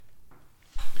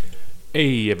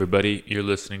Hey everybody, you're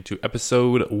listening to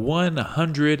episode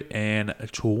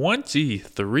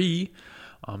 123.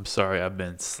 I'm sorry, I've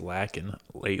been slacking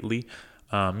lately.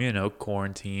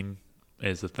 Quarantine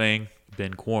is a thing.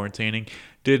 Been quarantining.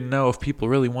 Didn't know if people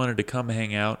really wanted to come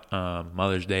hang out.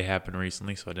 Mother's Day happened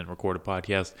recently, so I didn't record a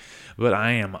podcast. But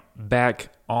I am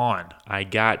back on. I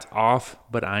got off,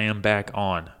 but I am back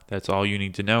on. That's all you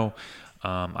need to know.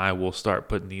 I will start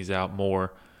putting these out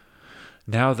more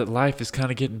now that life is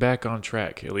kind of getting back on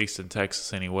track, at least in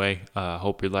Texas anyway.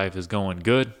 Hope your life is going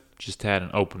good. Just had an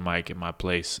open mic at my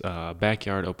place,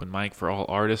 backyard open mic for all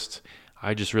artists.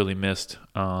 I just really missed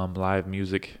live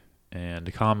music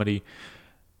and comedy,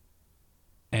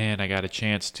 and I got a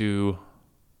chance to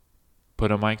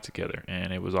put a mic together,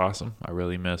 and it was awesome. I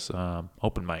really miss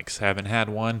open mics. Haven't had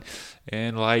one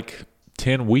in like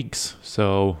 10 weeks,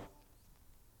 so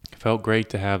it felt great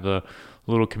to have a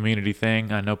little community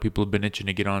thing. I know people have been itching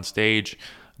to get on stage.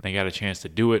 They got a chance to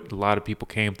do it. A lot of people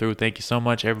came through. Thank you so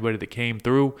much, everybody that came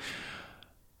through.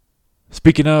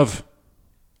 Speaking of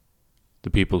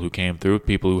the people who came through,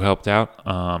 people who helped out,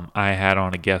 I had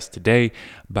on a guest today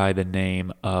by the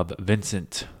name of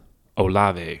Vincent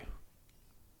Olave.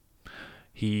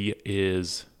 He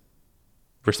is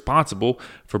responsible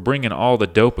for bringing all the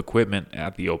dope equipment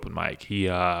at the open mic. He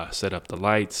set up the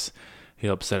lights. He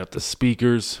helped set up the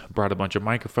speakers, brought a bunch of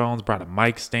microphones, brought a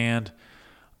mic stand,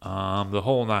 the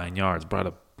whole 9 yards, brought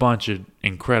a bunch of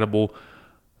incredible,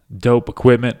 dope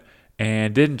equipment,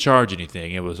 and didn't charge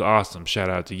anything. It was awesome. Shout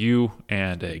out to you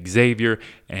and Xavier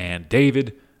and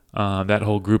David, that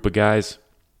whole group of guys,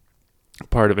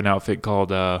 part of an outfit called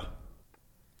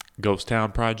Ghost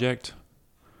Town Project.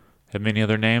 Have many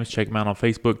other names. Check them out on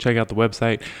Facebook. Check out the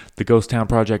website,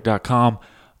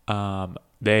 theghosttownproject.com.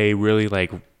 They really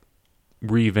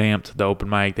revamped the open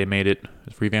mic. They made it,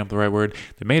 is revamped the right word?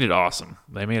 They made it awesome.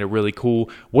 They made it really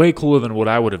cool, way cooler than what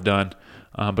I would have done.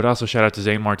 But also shout out to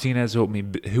Zane Martinez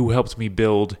who helped me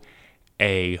build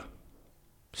a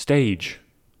stage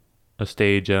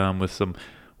with some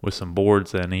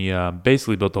boards, and he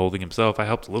basically built the whole thing himself. I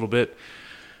helped a little bit,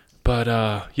 but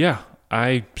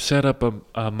I set up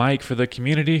a mic for the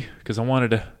community because I wanted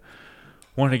to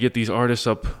get these artists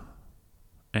up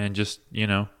and just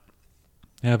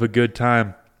have a good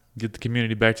time, get the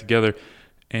community back together,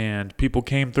 and people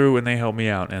came through and they helped me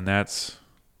out, and that's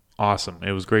awesome.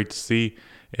 It was great to see.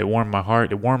 It warmed my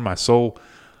heart. It warmed my soul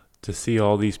to see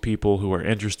all these people who are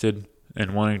interested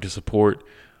and wanting to support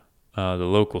the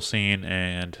local scene,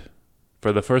 and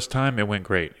for the first time, it went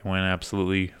great. It went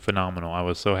absolutely phenomenal. I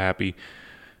was so happy,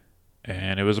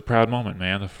 and it was a proud moment,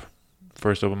 man. The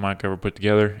first open mic I ever put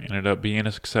together ended up being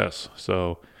a success,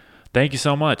 so thank you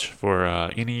so much for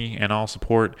any and all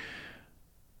support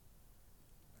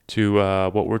to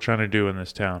what we're trying to do in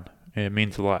this town. It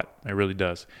means a lot. It really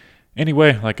does.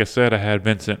 Anyway, like I said, I had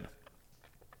Vincent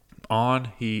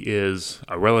on. He is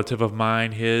a relative of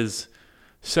mine. His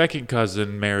second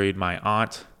cousin married my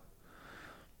aunt.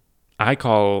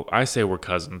 I say we're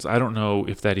cousins. I don't know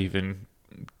if that even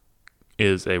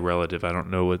is a relative. I don't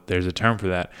know what there's a term for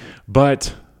that.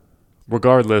 But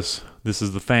regardless, this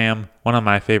is the fam, one of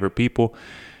my favorite people.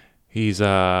 He's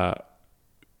put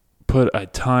a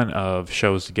ton of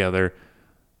shows together.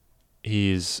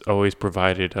 He's always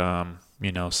provided,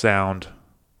 sound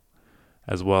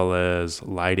as well as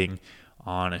lighting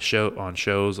on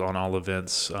shows, on all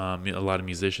events. A lot of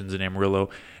musicians in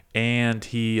Amarillo, and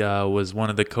he was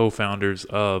one of the co-founders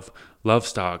of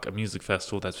Lovestock, a music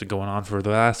festival that's been going on for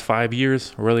the last 5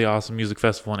 years. A really awesome music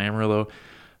festival in Amarillo.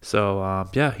 So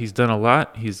he's done a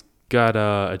lot. He's got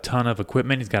a ton of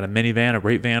equipment. He's got a minivan, a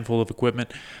rate van full of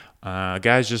equipment.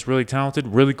 Guy's just really talented,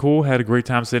 really cool. Had a great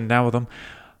time sitting down with him.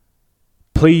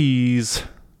 Please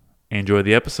enjoy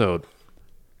the episode.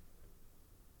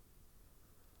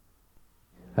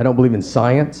 I don't believe in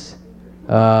science.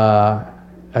 I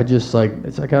just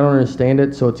it's like I don't understand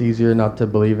it, so it's easier not to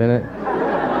believe in it.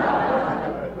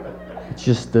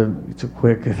 It's a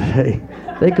quick,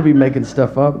 they could be making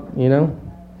stuff up,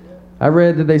 I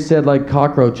read that they said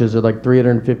cockroaches are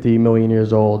 350 million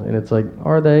years old, and it's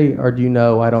are they, or do you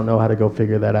know? I don't know how to go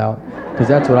figure that out, because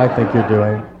that's what I think you're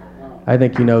doing. I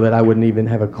think you know that I wouldn't even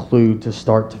have a clue to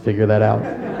start to figure that out,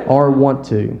 or want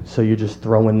to, so you're just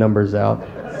throwing numbers out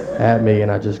at me,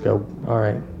 and I just go, all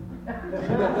right.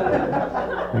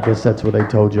 I guess that's what they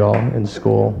told y'all in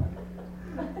school.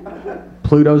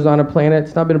 Pluto's not a planet.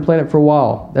 It's not been a planet for a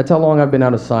while. That's how long I've been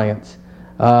out of science.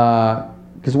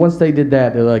 Because once they did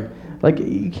that, they're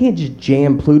you can't just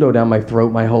jam Pluto down my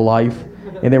throat my whole life,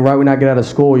 and then right when I get out of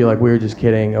school, you're we were just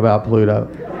kidding about Pluto.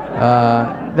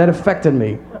 That affected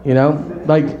me, In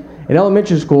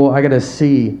elementary school, I got a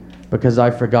C because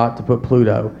I forgot to put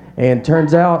Pluto. And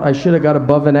turns out I should have got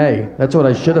above an A. That's what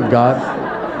I should have got.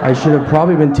 I should have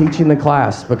probably been teaching the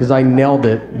class because I nailed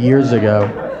it years ago.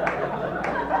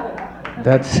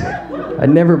 I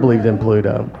never believed in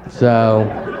Pluto. So,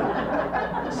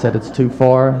 said it's too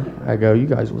far. I go, you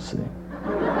guys will see.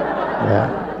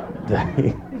 Yeah.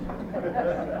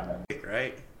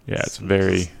 Right? Yeah, it's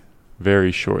very,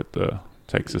 very short, the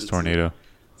Texas tornado.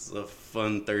 It's a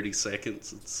fun 30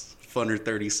 seconds. It's funner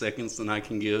 30 seconds than I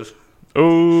can give.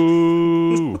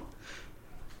 Oh,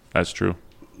 that's true.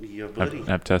 Yeah, buddy.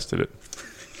 I've tested it.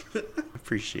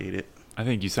 Appreciate it. I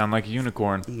think you sound like a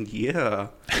unicorn. Yeah.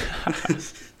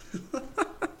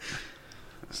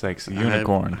 Sexy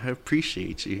unicorn. I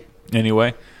appreciate you.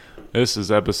 Anyway, this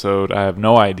is episode, I have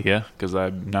no idea because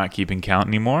I'm not keeping count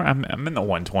anymore. I'm in the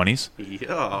 120s.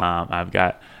 Yeah. I've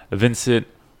got Vincent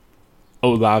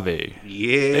Olave.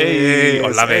 Yeah. Hey,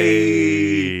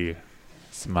 Olave.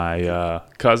 It's my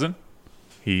cousin.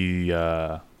 He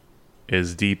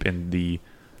is deep in the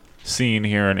scene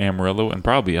here in Amarillo and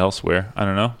probably elsewhere. I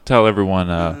don't know. Tell everyone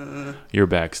your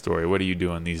backstory. What are you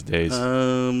doing these days?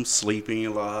 Sleeping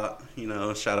a lot. You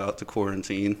know, shout out to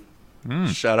quarantine.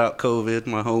 Shout out COVID,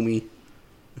 my homie.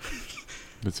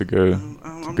 It's a good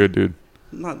good dude.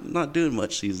 Not doing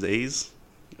much these days.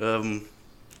 I'm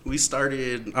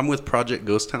with Project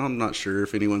Ghost Town. I'm not sure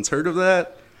if anyone's heard of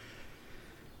that.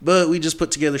 But we just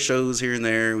put together shows here and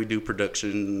there. We do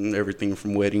production, everything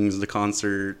from weddings to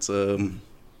concerts.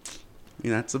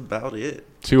 That's about it.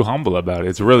 Too humble about it.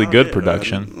 It's really good it,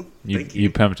 production. Thank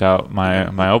You pimped out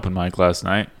my open mic last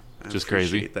night. Just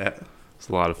crazy. That. It's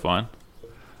a lot of fun.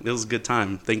 It was a good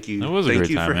time. Thank you. It was a Thank great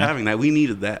you time, for man. having that. We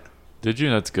needed that. Did you?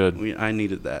 That's good. I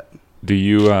needed that. Do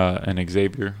you and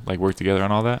Xavier work together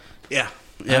on all that? Yeah.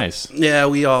 Nice. Yeah,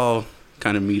 we all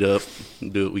kind of meet up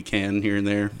and do what we can here and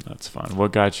there. That's fun.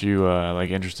 What got you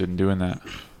interested in doing that?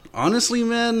 Honestly,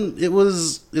 man,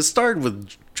 it started with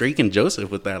Drake and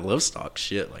Joseph with that Lovestock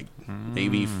shit,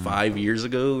 maybe 5 years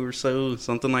ago or so,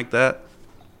 something like that.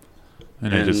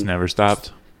 And it just never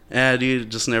stopped? Yeah, dude, it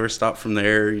just never stopped from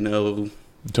there,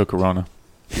 Until Corona.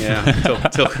 Yeah,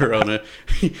 till Corona.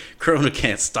 Corona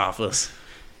can't stop us.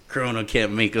 Corona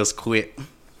can't make us quit.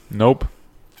 Nope.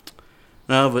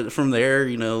 No, but from there,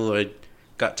 I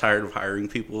got tired of hiring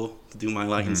people to do my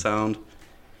light and sound.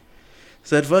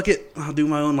 Said, fuck it, I'll do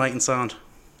my own light and sound.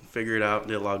 Figure it out,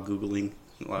 did a lot of Googling,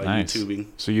 a lot of YouTubing.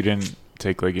 So you didn't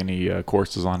take any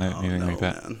courses on it, anything like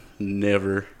that? Man.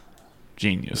 Never.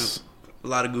 Genius. A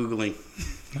lot of Googling.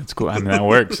 That's cool. I mean, that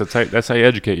works. That's how you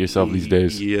educate yourself these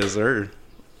days. Yes, sir.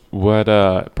 What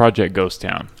Project Ghost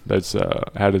Town? That's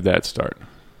how did that start?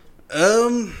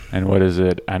 And what is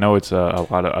it? I know it's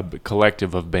a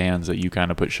collective of bands that you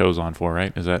kind of put shows on for,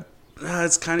 right? Is that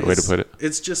it's kind of the way to put it?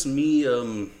 It's just me.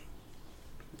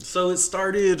 So it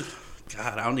started.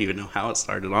 God, I don't even know how it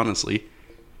started. Honestly,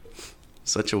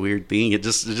 such a weird thing. It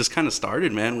just kind of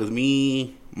started, man, with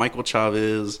me, Michael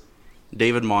Chavez,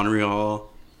 David Monreal,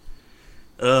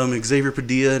 Xavier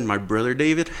Padilla, and my brother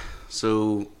David.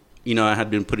 So I had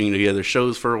been putting together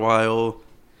shows for a while.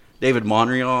 David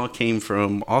Monreal came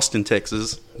from Austin,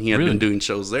 Texas. He had been doing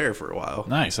shows there for a while.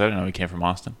 Nice. I didn't know he came from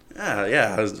Austin.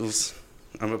 Yeah.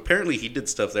 Apparently, he did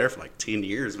stuff there for 10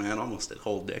 years, man. Almost a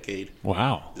whole decade.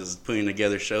 Wow. Just putting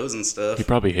together shows and stuff. He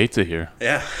probably hates it here.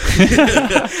 Yeah.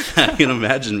 I can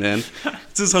imagine, man.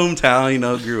 It's his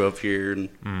hometown, grew up here and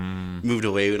moved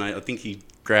away. And I think he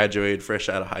graduated fresh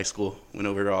out of high school, went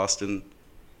over to Austin.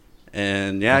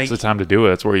 And yeah. It's the time to do it.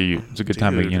 That's where it's a good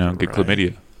time to, get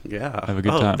chlamydia. Yeah. Have a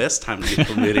good time. Best time to get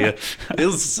chlamydia.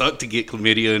 It'll suck to get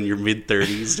chlamydia in your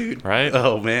mid-30s, dude. Right?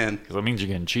 Oh, man. Because that means you're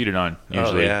getting cheated on,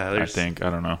 usually. Oh, yeah. I think.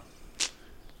 I don't know.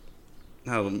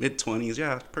 No, mid-20s,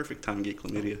 yeah. Perfect time to get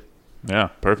chlamydia. Yeah,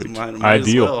 perfect. Might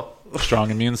Ideal. as well. Strong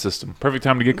immune system. Perfect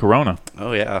time to get corona.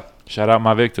 Oh, yeah. Shout out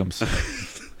my victims.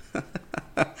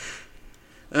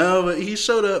 Oh, but he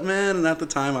showed up, man, and at the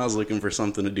time I was looking for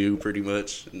something to do pretty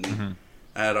much. And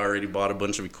I had already bought a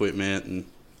bunch of equipment and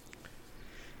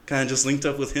kind of just linked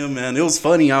up with him, man. It was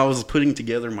funny. I was putting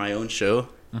together my own show,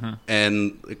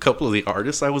 and a couple of the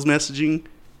artists I was messaging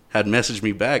had messaged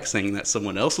me back saying that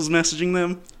someone else was messaging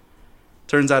them.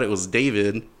 Turns out it was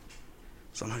David.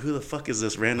 So I'm like, who the fuck is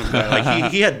this random guy?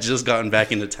 He had just gotten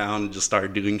back into town and just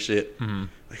started doing shit.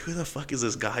 Like, who the fuck is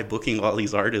this guy booking all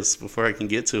these artists before I can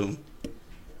get to him?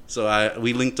 So I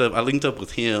linked up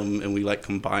with him, and we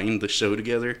combined the show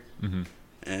together.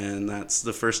 And that's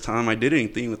the first time I did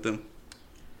anything with them.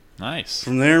 Nice.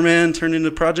 From there, man, turned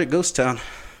into Project Ghost Town.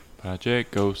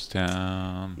 Project Ghost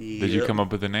Town. Yep. Did you come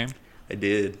up with the name? I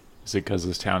did. Is it because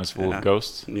this town is full of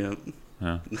ghosts? Yep.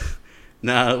 Yeah.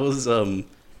 Nah, it was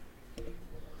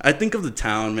I think of the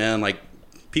town, man. Like,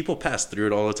 people pass through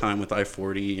it all the time with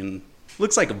I-40, and it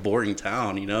looks like a boring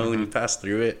town, you know, when you pass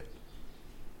through it.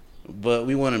 But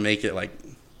we want to make it like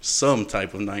some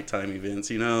type of nighttime events,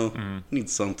 you know. Need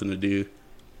something to do.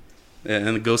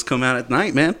 And the ghosts come out at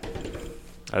night, man.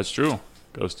 That's true.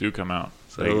 Ghosts do come out.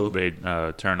 So- They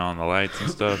turn on the lights and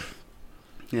stuff.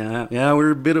 Yeah,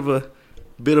 we're a bit of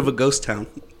a ghost town.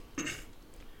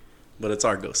 But it's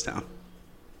our ghost town.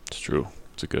 It's true.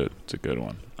 It's a good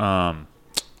one.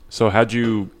 So how'd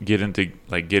you get into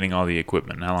like getting all the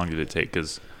equipment? How long did it take?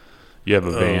 Because you have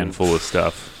a van full of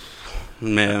stuff.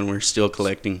 Man, we're still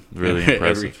collecting. Really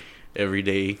impressive. Every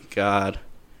day. God,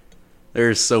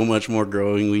 there's so much more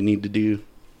growing we need to do.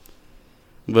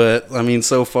 But I mean,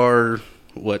 so far,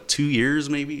 2 years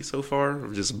maybe so far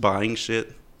of just buying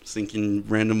shit, sinking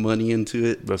random money into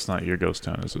it. That's not your ghost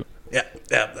town, is it? Yeah,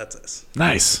 that's us.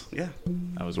 Nice. Yeah.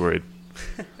 I was worried.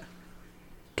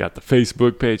 Got the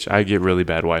Facebook page. I get really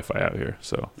bad Wi-Fi out here,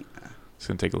 so it's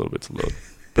gonna take a little bit to load.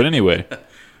 But anyway,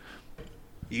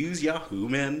 Use Yahoo,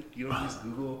 man. You don't use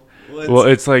Google. What? well,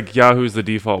 it's like Yahoo's the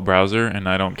default browser, and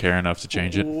I don't care enough to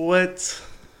change it. What?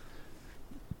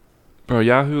 Bro,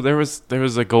 Yahoo, there was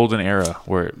a golden era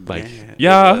where like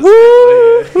Yeah, it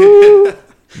Yahoo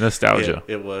nostalgia.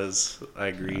 It was. I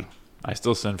agree. I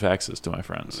still send faxes to my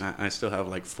friends. I still have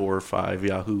like 4 or 5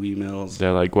 Yahoo emails.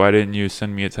 They're like, "Why didn't you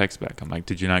send me a text back?" I'm like,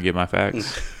 "Did you not get my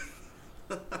fax?"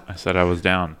 I said I was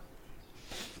down.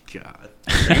 God.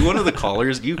 Are you one of the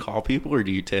callers? Do you call people or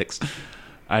do you text?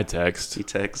 I text, You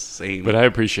text, same. but I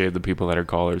appreciate the people that are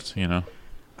callers. You know,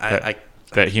 I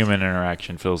that human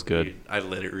interaction feels good. dude, I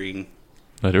let it ring.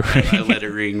 Let it I ring. let it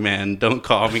ring, man. Don't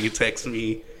call me, text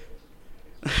me.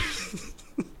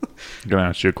 I'm gonna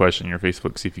ask you a question in your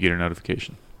Facebook. See if you get a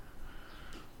notification.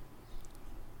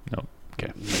 Nope.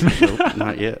 Okay. Nope,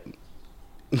 not yet.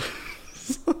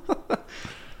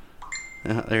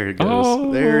 There it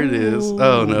goes. There it is.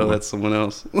 Oh no, that's someone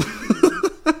else.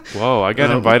 Whoa! I got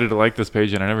No. invited to like this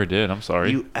page and I never did. I'm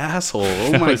sorry. You asshole.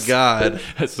 Oh my god.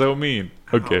 That's so mean.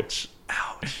 Okay. Ouch.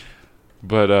 Ouch.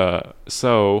 But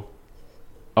so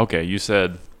okay, you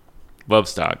said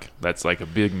Lovestock. That's like a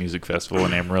big music festival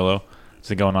in Amarillo. Is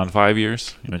it going on 5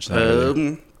 years? You mentioned that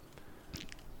earlier.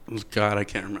 God, I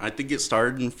can't remember. I think it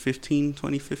started in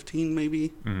 2015 maybe.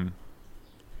 Mm-hmm.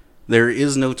 There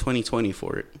is no 2020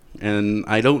 for it. And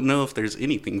I don't know if there's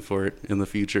anything for it in the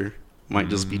future. Might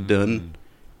just be done.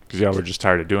 Because y'all were just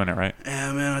tired of doing it, right?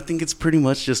 Yeah, man, I think it's pretty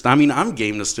much just, I mean, I'm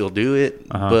game to still do it,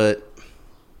 Uh-huh. but,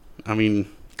 I mean,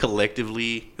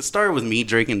 collectively, it started with me,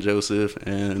 Drake, and Joseph,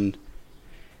 and,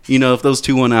 you know, if those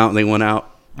two went out and they went out,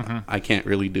 I can't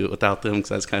really do it without them because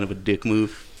that's kind of a dick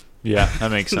move. Yeah,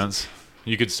 that makes sense.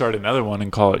 You could start another one and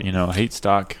call it, Hate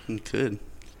Stock. You could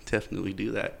definitely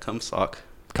do that. Cumstock.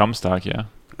 Cumstock, yeah.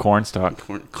 Corn Stock.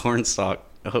 Corn stock.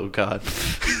 Oh, God.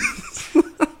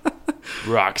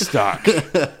 Rock Stock.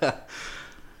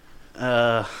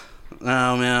 Oh,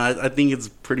 man, I think it's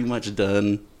pretty much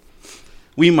done.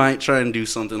 We might try and do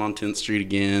something on 10th Street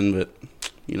again, but,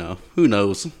 who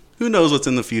knows? Who knows what's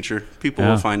in the future? People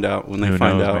Yeah. will find out when they Who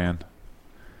find knows, out. man.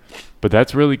 But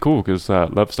that's really cool because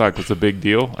Lovestock was a big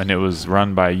deal, and it was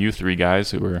run by you three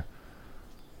guys who were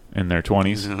in their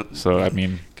 20s. Yeah. So, I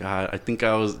mean, God, I think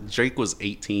Drake was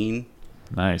 18.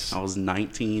 nice. I was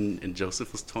 19, and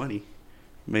Joseph was 20.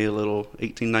 Made a little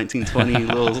 18, 19, 20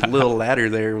 little ladder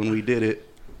there when we did it.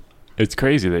 It's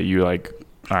crazy that you,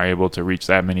 are able to reach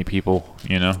that many people,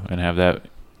 and have that,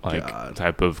 God.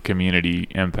 type of community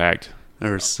impact.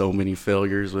 There were so many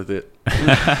failures with it.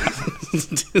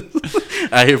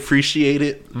 I appreciate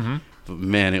it, but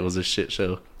man, it was a shit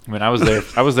show. I mean, I was there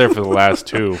for the last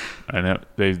two, and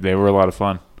they were a lot of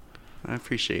fun. I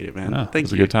appreciate it, man. Yeah, Thank it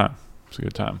was you. a good time. It was a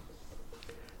good time.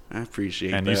 I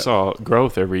appreciate And that. you saw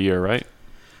growth every year, right?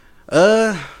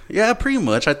 Yeah, pretty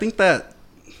much. I think that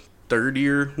third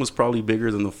year was probably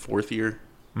bigger than the fourth year.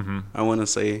 Mm-hmm. I want to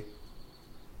say.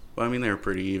 But I mean, they were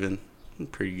pretty even.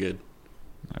 Pretty good.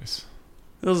 Nice.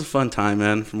 It was a fun time,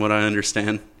 man, from what I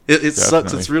understand. It sucks.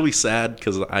 Definitely. It's really sad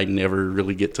because I never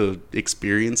really get to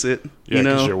experience it. Yeah, you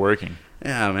because know? you're working.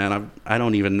 Yeah, man. I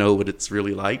don't even know what it's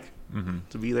really like Mm-hmm.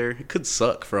 to be there. It could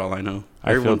suck for all I know. I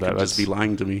feel Everyone that. could just be That's-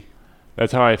 lying to me.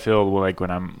 That's how I feel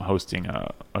when I'm hosting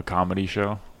a comedy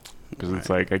show. Because it's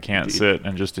Right. I can't Dude. sit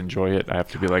and just enjoy it. I have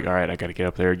to be like, all right, I got to get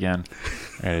up there again.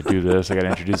 I got to do this. I got to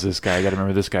introduce this guy. I got to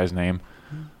remember this guy's name.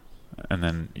 And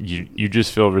then you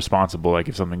just feel responsible,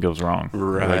 if something goes wrong.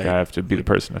 Right. I have to be the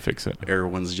person to fix it.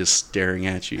 Everyone's just staring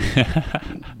at you.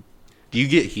 Do you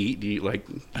get heat? Do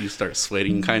you start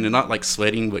sweating? Kind of not like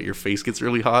sweating, but your face gets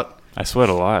really hot. I sweat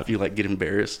a lot. Do you get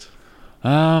embarrassed?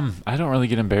 I don't really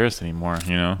get embarrassed anymore,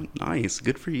 you know? Nice,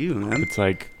 good for you, man. It's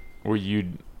like where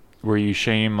you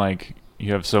shame, like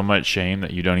you have so much shame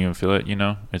that you don't even feel it, you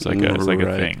know? It's like a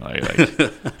Right. thing. Like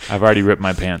I've already ripped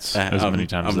my pants as many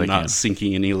times as I I'm can. not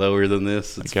sinking any lower than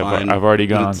this. It's Like fine. I've already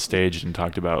gone on It's- stage and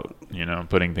talked about, you know,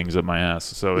 putting things up my ass.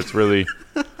 So it's really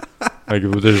like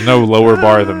there's no lower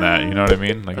bar than that. You know what I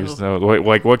mean? Like there's no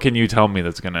like what can you tell me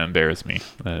that's gonna embarrass me?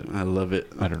 That I love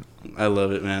it. I don't. I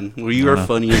love it, man. Well, you are know.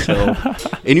 funny as hell.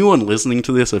 Anyone listening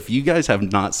to this, if you guys have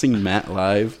not seen Matt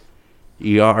live,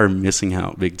 you are missing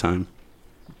out big time.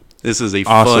 This is a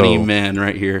Also- funny man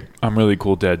right here. I'm really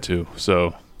cool dead too.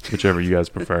 So whichever you guys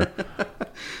prefer.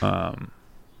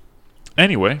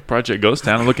 Anyway, Project Ghost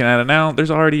Town. I'm looking at it now. There's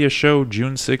already a show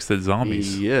June 6th at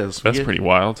Zombies. Yes, That's we pretty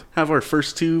wild. have our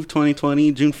first two of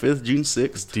 2020, June 5th, June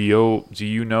 6th. Do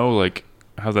you know like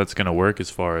how that's gonna work as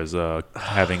far as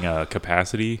having a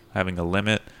capacity, having a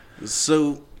limit?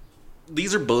 So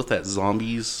these are both at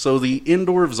Zombies. So the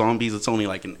indoor of Zombies, it's only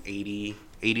like an 80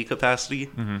 capacity.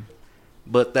 Mm-hmm.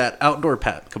 But that outdoor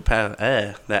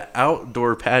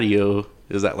patio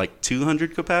is at like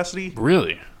 200 capacity.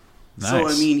 Really? Nice. So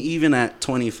I mean, even at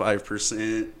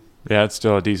 25%, Yeah, it's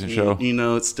still a decent show. you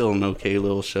know, it's still an okay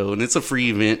little show, and it's a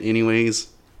free event anyways.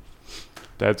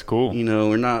 That's cool. You know,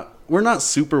 we're not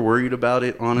super worried about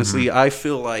it. Honestly, Mm-hmm. I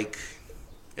feel like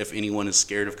if anyone is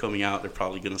scared of coming out, they're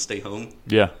probably gonna stay home.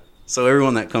 Yeah. So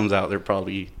everyone that comes out,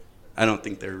 I don't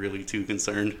think they're really too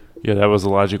concerned. Yeah, that was the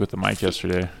logic with the mic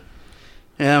yesterday.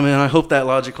 Yeah, man, I hope that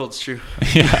logic holds true.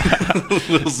 Yeah.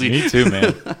 We'll see. Me too,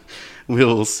 man.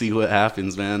 We'll see what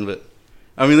happens, man. But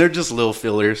I mean, they're just little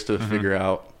fillers to Mm-hmm. figure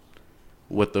out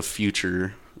what the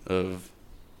future of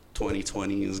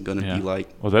 2020 is going to Yeah. be like.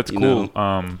 Well, that's you cool.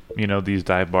 know? You know, these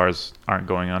dive bars aren't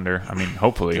going under. I mean,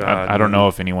 hopefully. God, I don't man. know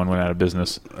if anyone went out of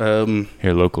business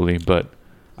here locally, but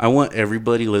I want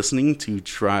everybody listening to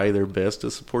try their best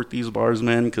to support these bars,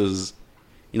 man, because,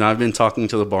 you know, I've been talking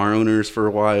to the bar owners for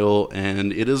a while,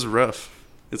 and it is rough.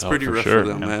 It's Oh, pretty for rough sure, for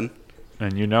them, yeah. man.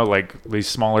 and you know, like these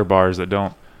smaller bars that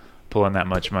don't pull in that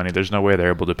much money, there's no way they're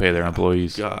able to pay their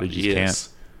employees. God, They just yes.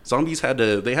 Zombies had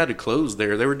to close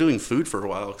there. They were doing food for a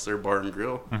while because they're bar and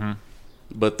grill, Mhm.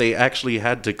 but they actually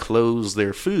had to close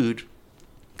their food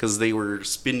because they were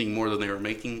spending more than they were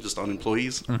making just on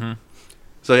employees. Mhm.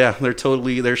 So yeah,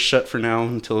 they're shut for now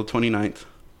until the 29th.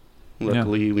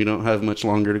 Luckily, we don't have much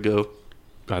longer to go.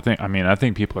 can't. I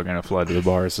think people are gonna flood to the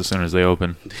bars as soon as they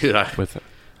open. Dude,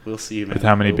 we'll see, man. With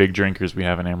how many We'll- big drinkers we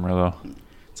have in Amarillo.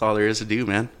 That's all there is to do,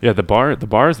 man. Yeah, the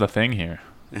bar is the thing here.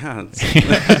 Yeah,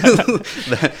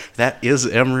 that is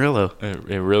Amarillo.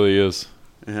 It really is.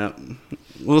 Yeah,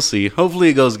 we'll see. Hopefully,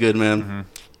 it goes good, man. Mm-hmm.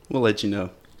 We'll let you know.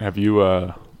 Have you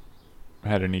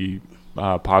had any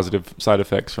positive side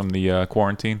effects from the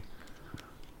quarantine,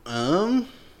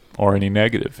 or any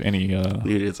negative? Any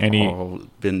Dude, it's any all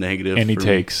been negative. any for me.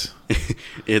 takes?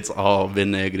 It's all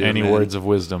been negative. Any man. words of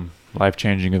wisdom?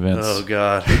 Life-changing events. Oh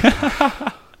God.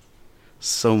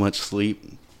 So much sleep.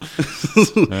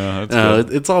 Yeah, that's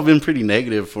good. It's all been pretty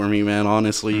negative for me, man.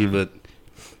 Honestly, Mhm. but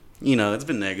you know, it's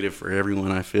been negative for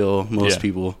everyone. I feel most Yeah.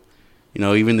 people. You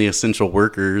know, even the essential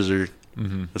workers are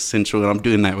Mhm. essential. And I'm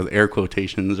doing that with air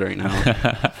quotations right now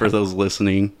for those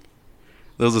listening.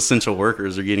 Those essential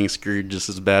workers are getting screwed just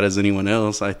as bad as anyone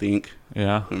else. I think.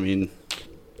 Yeah, I mean,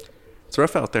 it's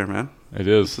rough out there, man. it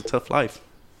It's is. a tough life.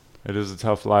 It is a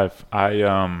tough life.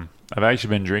 I've actually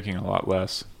been drinking a lot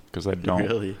less because I don't.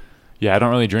 Really. Yeah, I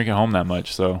don't really drink at home that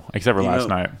much. So except for You last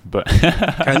know- night, but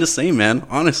Kind of same, man.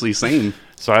 Honestly, same.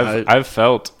 so I've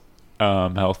felt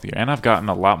healthier, and I've gotten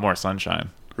a lot more sunshine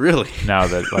Really. now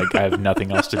that like I have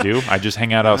nothing else to do. I just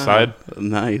hang out outside.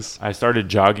 Nice. I started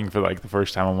jogging for like the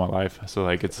first time in my life. So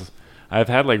like I've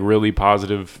had like really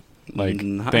positive like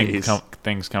Nice.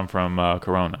 things come from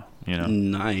Corona. You know,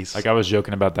 Nice. like I was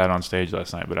joking about that on stage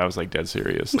last night, but I was like dead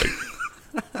serious. Like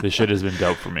this shit has been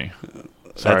dope for me.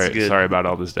 Sorry, good. sorry about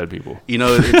all this dead people. You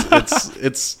know,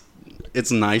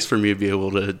 it's nice for me to be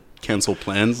able to cancel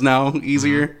plans now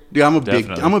easier. Dude,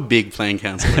 Definitely. I'm a big plan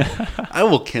canceler. I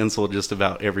will cancel just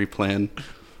about every plan.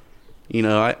 You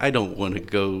know, I don't want to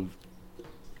go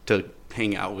to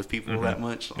hang out with people that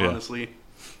much, Yeah. honestly.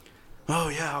 Oh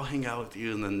yeah, I'll hang out with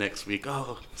you, and then next week,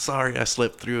 oh sorry, I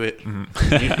slipped through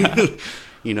it.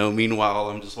 You know, meanwhile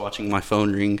I'm just watching my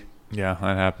phone ring. Yeah,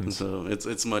 that happens. So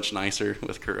it's much nicer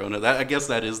with Corona. That I guess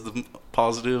that is the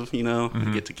positive, you know. I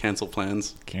get to cancel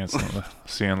plans. Canceling,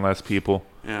 seeing less people.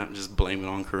 Yeah, just blame it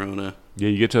on Corona. Yeah,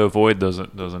 you get to avoid those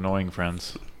annoying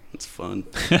friends. It's fun,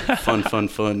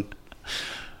 fun.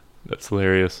 That's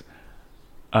hilarious.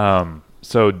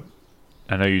 So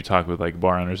I know you talk with like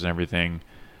bar owners and everything.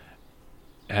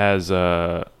 Has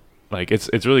like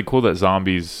it's really cool that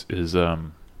Zombies is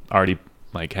already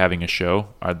like having a show.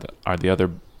 Are the other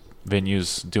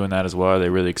venues doing that as well? Are they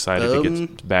really excited to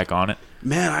get back on it?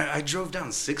 Man, I drove down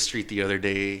 6th Street the other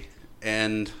day,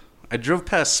 and I drove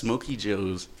past Smokey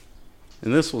Joe's,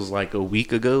 and this was like a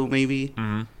week ago maybe.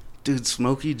 Mm-hmm. Dude,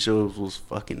 Smokey Joe's was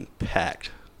fucking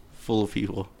packed, full of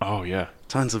people. Oh yeah.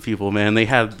 Tons of people, man. They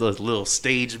had the little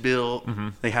stage built. Mm-hmm.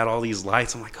 They had all these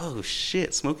lights. I'm like, oh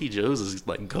shit, Smokey Joe's is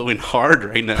like going hard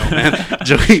right now, man.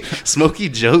 Smokey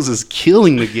Joe's is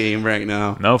killing the game right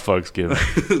now. No fucks given.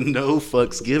 No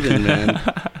fucks given, man.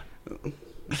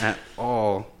 At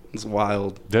all. It's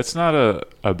wild. That's not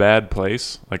a bad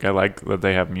place. Like, I like that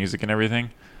they have music and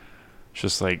everything. It's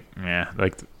just like,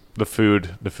 like the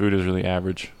food is really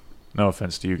average. No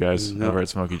offense to you guys over at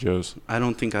Smokey Joe's. I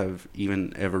don't think I've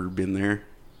even ever been there,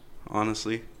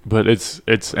 honestly. But it's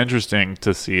interesting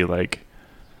to see, like,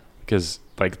 because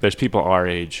like there's people our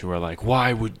age who are like,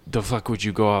 why would the fuck would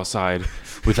you go outside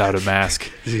without a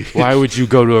mask? Why would you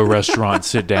go to a restaurant,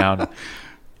 sit down?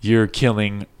 You're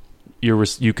killing.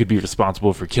 You could be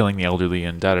responsible for killing the elderly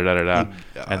and da da da da da.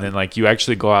 And then like you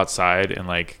actually go outside and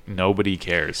like nobody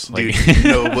cares. Like, dude,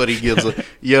 nobody gives a.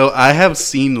 Yo, I have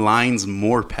seen lines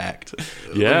more packed.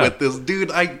 Yeah. With this,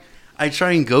 dude, I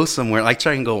try and go somewhere. I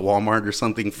try and go Walmart or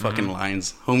something. Fucking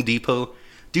lines. Home Depot.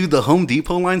 Dude, the Home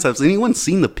Depot lines. Has anyone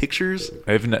seen the pictures?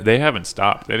 They haven't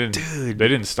stopped. They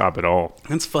didn't stop at all.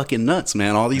 That's fucking nuts,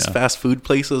 man. All these fast food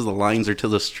places, the lines are to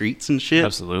the streets and shit.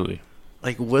 Absolutely.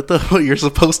 Like, what the hell? You're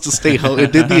supposed to stay home.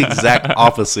 It did the exact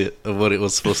opposite of what it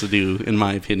was supposed to do, in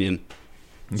my opinion.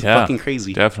 It's fucking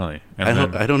crazy. Definitely.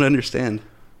 And I don't understand.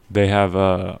 They have,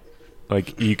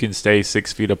 like, you can stay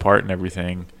 6 feet apart and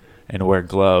everything and wear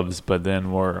gloves, but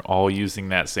then we're all using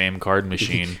that same card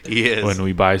machine Yes. when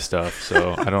we buy stuff.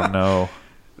 So I don't know.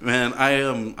 Man,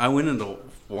 I went into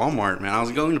Walmart, man. I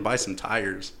was going to buy some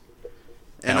tires.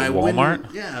 And At I Walmart?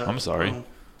 Went, yeah. I'm sorry.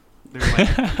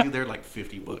 They're like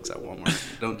 $50 at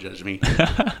Walmart. Don't judge me.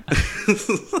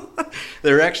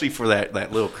 They're actually for that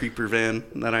little creeper van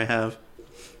that I have.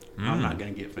 I'm not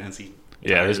gonna get fancy.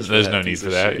 Yeah, there's no need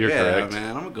for that. You're correct.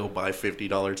 Man, I'm gonna go buy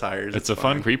 $50 tires. It's a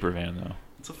fun creeper van, though.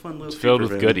 It's a fun little. It's filled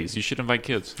creeper with van. goodies. You should invite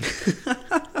kids.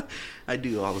 I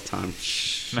do all the time.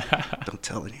 Shh. Don't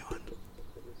tell anyone.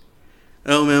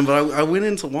 Oh man, but I went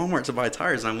into Walmart to buy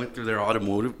tires, and I went through their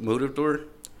automotive door.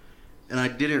 And I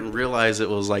didn't realize it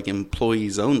was like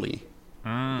employees only.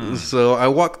 So I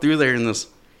walked through there and this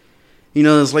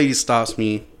lady stops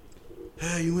me.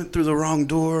 Hey, you went through the wrong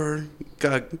door.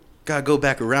 Gotta go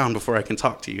back around before I can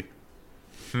talk to you.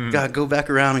 Gotta go back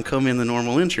around and come in the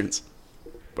normal entrance.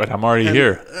 But I'm already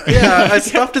here. Yeah, I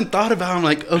stopped and thought about it. I'm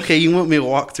like, okay, you want me to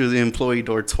walk through the employee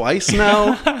door twice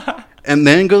now? And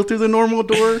then go through the normal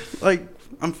door? Like,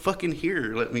 I'm fucking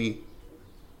here. Let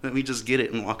me just get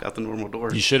it and walk out the normal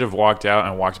door. You should have walked out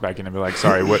and walked back in and be like,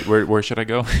 sorry, where should I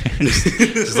go?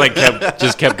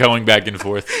 just kept going back and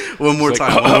forth. One more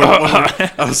time. One more.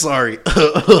 I'm sorry.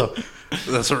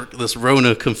 This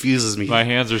Rona confuses me. My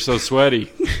hands are so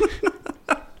sweaty.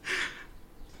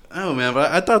 Oh, man,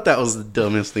 but I thought that was the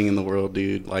dumbest thing in the world,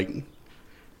 dude. Like,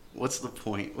 what's the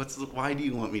point? Why do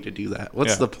you want me to do that?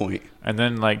 What's the point? And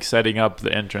then, like, setting up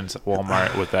the entrance at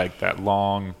Walmart with, like, that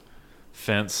long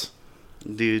fence.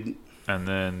 Dude. And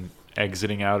then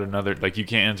exiting out another, like, you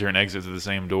can't enter and exit through the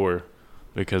same door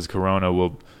because Corona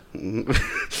will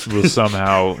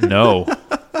somehow know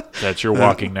that you're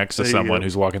walking next to someone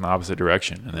who's walking the opposite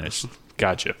direction, and then it's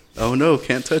gotcha. Oh no,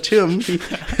 can't touch him.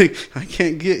 I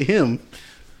can't get him.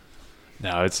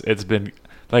 No, it's been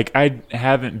like I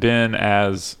haven't been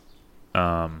as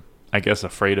I guess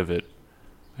afraid of it.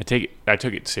 I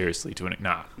took it seriously to an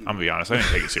I'm gonna be honest, I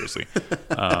didn't take it seriously.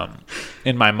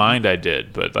 In my mind I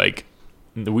did, but like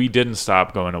we didn't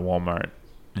stop going to Walmart,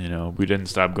 we didn't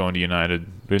stop going to United,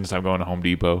 we didn't stop going to Home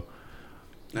Depot.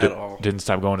 At all. Didn't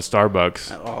stop going to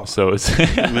Starbucks. At all. So it's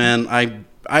man,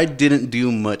 I didn't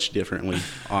do much differently,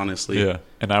 honestly. Yeah.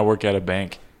 And I work at a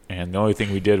bank, and the only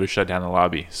thing we did was shut down the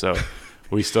lobby. So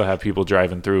we still have people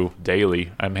driving through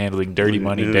daily. I'm handling dirty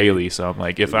money daily, so I'm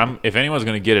like, if anyone's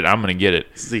gonna get it, I'm gonna get it.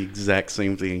 It's the exact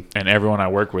same thing. And everyone I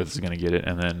work with is gonna get it,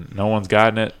 and then no one's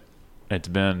gotten it. It's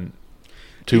been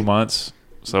 2 months,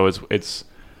 so it's.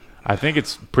 I think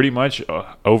it's pretty much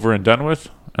over and done with,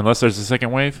 unless there's a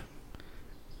second wave.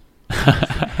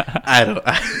 I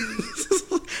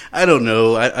don't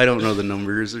know. I don't know the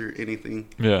numbers or anything.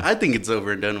 Yeah. I think it's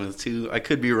over and done with too. I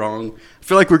could be wrong. I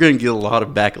feel like we're gonna get a lot of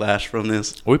backlash from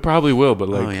this. We probably will, but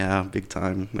like, oh yeah, big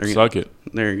time. Suck it.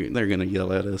 They're gonna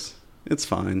yell at us. It's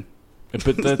fine.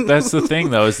 But that's the thing,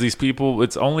 though, is these people.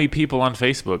 It's only people on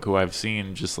Facebook who I've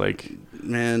seen just like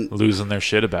Man, losing their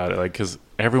shit about it, like because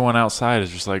everyone outside is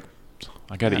just like,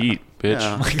 I gotta eat, bitch.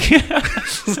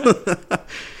 Yeah.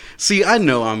 See, I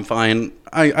know I'm fine.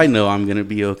 I know I'm gonna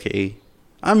be okay.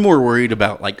 I'm more worried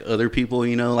about like other people,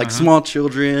 you know, like small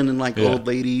children and like old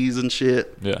ladies and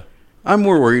shit. Yeah. I'm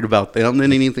more worried about them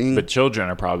than anything. But children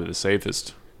are probably the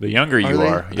safest. The younger you they?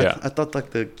 are, yeah. I thought like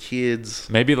the kids,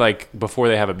 Maybe like before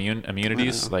they have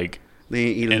immunities, like they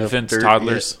ain't eat enough infants, dirt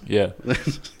toddlers. yet. Yeah.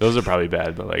 Those are probably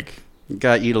bad, but like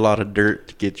Gotta eat a lot of dirt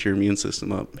to get your immune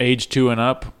system up. age 2 and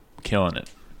up, killing it.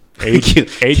 Age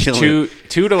Killing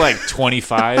 2 to like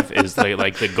 25 is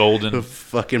like the The golden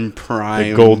fucking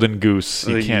prime. the golden goose.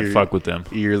 You can't You're- fuck with them.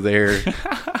 You're there.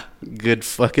 Good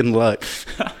fucking luck.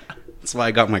 That's why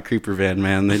I got my creeper van,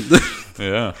 man.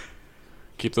 Yeah.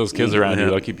 Keep those kids around you. Yeah.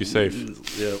 They'll keep you safe.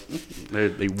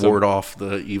 Yep. They ward off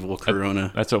the evil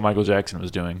corona. That's what Michael Jackson was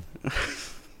doing.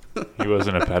 He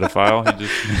wasn't a pedophile. He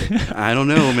just I don't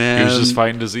know, man. he was just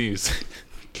fighting disease.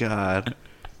 God.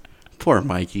 Poor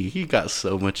Mikey. He got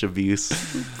so much abuse.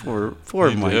 Poor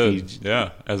He Mikey. did.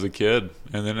 Yeah, as a kid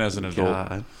and then as an adult.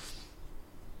 God.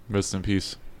 Rest in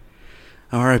peace.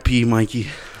 R.I.P. Mikey.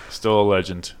 Still a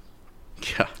legend,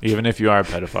 God. even if you are a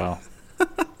pedophile.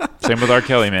 Same with R.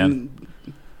 Kelly, man.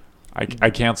 I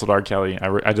canceled R. Kelly.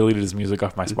 I deleted his music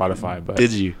off my Spotify, but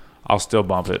Did you? I'll still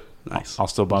bump it. Nice. I'll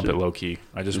still bump it low key.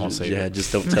 I just won't say Yeah, it.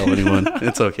 just don't tell anyone.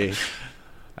 It's okay.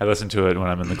 I listen to it when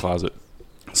I'm in the closet.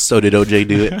 So did OJ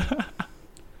do it?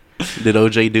 Did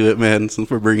OJ do it, man? Since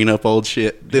we're bringing up old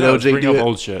shit, did Yeah, let's OJ bring do up it?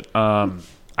 old shit?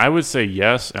 I would say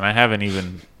yes, and I haven't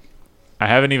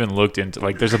even looked into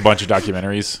like. There's a bunch of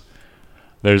documentaries.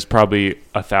 There's probably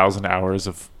 1,000 hours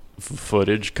of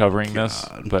footage covering this,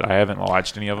 but I haven't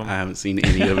watched any of them. I haven't seen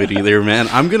any of it either, man.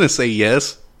 I'm gonna say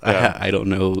yes. Yeah. I don't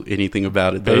know anything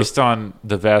about it though. Based on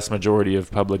the vast majority of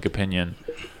public opinion,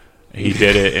 he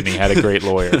did it, and he had a great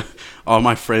lawyer. All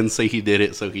my friends say he did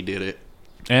it, so he did it.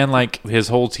 And like his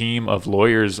whole team of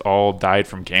lawyers all died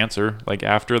from cancer, like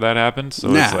after that happened.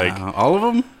 So it's like all of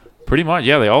them. pretty much,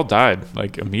 yeah, they all died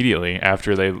like immediately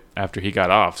after he got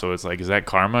off. So it's like, is that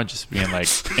karma? Just being like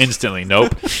instantly,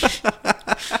 nope,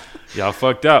 y'all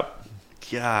fucked up.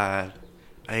 God,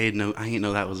 I didn't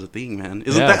know that was a thing, man.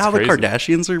 Isn't Yeah, that it's how crazy. the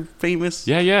Kardashians are famous?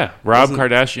 Yeah. Rob Wasn't-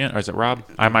 Kardashian, or is it Rob?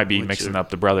 I might be Which mixing of- up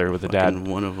the brother with the dad. Fucking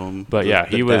one of them. But yeah,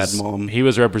 he was Mom. he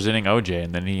was representing OJ,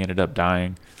 and then he ended up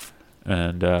dying.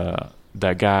 And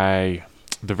that guy,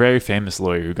 the very famous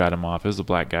lawyer who got him off, it was a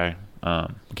black guy. I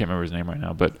can't remember his name right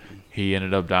now, but he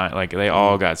ended up dying. Like they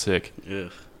all got sick.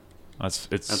 Ugh, It's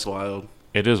that's wild.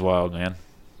 it is wild, man.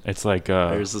 It's like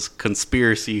There's this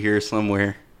conspiracy here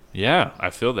somewhere. yeah, I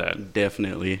feel that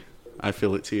Definitely, I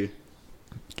feel it too.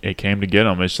 it came to get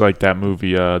him. It's like that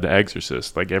movie, The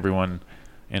Exorcist. Like everyone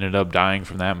ended up dying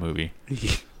from that movie.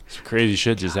 Some crazy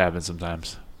shit just happens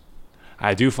sometimes.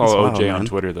 I do follow That's wild, OJ on man.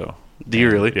 Twitter though. Do you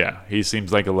really? Yeah, he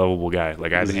seems like a lovable guy.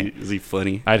 Like Is he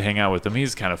funny? I'd hang out with him.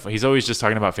 He's kind of he's always just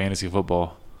talking about fantasy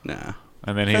football. Nah.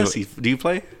 And then Do you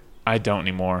play? I don't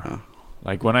anymore. Oh.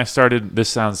 Like when I started, this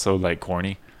sounds so like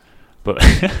corny, but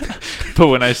but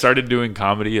when I started doing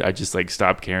comedy, I just like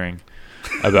stopped caring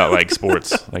about like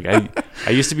sports. Like I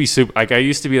used to be I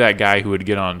used to be that guy who would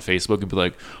get on Facebook and be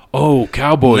like, "Oh,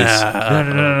 Cowboys!" Nah.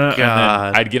 No. And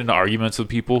God. then I'd get into arguments with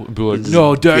people and be like, Just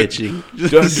 "No, Dad,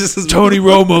 bitching. Tony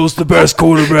Romo's the best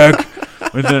quarterback."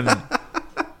 And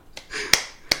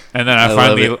then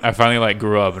love I finally like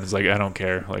grew up and it's like I don't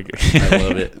care. Like I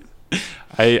love it.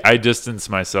 I distance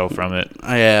myself from it.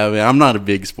 I'm not a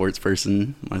big sports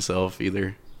person myself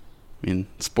either. I mean,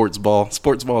 sports ball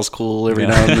is cool every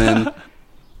now and then.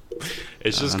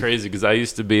 It's just crazy because I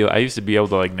used to be able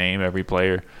to like name every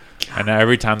player, and now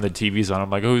every time the TV's on, I'm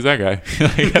like, oh, who's that guy?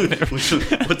 Like, I've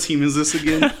never- What team is this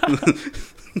again?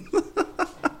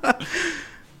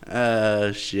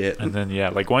 Shit. and then yeah,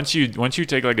 like once you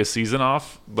take like a season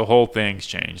off, the whole thing's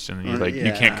changed, and you like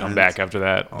you can't come back after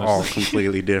that. All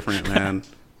completely different, man.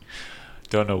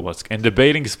 Don't know what's and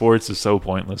debating sports is so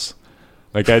pointless.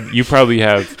 Like you probably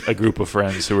have a group of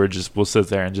friends who will sit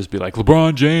there and just be like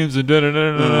LeBron James and da da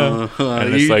da da da.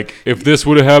 And it's like if this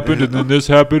would have happened and then this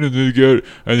happened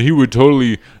and he would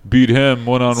totally beat him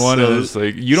one on one. And it's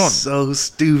like you don't. So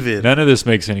stupid. None of this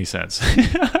makes any sense.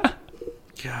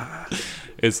 God.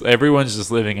 It's everyone's just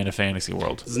living in a fantasy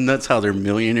world. It's nuts how they're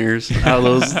millionaires. How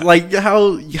those like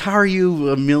how are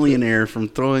you a millionaire from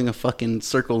throwing a fucking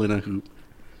circle in a hoop?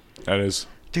 That is,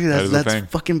 Dude, that is the that's thing.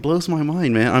 fucking blows my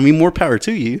mind, man. I mean, more power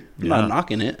to you. I'm Yeah. not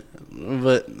knocking it,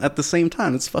 but at the same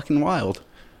time, it's fucking wild.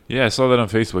 Yeah, I saw that on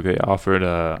Facebook. They offered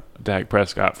Dak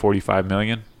Prescott $45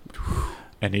 million,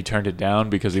 and he turned it down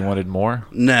because he wanted more.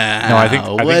 Nah. No, I think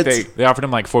what? they offered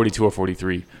him like 42 or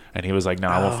 43, and he was like, "No,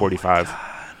 I want 45."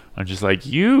 I'm just like,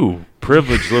 you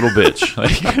privileged little bitch.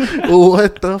 Like,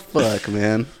 What the fuck,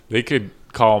 man? they could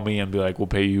call me and be like, "We'll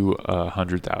pay you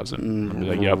 100,000." I'd be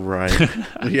like, "Yep." Right.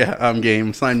 Yeah, I'm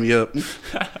game. Sign me up.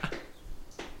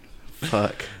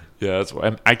 Fuck. Yeah, that's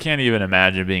why I can't even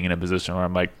imagine being in a position where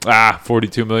I'm like,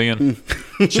 42 million,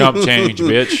 chump change,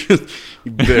 bitch.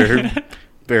 You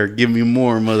better give me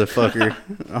more, motherfucker.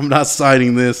 I'm not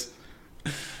signing this.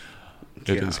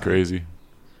 It is crazy.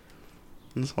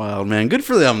 It's wild, man. Good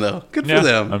for them, though. Good for Yeah,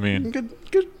 them. I mean,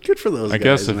 good for those I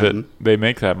guys, guess if man. they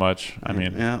make that much, I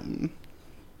mean, Yeah. at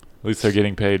least they're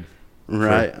getting paid.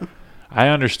 Right. I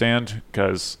understand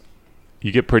because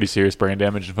you get pretty serious brain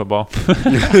damage in football.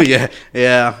 yeah.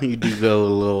 You do go a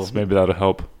little. So maybe that'll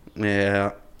help.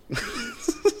 Yeah.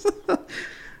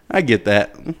 I get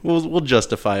that. We'll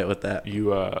justify it with that.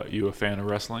 You a fan of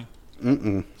wrestling?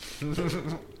 Mm-mm.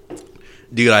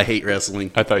 Dude, I hate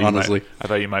wrestling. I thought honestly.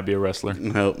 you might be a wrestler.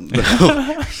 No.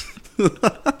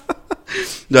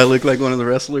 Do I look like one of the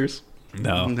wrestlers?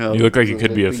 No. No. You look like you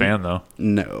could be a fan though.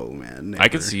 No, man. Never. I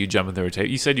could see you jumping through a table.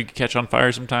 You said you could catch on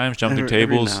fire sometimes, jump through Every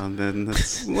tables. now and then.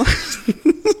 That's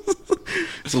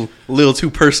it's a little too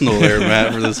personal there,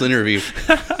 Matt, for this interview.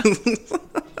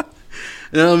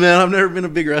 No, man, I've never been a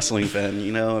big wrestling fan.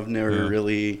 You know, I've never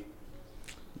really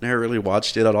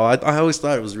watched it at all. I always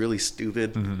thought it was really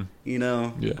stupid. Mm-hmm. You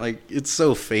know, Yeah. like it's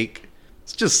so fake.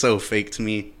 It's just so fake to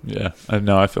me. Yeah,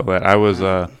 I feel that.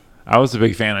 I was a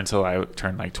big fan until I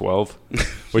turned like 12,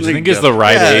 which I Like, think is the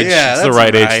right age. yeah, it's the that's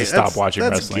right age right. to stop That's- watching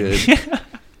that's wrestling. good.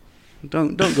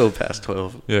 Don't go past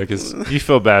 12. Yeah, because you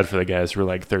feel bad for the guys who are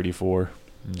like 34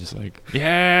 and just like,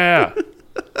 yeah,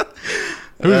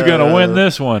 who's gonna win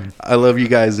this one? I love you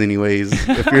guys anyways.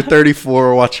 If you're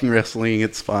 34 watching wrestling,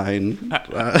 it's fine.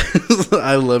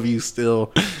 I love you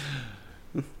still.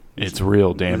 It's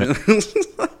real, damn it.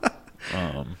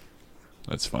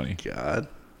 That's funny. God.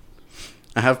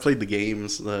 I have played the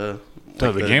games. The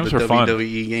games were fun.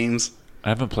 WWE games. I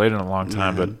haven't played in a long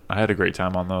time, Man. but I had a great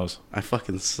time on those. I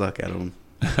fucking suck at them.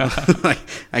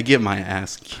 I get my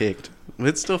ass kicked. But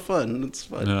it's still fun. It's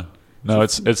fun. Yeah. No,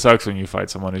 it sucks when you fight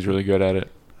someone who's really good at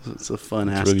it. It's a fun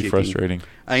ass It's really kicking. frustrating.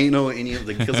 I ain't know any of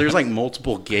the because there's like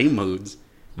multiple game modes,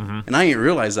 Mm-hmm. and I didn't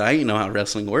realize that. I didn't know how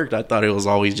wrestling worked. I thought it was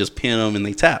always just pin them and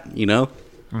they tap. You know,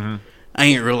 Mm-hmm. I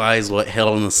didn't realize what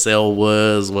Hell in a Cell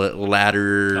was, what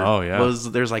ladder. Oh, yeah. was.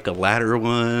 There's like a ladder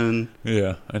one.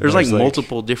 Yeah. And There's like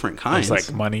multiple different kinds. There's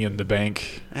like Money in the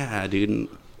Bank. Yeah, dude.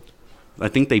 I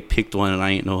think they picked one, and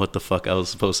I didn't know what the fuck I was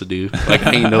supposed to do. Like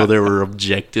I didn't know there were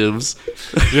objectives.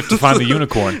 You have to find the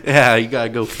unicorn. Yeah, you gotta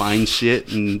go find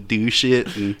shit and do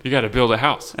shit, and You got to build a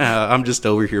house. I'm just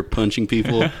over here punching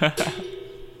people.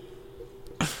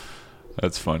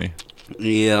 That's funny.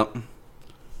 Yeah.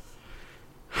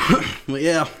 But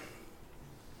yeah,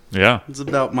 Yeah. it's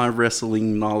about my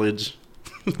wrestling knowledge.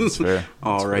 That's fair.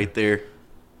 All That's right there.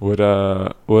 What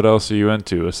else are you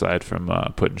into aside from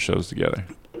putting shows together?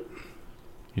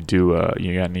 You do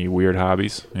you got any weird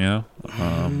hobbies? You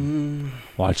know,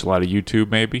 watch a lot of YouTube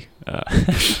maybe.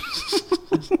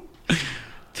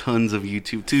 Tons of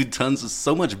YouTube, dude.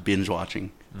 So much binge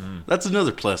watching. That's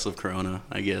another plus of Corona,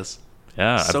 I guess.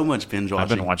 Yeah, So much binge watching. I've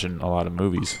been watching a lot of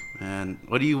movies. And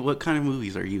what kind of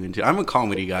movies are you into? I'm a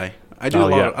comedy guy. I do Oh, a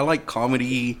lot. yeah. I like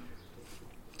comedy.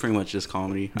 Pretty much just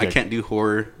comedy. I Yeah. can't do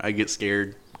horror. I get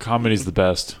scared. Comedy's the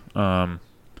best. I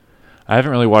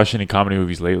haven't really watched any comedy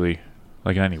movies lately,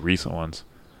 like any recent ones.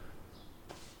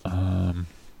 I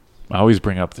always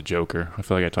bring up The Joker. I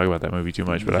feel like I talk about that movie too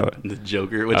much, but The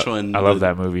Joker. Which one? I love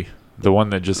that movie. The one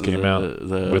that just came out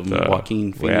with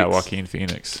Joaquin Phoenix. Yeah, Joaquin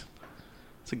Phoenix.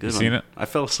 It's a good You one. seen it? I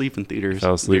fell asleep in theaters.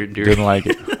 Fell asleep. During- Didn't like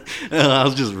it. I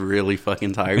was just really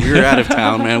fucking tired. We were out of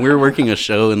town, man. We were working a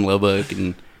show in Lubbock,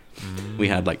 and we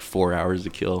had like 4 hours to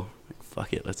kill. Like,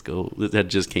 fuck it, let's go. That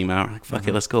just came out. Like, fuck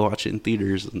it, let's go watch it in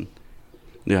theaters. And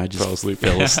yeah, I just Fell asleep.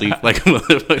 Fell asleep like a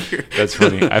motherfucker. That's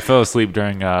funny. I fell asleep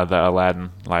during the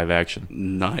Aladdin live action.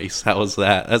 Nice. How was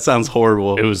that? That sounds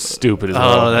horrible. It was stupid as Oh,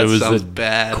 hell. that It was sounds the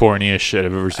bad. corniest shit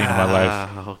I've ever seen in my life.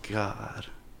 Oh god.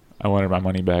 I wanted my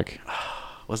money back.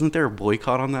 Wasn't there a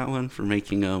boycott on that one for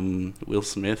making Will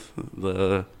Smith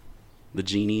the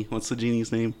genie? What's the genie's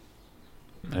name?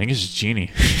 I think it's just Genie.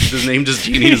 Is his name just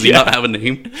Genie? Does he not have a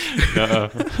name?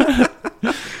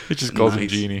 It just calls him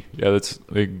Nice. Genie. Yeah,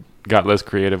 they got less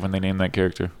creative when they named that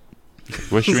character.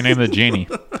 What should we name the Genie?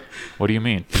 What do you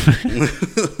mean?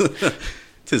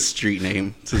 It's his street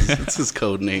name. It's his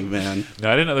code name, man. No,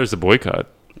 I didn't know there was a boycott.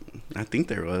 I think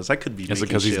there was. I could be. Is it making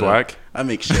because he's shit black? up. I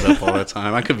make shit up all the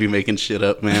time. I could be making shit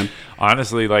up, man.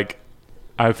 Honestly, like,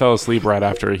 I fell asleep right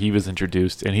after he was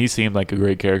introduced, and he seemed like a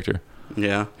great character.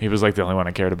 Yeah. He was like the only one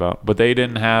I cared about. But they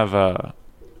didn't have.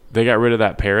 They got rid of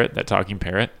that parrot, that talking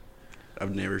parrot.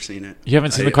 I've never seen it. You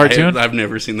haven't seen the cartoon? I've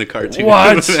never seen the cartoon.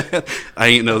 What? I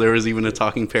didn't know there was even a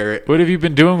talking parrot. What have you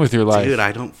been doing with your life? Dude,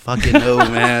 I don't fucking know,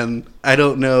 man. I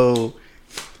don't know.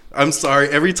 I'm sorry.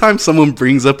 Every time someone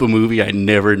brings up a movie, I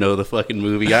never know the fucking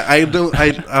movie. I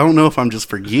don't know if I'm just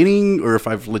forgetting or if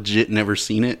I've legit never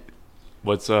seen it.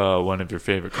 What's one of your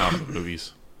favorite comic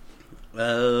movies?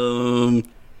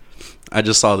 I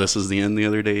just saw This Is the End the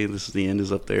other day. This Is the End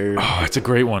is up there. Oh, it's a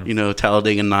great one. You know,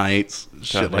 Talladega Nights,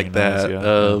 shit like that.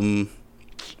 Nights,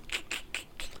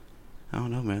 I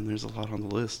don't know, man. There's a lot on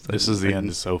the list. This Is the End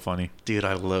is so funny. Dude,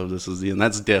 I love This Is the End.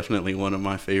 That's definitely one of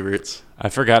my favorites. I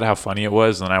forgot how funny it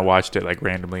was, and I watched it like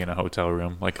randomly in a hotel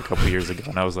room like a couple years ago,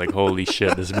 and I was like, "Holy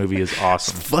shit, this movie is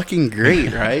awesome!" It's fucking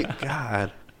great, right?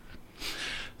 God.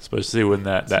 Especially when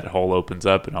that hole opens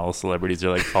up and all the celebrities are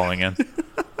like falling in.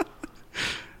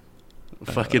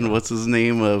 Fucking what's his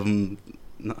name?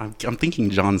 I'm thinking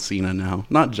John Cena now.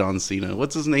 Not John Cena.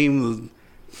 What's his name?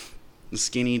 The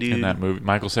skinny dude In that movie,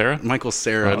 Michael Cera. Michael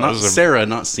Cera, Oh, not those are- Cera,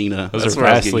 not Cena. Those That's are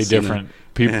where I was getting vastly Cena. different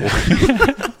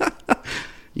people.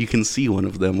 You can see one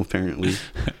of them apparently.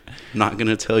 Not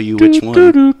gonna tell you which one.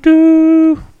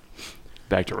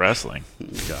 Back to wrestling.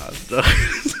 God.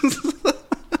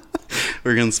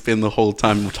 We're gonna spend the whole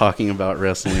time talking about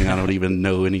wrestling. I don't even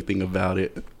know anything about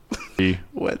it.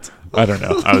 What? I don't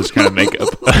know. I was gonna make up.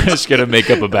 I was gonna make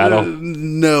up a battle.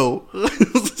 No.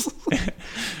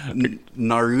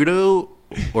 Naruto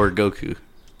or Goku?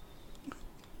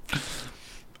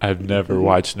 I've never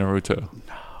watched Naruto.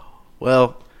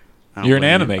 Well, I don't You're an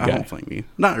blame anime you. guy. I don't blame you.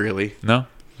 Not really. No.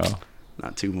 Oh,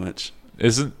 Not too much.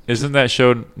 isn't that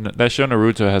show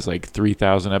Naruto has like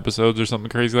 3,000 episodes or something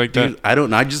crazy like that? Dude, I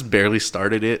don't know. I just barely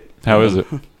started it. How is it?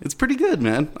 It's pretty good,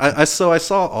 man. I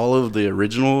saw all of the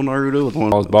original Naruto with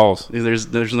one Balls.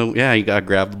 There's no you gotta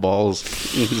grab the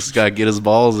balls. You just gotta get his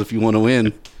balls if you want to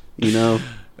win. You know.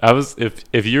 I was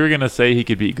if you were gonna say he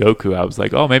could beat Goku, I was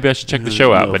like, oh, maybe I should check the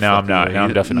show out. No But now I'm fucking not. way. Now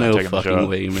I'm definitely no not checking the show fucking out.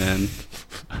 way, man.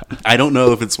 I don't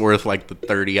know if it's worth like the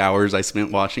 30 hours I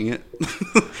spent watching it.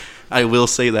 I will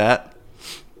say that.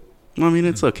 I mean,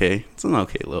 it's okay. It's an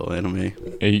okay little anime.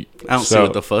 I don't see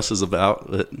what the fuss is about,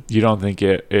 but you don't think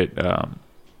it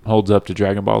holds up to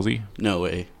Dragon Ball Z? no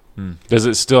way. Does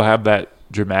it still have that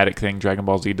dramatic thing Dragon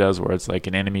Ball Z does, where it's like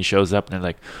an enemy shows up and they're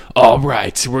like, "All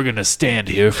right, we're gonna stand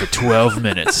here for 12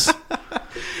 minutes."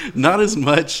 Not as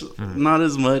much. Not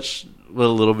as much, but a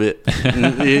little bit.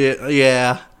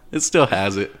 Yeah, it still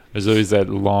has it. There's always that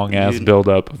long ass Dude. build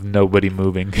up of nobody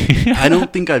moving. I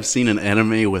don't think I've seen an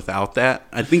anime without that.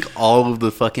 I think all of the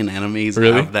fucking animes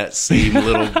Really? have that same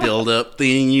little build up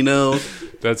thing, you know?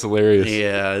 That's hilarious.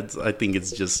 Yeah, I think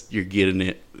it's just you're getting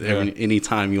it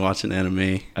anytime you watch an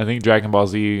anime. I think Dragon Ball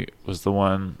Z was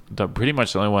pretty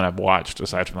much the only one I've watched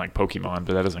aside from like Pokemon,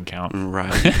 but that doesn't count.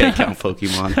 Right. You can't count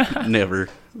Pokemon. Never.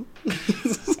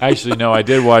 Actually, no, I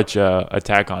did watch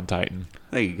Attack on Titan.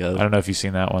 There you go. I don't know if you've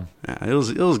seen that one. Yeah, it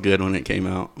was good when it came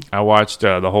out. I watched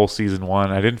the whole season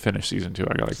 1. I didn't finish season 2.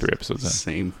 I got like 3 episodes in.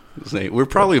 Same. We're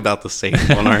probably about the same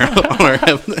on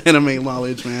our anime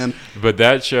knowledge, man. But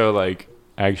that show like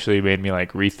actually made me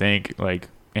like rethink like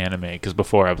anime, because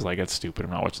before I was like, that's stupid,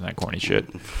 I'm not watching that corny shit.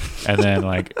 And then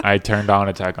like I turned on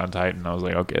Attack on Titan and I was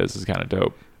like, okay, this is kind of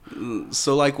dope.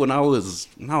 So like when I was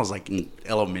like in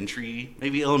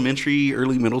elementary,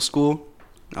 early middle school,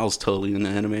 I was totally into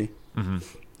anime. Mm-hmm.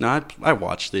 Now I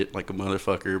watched it like a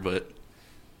motherfucker, but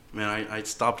man, I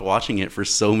stopped watching it for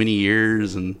so many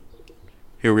years, and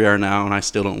here we are now, and I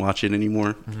still don't watch it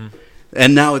anymore. Mm-hmm.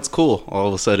 And now it's cool all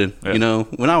of a sudden. Yeah. You know,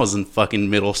 when I was in fucking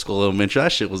middle school, elementary,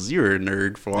 that shit was, you were a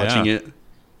nerd for watching Yeah. it.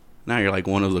 Now you're like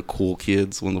one of the cool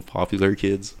kids, one of the popular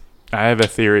kids. I have a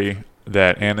theory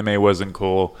that anime wasn't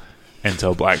cool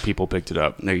until black people picked it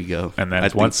up. There you go. And then I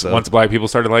think once so. once black people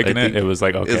started liking I it, think- it was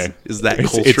like, okay, Is that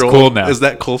it's cultural? cool now. Is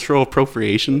that cultural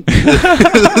appropriation?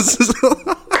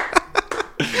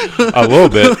 a little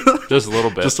bit, just a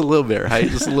little bit. Just a little bit, right?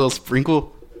 Just a little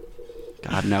sprinkle.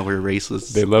 God, now we're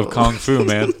racist. They love kung fu,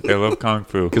 man. They love kung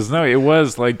fu. Because no, it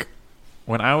was like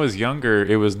when I was younger,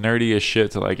 it was nerdy as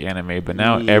shit to like anime. But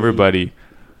now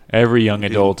every young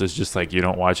adult is just like, you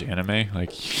don't watch anime? Like,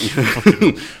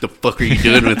 The fuck are you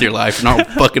doing with your life? Not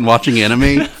fucking watching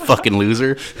anime? Fucking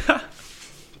loser.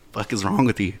 Fuck is wrong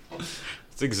with you?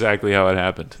 it's exactly how it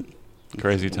happened.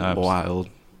 Crazy times. Wild.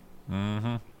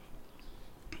 Mm-hmm.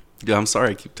 Yeah, I'm sorry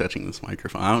I keep touching this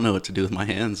microphone. I don't know what to do with my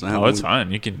hands now. Oh, it's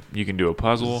fine. You can do a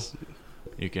puzzle.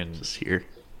 You can. Just here.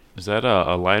 Is that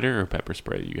a lighter or pepper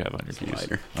spray you have on your It's a keys?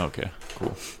 lighter. Okay,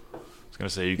 cool. I was gonna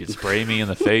say you could spray me in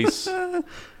the face. It'd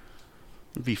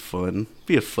be fun.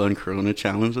 Be a fun Corona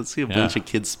challenge. Let's see a bunch of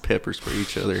kids pepper spray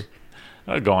each other.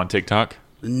 I'd go on TikTok.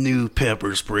 The new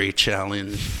pepper spray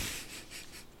challenge.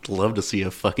 Love to see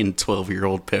a fucking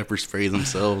 12-year-old pepper spray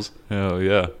themselves. Oh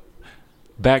yeah.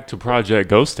 Back to Project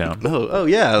Ghost Town. Oh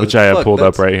yeah. Which I have pulled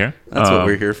up right here. That's what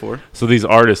we're here for. So these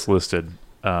artists listed,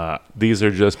 these are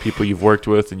just people you've worked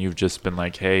with, and you've just been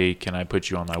like, "Hey, can I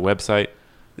put you on my website?"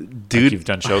 Dude, like you've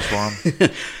done shows for them.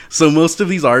 So most of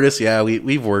these artists, yeah,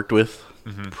 we've worked with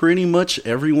pretty much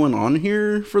everyone on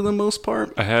here for the most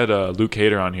part. I had Luke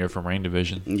Hader on here from Rain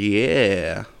Division.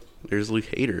 Yeah, there's Luke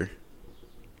Hader.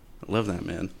 I love that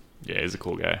man. Yeah, he's a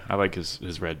cool guy. I like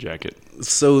his red jacket.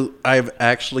 So I've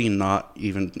actually not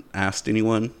even asked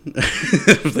anyone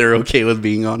if they're okay with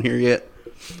being on here yet.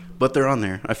 But they're on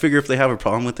there. I figure if they have a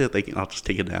problem with it, I'll just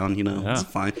take it down, Yeah. It's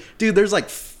fine. Dude, there's like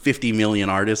 50 million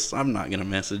artists. I'm not going to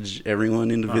message everyone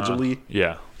individually.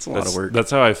 Yeah. It's a lot of work. That's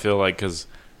how I feel like, because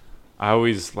I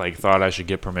always thought I should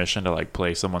get permission to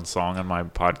play someone's song on my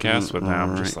podcast, but now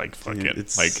I'm just fuck it.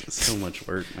 It's so much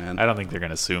work, man. I don't think they're going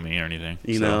to sue me or anything.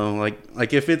 You know,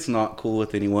 like if it's not cool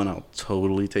with anyone, I'll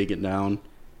totally take it down.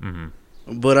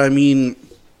 Mm-hmm. But I mean,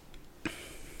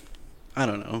 I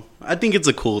don't know. I think it's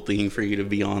a cool thing for you to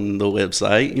be on the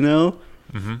website,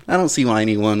 Mm-hmm. I don't see why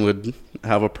anyone would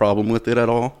have a problem with it at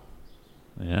all.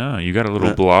 Yeah, you got a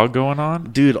little blog going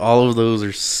on? Dude, all of those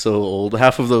are so old.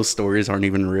 Half of those stories aren't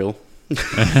even real.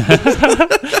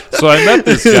 So I met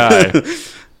this guy.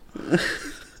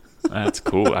 That's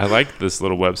cool. I like this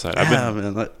little website.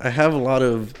 Man. I have a lot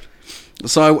of...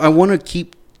 So I want to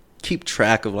keep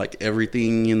track of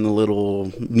everything in the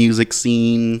little music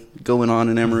scene going on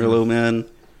in Amarillo, man.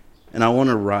 And I want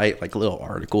to write little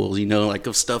articles,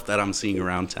 of stuff that I'm seeing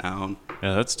around town.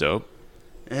 Yeah, that's dope.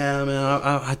 Yeah, man.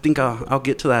 I think I'll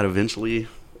get to that eventually.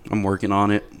 I'm working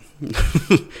on it.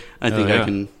 I think I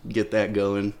can get that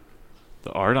going.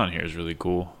 The art on here is really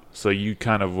cool. So you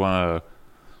kind of want to...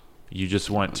 You just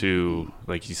want to...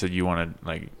 Like you said, you want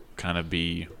to kind of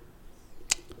be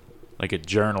like a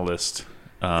journalist.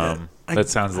 That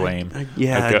sounds lame.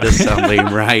 It does sound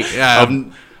lame, right?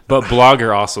 But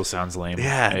blogger also sounds lame.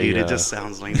 Yeah, dude, it just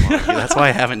sounds lame. That's why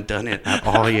I haven't done it at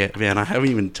all yet, man. I haven't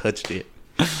even touched it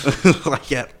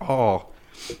at all.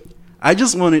 I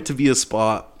just want it to be a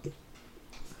spot.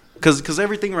 Because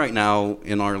everything right now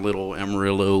in our little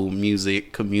Amarillo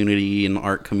music community and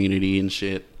art community and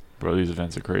shit. Bro, these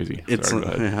events are crazy.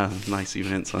 Nice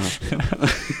events, huh?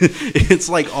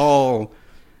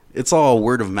 It's all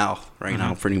word of mouth right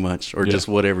now, pretty much, or just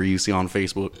whatever you see on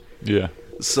Facebook. Yeah.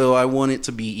 So I want it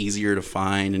to be easier to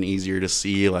find and easier to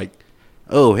see.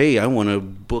 Oh, hey, I want to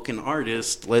book an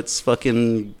artist. Let's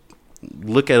fucking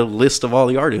look at a list of all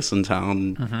the artists in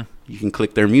town. Mm-hmm. You can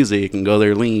click their music and go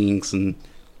their links and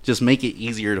just make it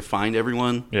easier to find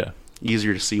everyone. Yeah.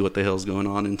 Easier to see what the hell's going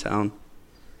on in town.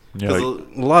 Because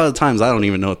a lot of times I don't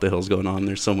even know what the hell's going on.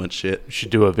 There's so much shit. You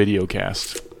should do a video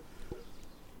cast.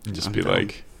 And just be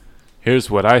like,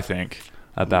 here's what I think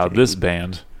about this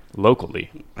band locally.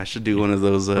 I should do one of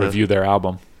those... review their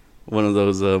album. One of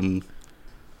those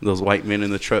white men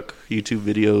in the truck YouTube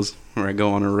videos where I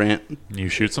go on a rant. You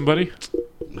shoot somebody?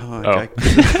 Oh.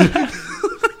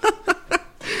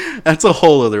 That's a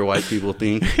whole other white people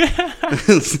thing.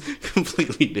 It's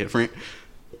completely different.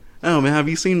 Oh, man, have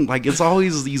you seen, it's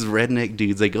always these redneck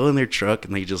dudes. They go in their truck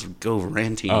and they just go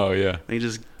ranting. Oh, yeah. They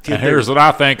just here's what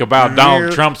I think about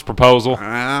Donald Trump's proposal.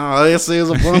 This is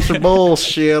a bunch of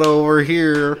bullshit over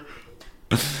here.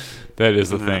 That is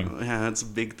the thing. Yeah, that's a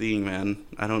big thing, man.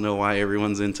 I don't know why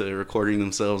everyone's into recording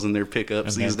themselves in their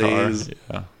pickups these days.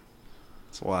 Yeah.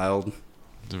 It's wild.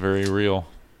 It's very real.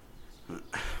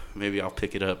 Maybe I'll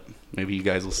pick it up. Maybe you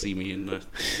guys will see me in the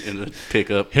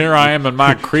pickup. Here I am in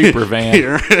my creeper van.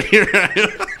 Here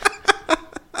I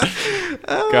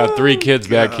am. Got 3 kids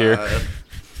back here.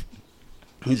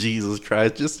 Jesus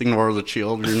Christ, just ignore the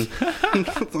children.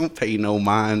 Don't pay no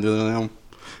mind to them.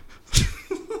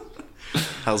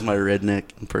 How's my redneck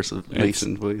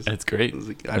impersonation voice? It's great.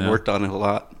 I've worked on it a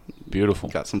lot. Beautiful.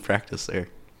 Got some practice there.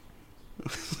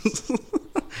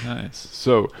 Nice.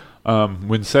 So,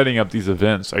 when setting up these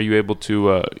events, are you able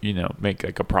to, make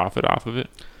a profit off of it?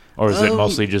 Or is it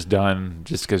mostly just done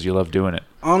just because you love doing it?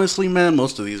 Honestly, man,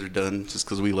 most of these are done just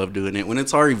because we love doing it. When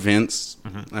it's our events,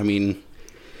 I mean,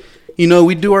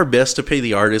 we do our best to pay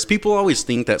the artists. People always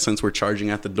think that since we're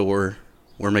charging at the door,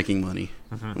 we're making money.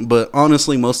 But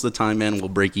honestly, most of the time, man, we'll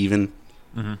break even.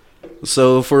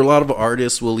 So for a lot of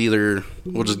artists, we'll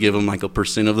just give them a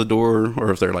 % of the door,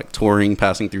 or if they're touring,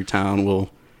 passing through town, we'll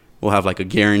have a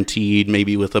guaranteed,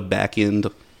 maybe with a back end.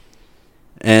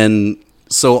 And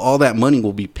So all that money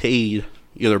will be paid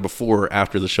either before or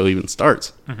after the show even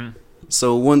starts.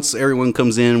 So once everyone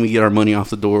comes in, we get our money off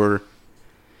the door.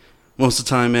 Most of the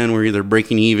time, man, we're either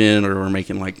breaking even or we're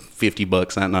making like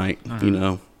 $50 that night. You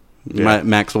know,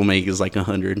 max we'll make is like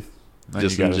 100. Then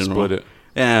just you in gotta general. split it.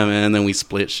 Yeah, man. And then we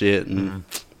split shit, and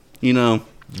you know,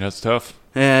 That's tough.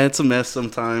 yeah, it's a mess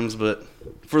sometimes. But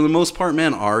for the most part,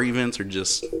 man, our events are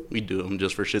just we do them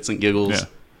just for shits and giggles.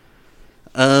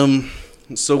 Yeah.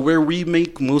 So where we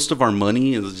make most of our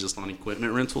money is just on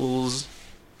equipment rentals.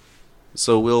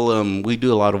 So we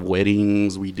do a lot of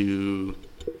weddings. We do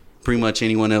pretty much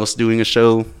anyone else doing a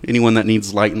show. Anyone that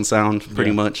needs light and sound,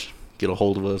 pretty much get a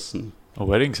hold of us. And Well,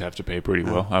 weddings have to pay pretty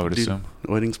well, I would assume.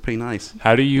 Weddings pay nice.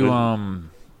 How do you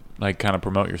like kind of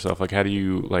promote yourself? Like, how do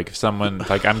you like if someone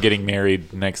like I'm getting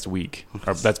married next week?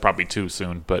 Or that's probably too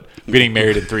soon, but I'm getting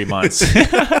married in 3 months.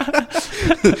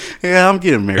 Yeah, I'm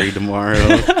getting married tomorrow.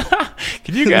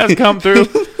 Can you guys come through?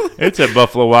 It's at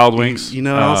Buffalo Wild Wings. You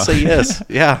know, I'll say yes.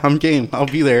 Yeah, I'm game. I'll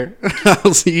be there.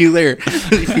 I'll see you there.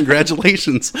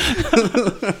 Congratulations.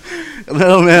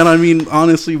 No, man. I mean,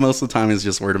 honestly, most of the time it's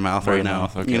just word of mouth Word right of now.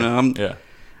 mouth, okay. You know, Yeah.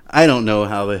 I don't know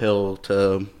how the hell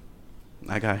to.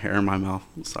 I got hair in my mouth.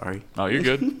 Sorry. Oh, you're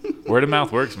good. Word of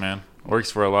mouth works, man. Works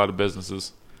for a lot of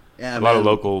businesses. Yeah, A lot of man.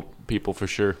 local people for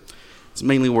sure. It's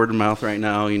mainly word of mouth right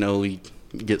now. You know, we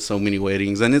get so many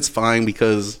weddings, and it's fine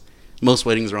because most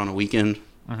weddings are on a weekend,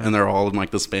 and they're all in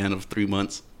like the span of 3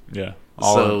 months. Yeah.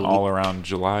 So- All around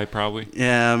July, probably.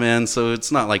 Yeah, man. So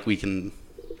it's not like we can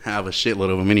have a shitload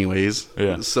of them, anyways.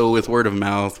 Yeah. So with word of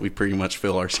mouth, we pretty much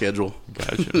fill our schedule.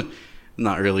 Gotcha.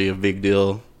 Not really a big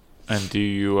deal. And do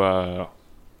you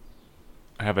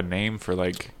have a name for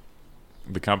like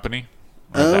the company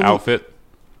or the outfit?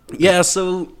 Yeah.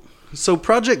 So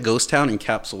Project Ghost Town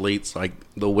encapsulates like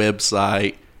the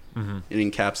website. It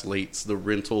encapsulates the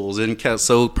rentals.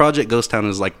 So Project Ghost Town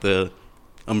is like the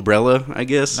umbrella, I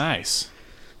guess. Nice.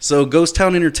 So Ghost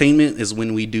Town Entertainment is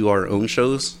when we do our own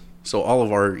shows. So all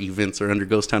of our events are under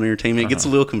Ghost Town Entertainment. It gets a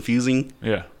little confusing.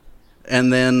 Yeah.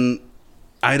 And then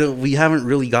we haven't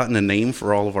really gotten a name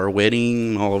for all of our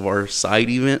wedding, all of our side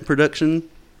event production.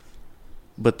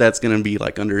 But that's going to be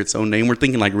like under its own name. We're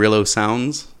thinking like Rillo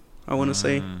Sounds, I want to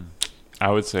say. I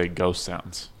would say Ghost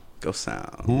Sounds. Ghost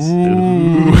Sounds.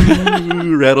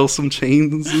 Ooh, rattle some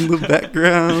chains in the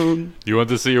background. You want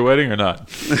to see your wedding or not?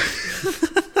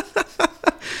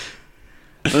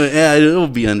 Yeah, it'll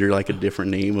be under like a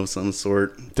different name of some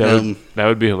sort. That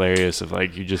would be hilarious if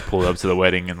like you just pulled up to the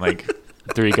wedding and like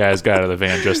 3 guys got out of the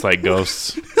van dressed like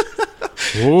ghosts.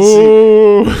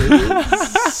 Whoa.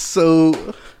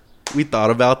 So we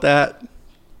thought about that.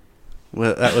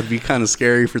 Well, that would be kind of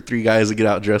scary for 3 guys to get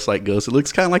out dressed like ghosts. It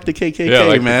looks kind of like the KKK, Yeah,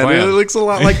 like the man. Klan. It looks a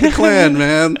lot like the Klan,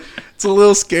 man. It's a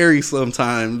little scary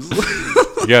sometimes.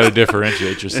 You got to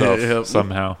differentiate yourself Yep.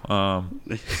 somehow.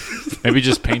 Maybe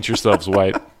just paint yourselves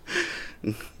white.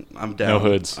 I'm down. No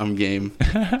hoods. I'm game.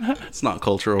 It's not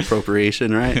cultural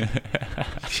appropriation, right?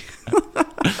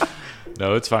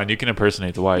 No, it's fine. You can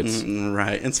impersonate the whites.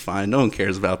 Right. It's fine. No one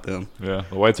cares about them. Yeah,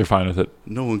 the whites are fine with it.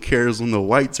 No one cares when the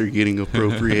whites are getting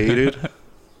appropriated.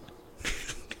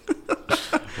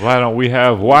 Why don't we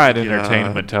have white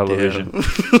entertainment God television?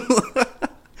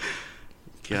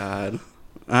 God.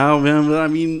 Oh, man. But I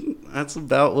mean, that's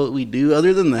about what we do.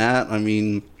 Other than that, I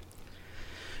mean,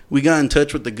 we got in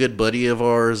touch with a good buddy of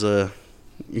ours.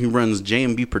 He runs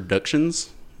J&B Productions.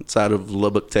 It's out of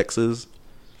Lubbock, Texas.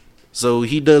 So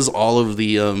he does all of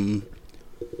the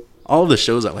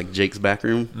shows at like Jake's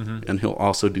Backroom, and he'll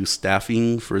also do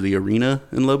staffing for the arena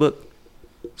in Lubbock.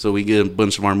 So we get a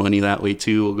bunch of our money that way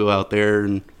too. We'll go out there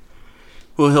and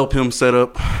we'll help them set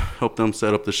up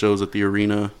the shows at the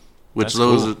arena. Which That's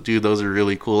cool. those are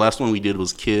really cool. Last one we did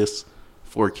was Kiss.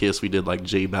 For Kiss, we did like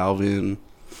J Balvin.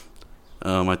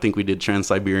 I think we did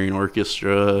Trans-Siberian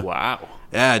Orchestra. Wow.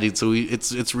 Yeah, dude. So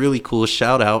it's really cool.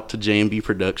 Shout out to J&B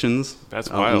Productions. That's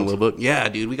out in wild. Lubbock. Yeah,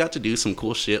 dude. We got to do some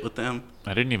cool shit with them.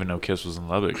 I didn't even know Kiss was in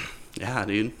Lubbock. Yeah,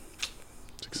 dude.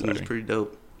 It's It was exciting. pretty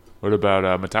dope. What about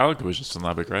Metallica was just in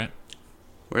Lubbock, right?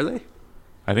 Were they?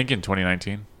 I think in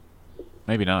 2019.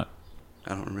 Maybe not. I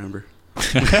don't remember.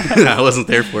 I wasn't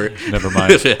there for it. Never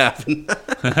mind. If it happened.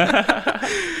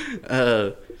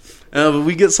 But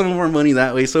we get some of our money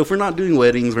that way. So if we're not doing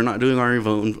weddings, we're not doing our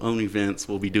own events,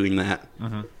 we'll be doing that.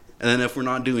 And then if we're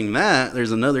not doing that,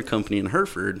 there's another company in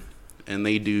Hereford, and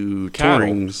they do Cattle.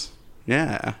 tourings.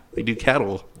 Yeah, they do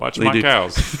cattle. Watch They my do-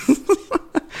 cows.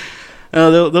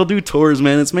 They'll do tours,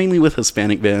 man. It's mainly with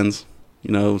Hispanic bands,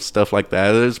 stuff like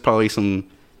that. There's probably some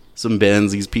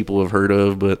bands these people have heard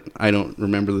of, but I don't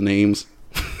remember the names.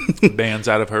 Bands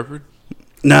out of Hereford?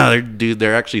 No,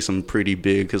 they're actually some pretty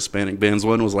big Hispanic bands.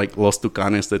 One was like Los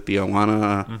Tucanes de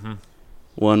Tijuana. Mm-hmm.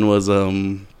 One was I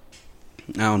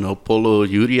don't know, Polo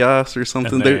Urias or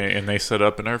something. And they set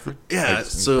up in Hereford? Yeah, Like,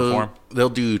 so perform? they'll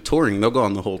do touring. They'll go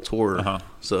on the whole tour. Uh-huh.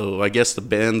 So I guess the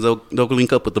bands, they'll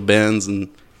link up with the bands, and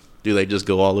they just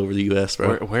go all over the U.S.,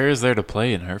 bro? Where is there to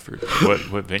play in Hereford?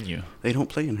 What venue? They don't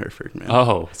play in Hereford, man.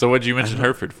 Oh, so what did you mention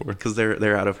Hereford for? Because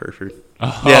they're out of Hereford.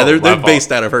 Oh, Yeah, they're my fault.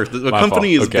 based out of Hereford. The My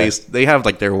company fault. is Okay. based. They have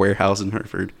like their warehouse in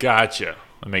Hereford. Gotcha.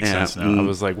 That makes Yeah, sense now. I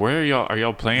was like, where are y'all? Are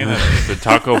y'all playing at the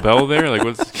Taco Bell there? Like,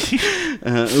 what's?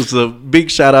 It's a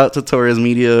big shout out to Torres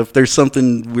Media. If there's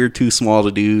something we're too small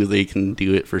to do, they can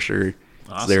do it for sure.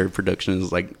 Awesome. Their production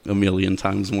is like a million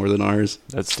times more than ours.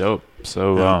 That's dope.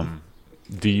 So,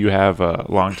 do you have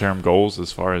long-term goals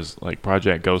as far as like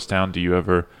Project Ghost Town? Do you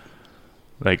ever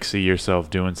like see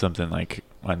yourself doing something like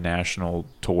a national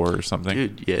tour or something?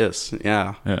 Dude, yes,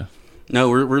 yeah. Yeah. No,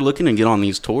 we're looking to get on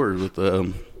these tours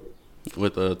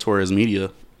with Torres Media,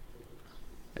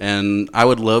 and I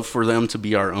would love for them to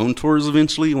be our own tours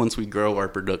eventually once we grow our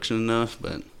production enough.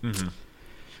 But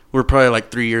we're probably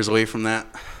like 3 years away from that.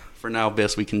 For now,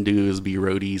 best we can do is be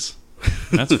roadies.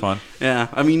 That's fun. Yeah,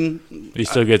 I mean, You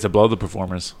still get to blow the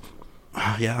performers.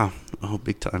 yeah, oh,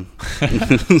 big time.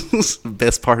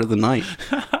 Best part of the night.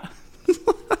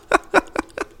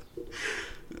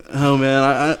 Oh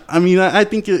man, I mean, I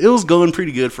think it was going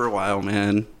pretty good for a while,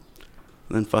 man.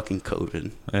 Then fucking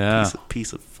COVID. Yeah.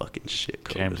 Piece of fucking shit. COVID.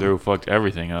 Came through, fucked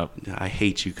everything up. I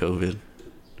hate you, COVID.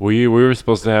 We were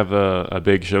supposed to have a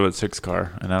big show at Six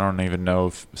Car, and I don't even know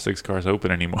if Six Car's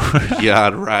open anymore. Yeah,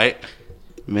 right.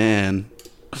 Man.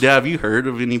 Yeah, have you heard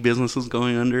of any businesses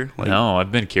going under? Like, No,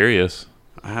 I've been curious.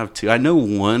 I have two. I know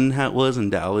one was in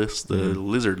Dallas, the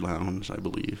Lizard Lounge, I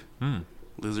believe.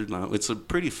 Lizard Lounge. It's a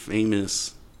pretty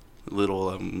famous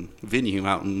little venue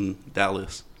out in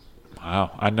Dallas.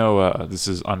 Wow. I know this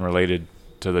is unrelated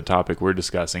to the topic we're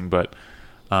discussing, but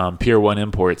Pier 1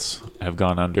 Imports have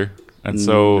gone under. And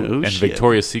so, No and shit.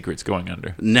 Victoria's Secret's going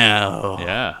under. No.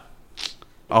 Yeah.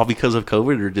 All because of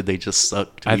COVID, or did they just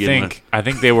suck to I begin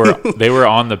think they were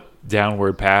on the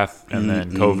downward path, and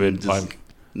then COVID, just like,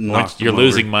 knocked you're them over?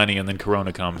 losing money, and then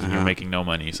Corona comes, and you're making no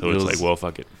money. So It it's was- like, well,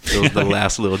 fuck it. It was the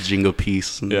last little jingle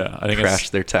piece and Yeah, I think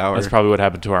crashed their tower. That's probably what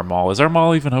happened to our mall. Is our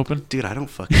mall even open? Dude, I don't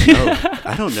fucking know.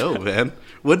 I don't know, man.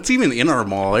 What's even in our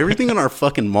mall? Everything in our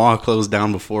fucking mall closed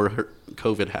down before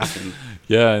COVID happened.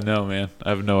 Yeah, I know, man. I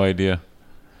have no idea.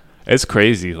 It's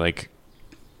crazy. Like,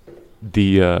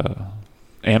 the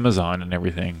Amazon and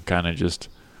everything kind of just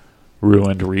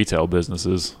ruined retail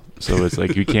businesses. So it's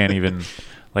like you can't even...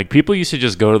 Like, people used to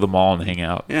just go to the mall and hang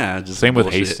out. Yeah, just Same with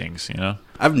bullshit. Hastings, you know?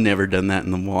 I've never done that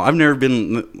in the mall. I've never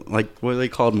been, like, what are they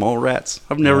called? Mall rats?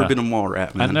 I've never Yeah. been a mall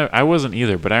rat, man. I wasn't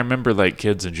either, but I remember, like,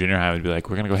 kids in junior high would be like,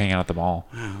 we're going to go hang out at the mall.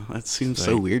 Wow, that seems It's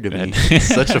so like- weird to me. It's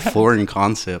such a foreign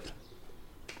concept.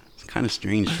 It's kind of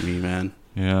strange to me, man.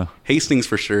 Yeah. Hastings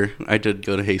for sure. I did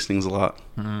go to Hastings a lot.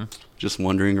 Just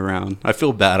wandering around. I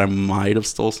feel bad. I might have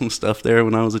stole some stuff there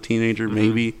when I was a teenager.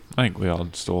 Maybe. I think we all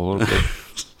stole a little bit.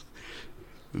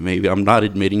 Maybe. I'm not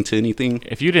admitting to anything.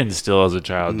 If you didn't steal as a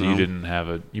child,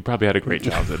 No. you probably had a great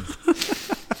childhood.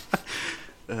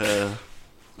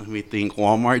 Let me think.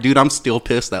 Walmart. Dude, I'm still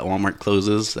pissed that Walmart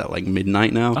closes at like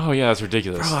midnight now. Oh, yeah, that's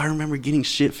ridiculous. Bro, I remember getting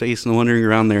shit-faced and wandering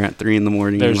around there at 3 in the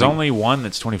morning. There's like, only one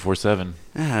that's 24/7.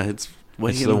 Yeah, it's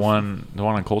way It's in the one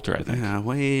on Coulter, I think. Yeah,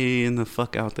 way in the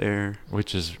fuck out there.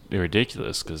 Which is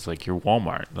ridiculous because, like, you're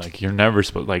Walmart. Like, you're never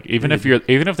supposed... Like, even if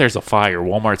there's a fire,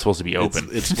 Walmart's supposed to be open.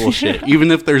 It's bullshit.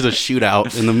 Even if there's a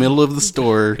shootout in the middle of the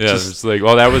store. Yeah, just- it's like,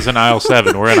 well, that was in aisle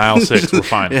 7. We're in aisle 6. We're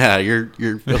fine. Yeah, you're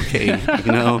okay.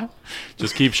 You know,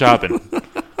 Just keep shopping.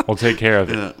 We'll take care of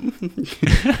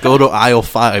it. go to aisle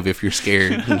 5 if you're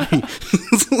scared.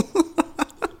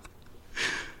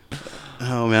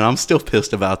 Oh man, I'm still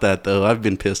pissed about that though. I've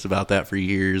been pissed about that for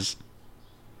years.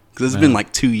 Because it's been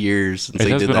like 2 years since It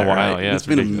they has did been a that. while, Right? yeah, It's it's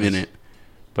been ridiculous. a minute.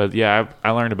 But yeah,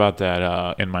 I learned about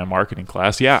that in my marketing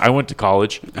class. Yeah, I went to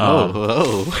college.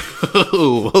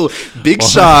 Oh, big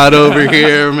shot over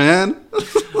here, man.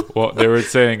 Well, they were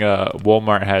saying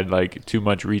Walmart had like too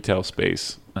much retail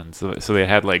space, and so they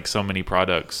had like so many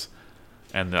products,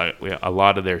 and a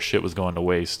lot of their shit was going to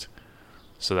waste.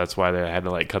 So that's why they had to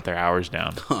like cut their hours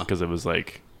down because it was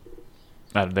like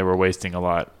they were wasting a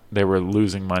lot. They were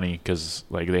losing money because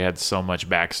like they had so much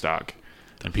back stock,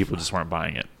 and people just weren't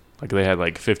buying it. Like they had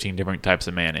like 15 different types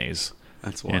of mayonnaise.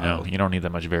 That's You wild. know, you don't need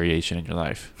that much variation in your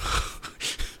life.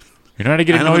 You know what I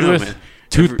get I don't annoyed know, with? man.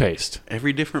 Toothpaste.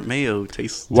 Every different mayo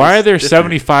tastes. Why are there different.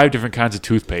 75 different kinds of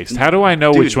toothpaste? How do I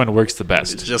know which one works the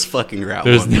best? Just fucking grab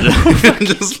There's one.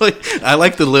 Just like I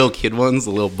like the little kid ones,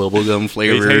 the little bubblegum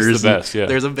flavors. They taste the best, yeah.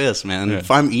 They're the best, man. Yeah. If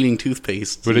I'm eating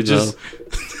toothpaste, But it just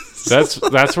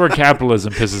that's where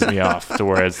capitalism pisses me off. To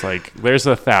where it's like there's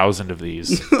 1,000 of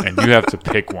these, and you have to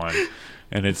pick one,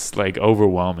 and it's like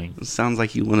overwhelming. It sounds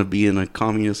like you want to be in a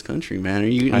communist country, man.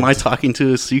 Am I talking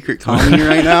to a secret commune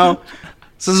right now?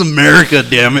 This is America,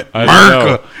 damn it, I don't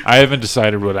America. know. I haven't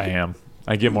decided what I am.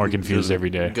 I get more confused every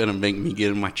day. Gonna make me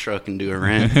get in my truck and do a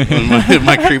rant in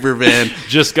my creeper van.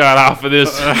 Just got off of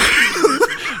this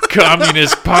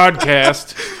communist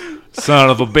podcast.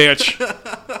 Son of a bitch.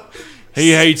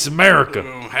 He hates America.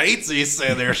 Hates. He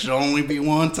said there should only be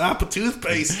one type of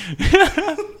toothpaste.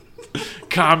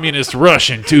 Communist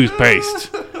Russian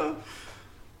toothpaste.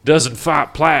 Doesn't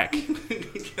fight plaque.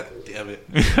 God damn it.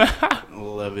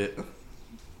 Love it.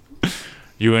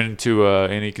 You into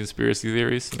any conspiracy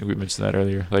theories? I think we mentioned that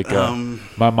earlier. Like,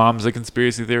 my mom's a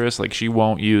conspiracy theorist. Like, she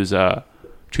won't use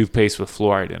toothpaste with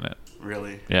fluoride in it.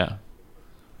 Really? Yeah.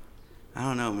 I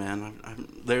don't know, man.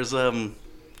 There's 9/11,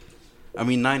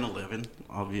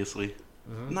 obviously.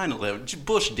 9/11.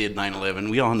 Bush did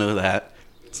 9/11. We all know that.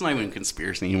 It's not even a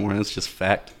conspiracy anymore. It's just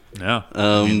fact. Yeah.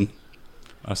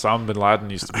 Osama bin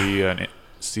Laden used to be an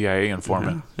CIA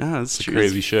informant. Yeah, that's true.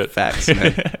 Crazy It's shit. Facts,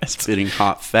 man. Spitting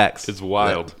hot facts. It's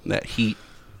wild. That heat.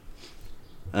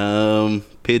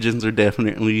 Pigeons are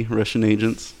definitely Russian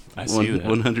agents. I see that.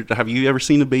 100. Have you ever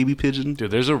seen a baby pigeon?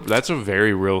 Dude, that's a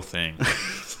very real thing.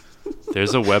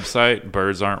 There's a website,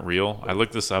 Birds Aren't Real. I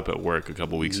looked this up at work a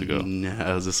couple weeks ago.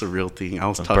 No, is this a real thing? I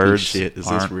was talking Birds shit. Is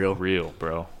aren't this real? real,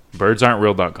 bro.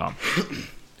 Birdsaren'treal.com.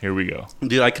 Here we go.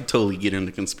 Dude, I could totally get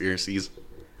into conspiracies.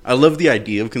 I love the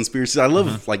idea of conspiracies. I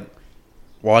love like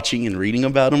watching and reading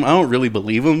about them. I don't really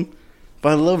believe them, but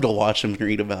I love to watch them and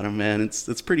read about them, man.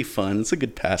 It's pretty fun. It's a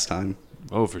good pastime.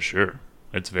 Oh, for sure.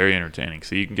 It's very entertaining.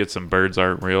 So you can get some Birds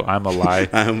Aren't Real. I'm a lie.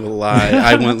 I'm a lie.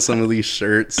 I want some of these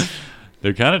shirts.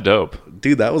 They're kind of dope.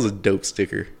 Dude, that was a dope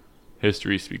sticker.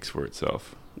 History speaks for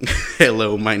itself.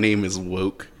 Hello, my name is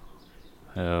Woke.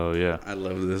 Hell yeah. I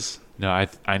love this. No,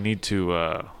 I need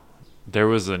to. There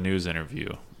was a news interview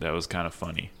that was kind of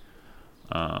funny,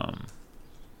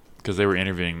 because they were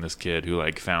interviewing this kid who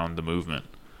like found the movement.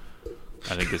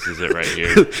 I think this is it right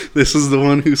here. This is the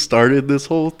one who started this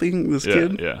whole thing. This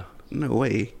kid. Yeah. No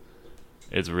way.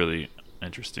 It's really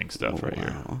interesting stuff right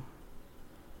here.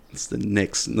 It's the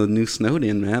new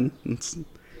Snowden, man. It's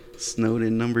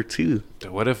Snowden number 2.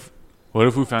 What if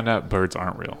we found out birds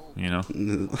aren't real? You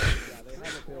know.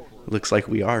 Looks like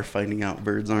we are finding out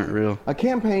birds aren't real. A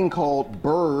campaign called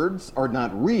Birds Are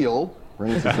Not Real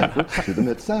brings this effort to the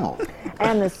Mid-South.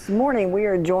 And this morning we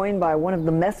are joined by one of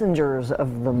the messengers of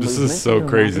the movement. This is so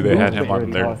crazy they had him on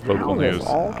their local news. This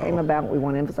all came about. We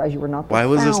want to emphasize you were not the Why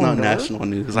was this not founder. national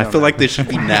news? I feel like this should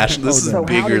be national. This is So how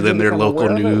bigger did than you their become local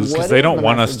aware of it? news. What They is don't the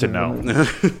want us message to of the know.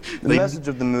 movement? The message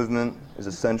of the movement is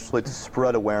essentially to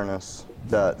spread awareness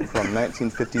that from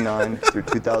 1959 through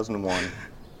 2001,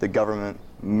 the government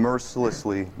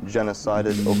mercilessly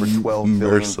genocided over 12 billion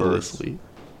birds Mercilessly.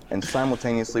 and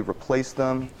simultaneously replaced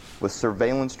them with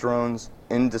surveillance drones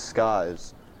in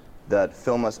disguise that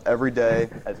film us every day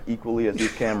as equally as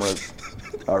these cameras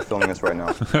are filming us right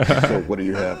now. So what do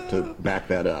you have to back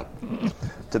that up?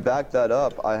 To back that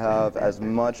up, I have as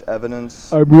much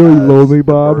evidence I'm really as lonely, the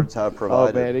Bob. birds have Oh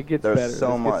provided. man, it gets There's better.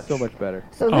 so It much. gets so much better.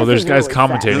 So Oh, this there's is guys really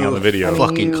commentating sad. on the video. I mean,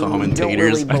 Fucking you don't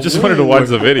commentators. really I just wanted to believe watch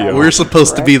the video. We're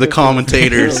supposed to be the correct?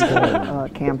 commentators. This is a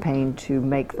campaign to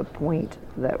make the point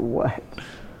that what?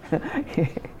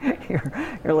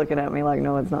 You're looking at me like,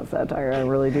 no, it's not satire. I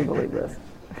really do believe this.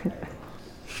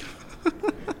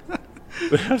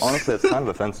 Honestly, it's kind of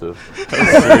offensive. Serious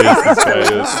this guy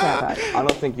is. Satire. I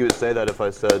don't think you would say that if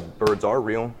I said birds are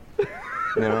real.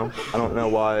 You know, I don't know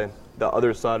why the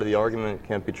other side of the argument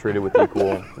can't be treated with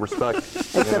equal respect. you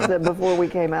Except know? that before we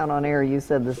came out on air, you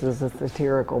said this is a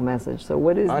satirical message. So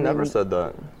what is? I never said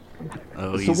that.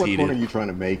 Oh, So he's what point are heated. you trying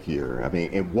to make here? I mean,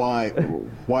 and why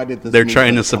did this? They're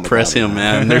trying to movement come suppress about? him,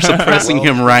 man. They're suppressing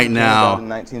Well, him right it came about now. In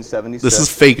 1976. This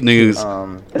is fake news.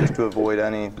 Just to avoid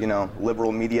any,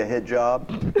 liberal media hit job.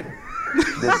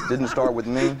 This didn't start with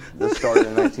me. This started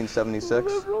in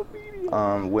 1976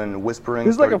 when whispering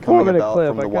This is like a started coming 4-minute about clip.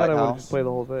 from I the White kind of want to House just play the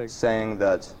whole thing. saying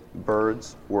that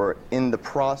birds were in the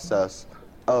process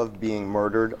of being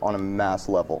murdered on a mass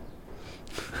level.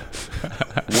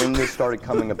 When this started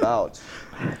coming about,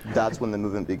 That's when the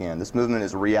movement began. This movement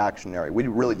is reactionary. We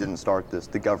really didn't start this.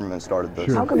 The government started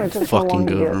this. How come it took so Fucking long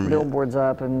to get government. billboards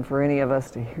up and for any of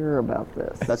us to hear about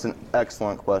this? That's an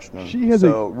excellent question. She has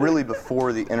so really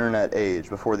before the internet age,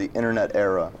 before the internet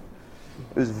era,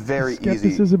 it was very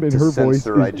easy skepticism in to her voice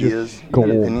censor is ideas just and gold.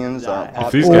 opinions.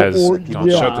 If these guys don't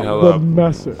yeah, shut the hell the up.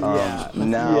 message.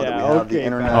 Now that we have the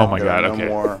internet, Oh my there are God, no okay.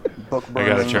 more book I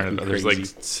gotta burning. turn it. There's like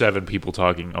Crazy. 7 people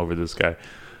talking over this guy.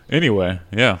 Anyway,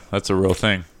 yeah, that's a real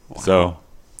thing. So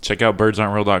check out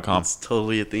birdsaren'treal.com. It's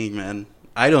totally a thing, man.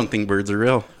 I don't think birds are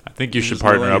real. I think you should There's no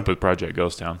partner way. up with Project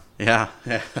Ghost Town. Yeah,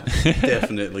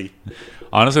 definitely.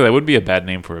 Honestly, that would be a bad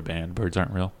name for a band. Birds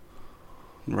aren't real.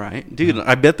 Right, dude.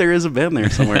 I bet there is a band there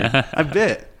somewhere. I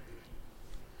bet.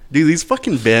 Dude, these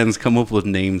fucking bands come up with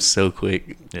names so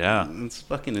quick. Yeah. It's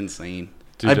fucking insane.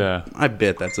 Dude, I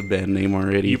bet that's a band name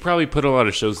already. You probably put a lot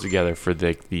of shows together for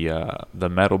the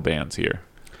metal bands here.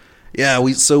 Yeah,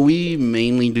 we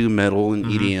mainly do metal and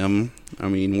Mm-hmm. EDM. I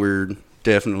mean, we're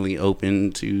definitely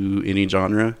open to any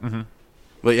genre. Mm-hmm.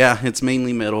 But yeah, it's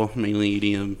mainly metal, mainly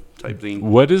EDM type thing.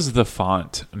 What is the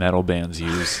font metal bands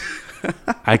use?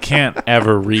 I can't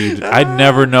ever read. I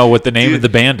never know what the name of the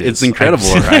band is. It's incredible,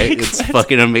 right? It's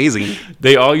fucking amazing.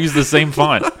 They all use the same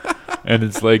font. And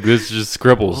it's like, this just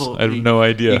scribbles. I have no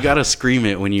idea. You gotta scream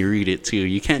it when you read it too.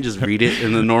 You can't just read it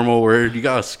in the normal word. You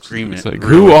gotta scream It's it. like,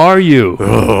 who are you?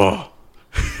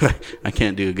 I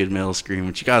can't do a good metal scream,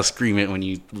 but you gotta scream it when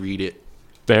you read it.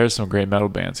 There's some great metal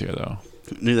bands here, though.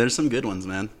 Dude, there's some good ones,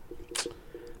 man.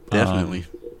 Definitely.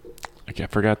 I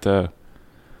forgot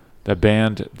that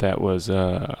band that was,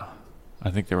 I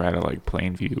think they were out of like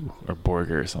Plainview or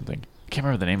Borger or something. I can't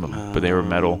remember the name of them, but they were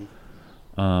metal.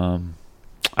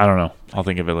 I don't know. I'll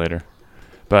think of it later.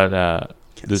 But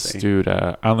this say. dude,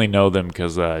 I only know them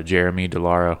because Jeremy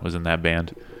Delara was in that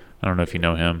band. I don't know if you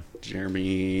know him.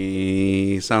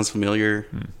 Jeremy sounds familiar.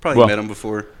 Probably Well- met him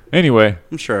before. Anyway,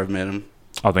 I'm sure I've met him.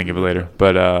 I'll think of it later.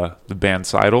 But the band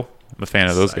Seidel, I'm a fan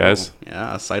of those guys.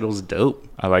 Yeah, Seidel's dope.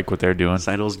 I like what they're doing.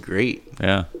 Seidel's great.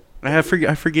 Yeah. I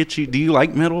forget you. Do you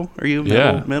like metal? Are you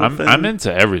a metal fan? I'm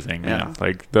into everything, man. Yeah.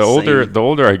 Like the older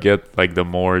Same. I get, like the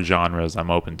more genres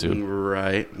I'm open to.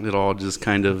 Right. It all just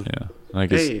kind of. Yeah. Like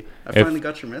Hey, I if- finally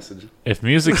got your message. if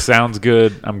music sounds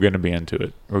good, I'm gonna be into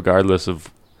it, regardless of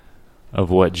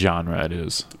what genre it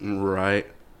is. Right.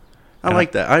 I And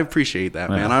like that. I appreciate that,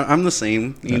 man. Yeah. I'm the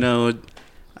same. You know,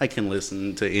 I can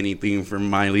listen to anything from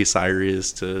Miley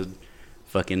Cyrus to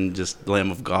fucking just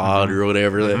Lamb of God or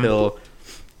whatever the hell.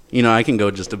 You know, I can go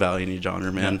just about any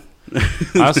genre, man.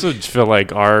 I also feel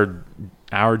like our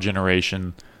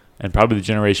generation and probably the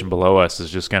generation below us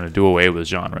is just gonna do away with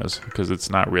genres because it's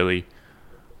not really.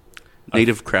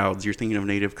 Native crowds. You're thinking of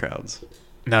native crowds.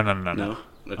 No. No?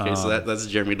 Okay, so that's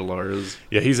Jeremy Delara's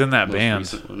Yeah, he's in that most band.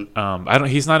 recent one.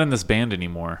 He's not in this band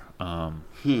anymore. I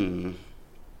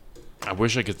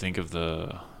wish I could think of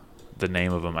the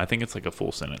name of him. I think it's like a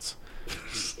full sentence.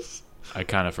 I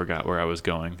kind of forgot where I was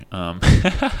going.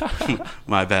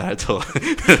 My bad. I told.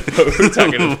 We're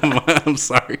talking about- I'm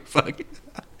sorry. Fuck.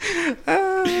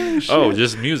 Oh,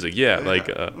 just music. Yeah, like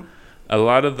a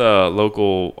lot of the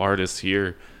local artists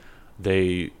here,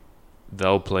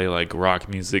 they'll play like rock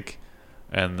music,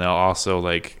 and they'll also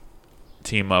like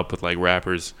team up with like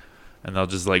rappers, and they'll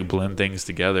just like blend things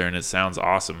together, and it sounds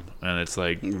awesome. And it's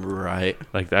like Right.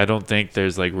 I don't think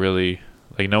there's like really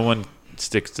like no one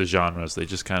sticks to genres. They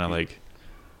just kind of like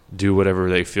do whatever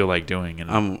they feel like doing,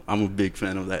 and I'm a big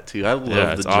fan of that too. I love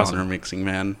it's the genre awesome. mixing,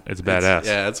 man. It's badass.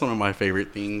 Yeah, it's one of my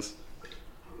favorite things.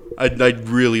 I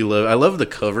really love. I love the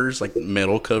covers, like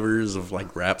metal covers of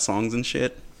like rap songs and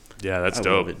shit. yeah, that's I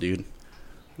dope. love it, dude.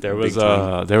 There Big was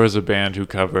time. there was a band who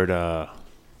covered I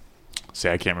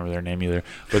can't remember their name either,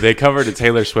 but they covered a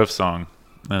Taylor Swift song,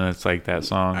 and it's like that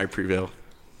song. I Prevail.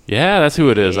 Yeah, that's who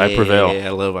it is. I Prevail. Yeah, I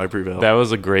love I Prevail. That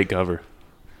was a great cover.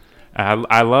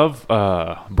 I love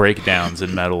breakdowns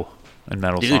in metal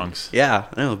Dude, songs. Yeah,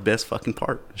 I know the best fucking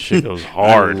part. Shit goes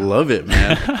hard. I love it,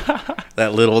 man.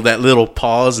 that little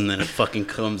pause and then it fucking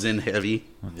comes in heavy.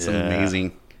 It's Yeah.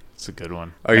 amazing. It's a good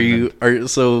one. Are you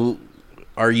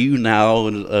now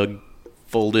a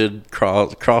folded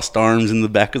crossed arms in the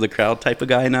back of the crowd type of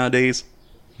guy nowadays?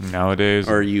 Nowadays?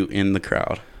 Or are you in the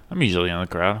crowd? I'm usually in the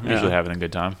crowd. I'm usually Yeah. having a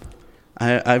good time.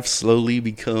 I've slowly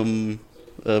become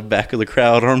a back of the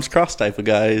crowd, arms crossed type of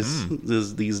guys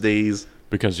these days.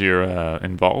 Because you're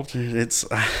involved? It's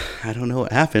I don't know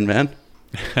what happened, man.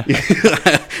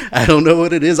 I don't know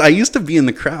what it is. I used to be in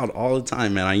the crowd all the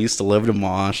time, man. I used to love to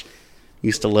mosh.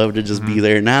 Used to love to just be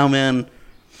there. Now, man,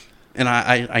 and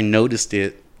I noticed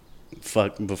it.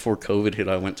 Fuck, before COVID hit,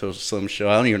 I went to some show.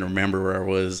 I don't even remember where I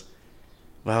was.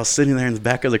 But I was sitting there in the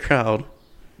back of the crowd,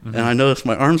 and I noticed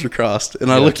my arms were crossed,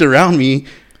 and I looked around me.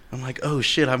 I'm like, oh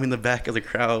shit, I'm in the back of the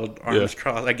crowd, arms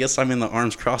crossed. I guess I'm in the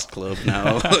arms crossed club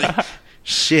now. Like,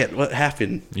 shit, what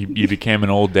happened? You became an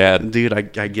old dad. Dude,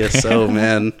 I guess so,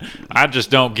 man. I just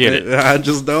don't get it. I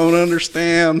just don't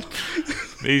understand.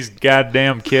 These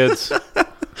goddamn kids.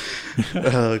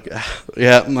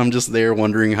 Yeah, I'm just there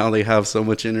wondering how they have so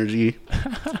much energy.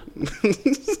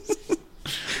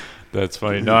 That's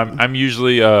funny. No, I'm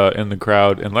usually in the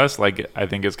crowd unless like I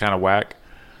think it's kind of whack.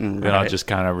 Then I'll just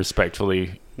kind of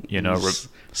respectfully,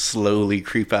 slowly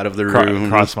creep out of the room,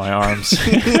 cross my arms.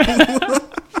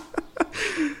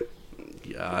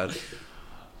 God.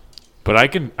 But I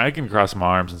can cross my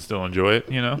arms and still enjoy it,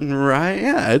 Right?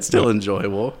 Yeah, it's still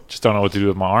enjoyable. Just don't know what to do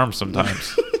with my arms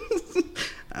sometimes.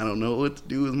 I don't know what to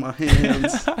do with my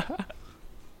hands.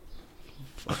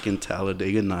 Fucking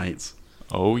Talladega Nights.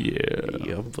 Oh yeah.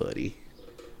 Yeah, buddy.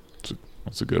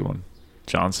 That's a good one.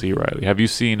 John C. Reilly. Have you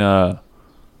seen I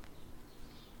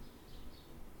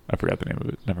forgot the name of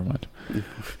it. Never mind.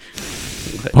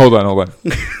 Hold on.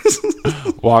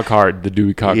 Walk Hard, the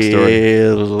Dewey Cox story. Yeah,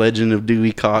 the Legend of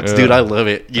Dewey Cox. Dude, I love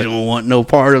it. You don't want no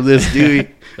part of this, Dewey.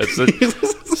 That's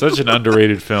such an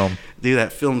underrated film. Dude,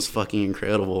 that film's fucking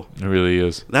incredible. It really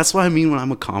is. That's what I mean when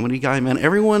I'm a comedy guy, man.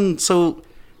 Everyone's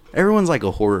like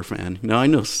a horror fan. I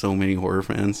know so many horror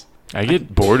fans. I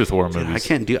get bored with horror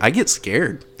movies. I get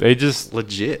scared. They just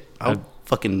legit. I'll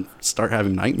fucking start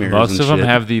having nightmares. Most of them shit.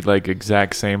 have the like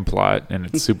exact same plot, and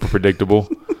it's super predictable,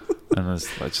 and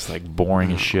it's just like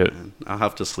boring as shit. Man. I'll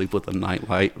have to sleep with a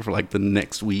nightlight for like the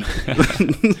next week.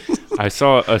 I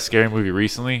saw a scary movie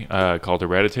recently called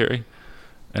Hereditary,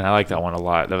 and I like that one a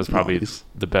lot. That was probably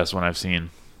the best one I've seen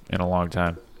in a long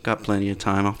time. Got plenty of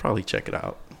time. I'll probably check it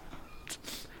out.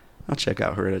 I'll check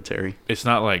out Hereditary. It's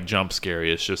not like jump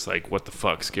scary. It's just like, what the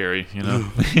fuck scary,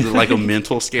 Is it like a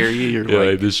mental scary? Or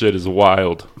like this shit is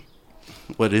wild.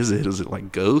 What is it? Is it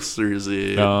like ghosts or is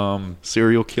it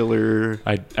serial killer?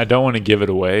 I don't want to give it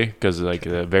away because like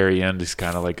the very end is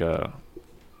kind of like a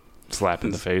slap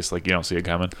in the face. Like you don't see it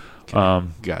coming.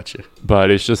 Gotcha.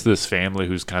 But it's just this family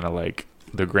who's kind of like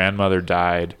the grandmother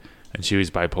died and she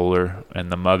was bipolar and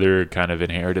the mother kind of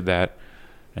inherited that.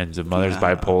 And the mother's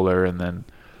bipolar and then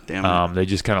they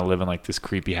just kind of live in like this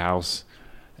creepy house,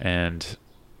 and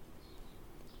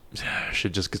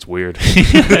shit just gets weird.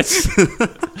 That's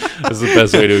the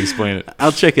best way to explain it.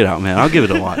 I'll check it out, man. I'll give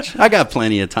it a watch. I got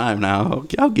plenty of time now.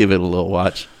 I'll give it a little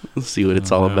watch. Let's see what it's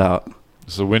all about.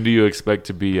 So when do you expect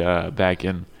to be back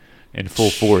in full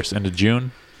force? Into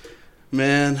June?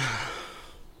 Man,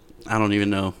 I don't even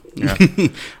know. Yeah.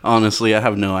 Honestly, I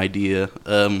have no idea.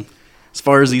 As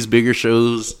far as these bigger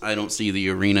shows, I don't see the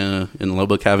arena in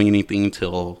Lubbock having anything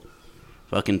till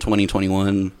fucking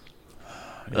 2021.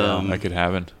 That could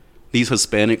happen. These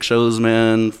Hispanic shows,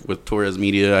 man, with Torres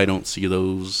Media, I don't see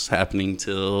those happening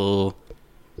till,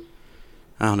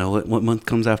 I don't know, what month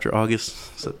comes after August?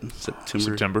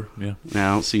 September, yeah.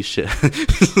 I don't see shit.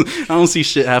 I don't see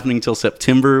shit happening till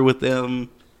September with them.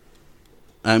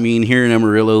 I mean, here in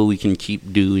Amarillo, we can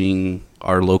keep doing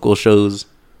our local shows.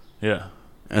 Yeah.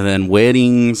 And then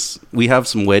weddings, we have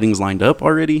some weddings lined up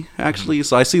already, actually. Mm-hmm.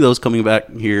 So I see those coming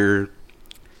back here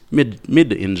mid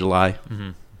to end July.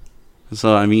 Mm-hmm.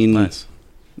 So, I mean, nice.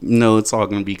 It's all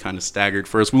going to be kind of staggered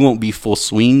for us. We won't be full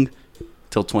swing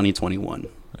till 2021.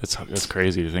 That's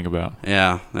crazy to think about.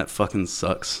 Yeah, that fucking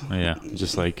sucks. Yeah,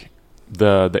 just like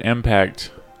the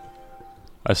impact,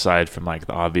 aside from like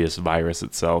the obvious virus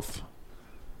itself,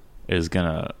 is going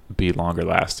to be longer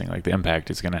lasting. Like the impact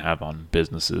it's going to have on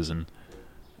businesses and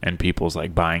people's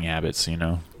like buying habits,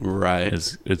 right?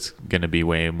 It's going to be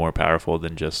way more powerful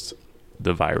than just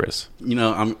the virus.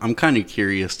 I'm kind of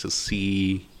curious to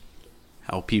see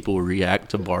how people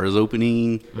react to bars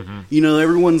opening.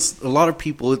 Mm-hmm. A lot of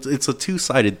people, it's a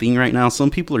two-sided thing right now. Some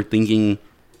people are thinking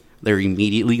they're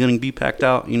immediately going to be packed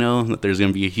out, that there's going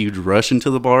to be a huge rush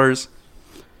into the bars.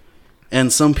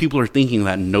 And some people are thinking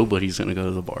that nobody's going to go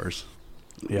to the bars.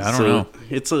 Yeah, I don't know.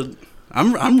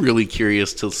 I'm really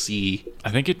curious to see.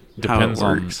 I think it depends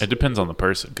on the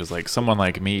person, because like someone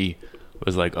like me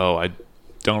was like, oh, I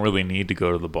don't really need to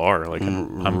go to the bar. Like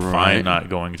I'm fine not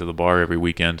going to the bar every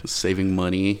weekend, saving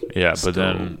money. Yeah, but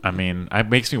then I mean, it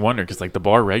makes me wonder because like the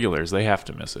bar regulars, they have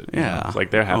to miss it. Yeah,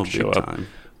 like they have to show up.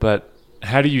 But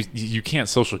how do you can't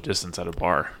social distance at a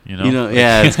bar?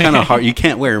 Yeah, it's kind of hard. You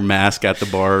can't wear a mask at the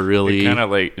bar. Really, kind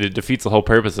of like it defeats the whole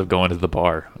purpose of going to the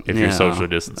bar if you're social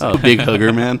distancing. Oh, big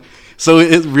hugger, man. So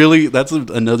it really, that's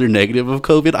another negative of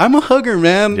COVID. I'm a hugger,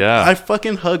 man. Yeah. I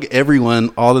fucking hug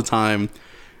everyone all the time.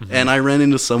 Mm-hmm. And I ran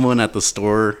into someone at the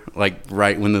store, like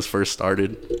right when this first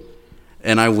started.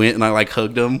 And I went and I like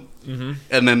hugged him.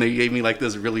 And then they gave me like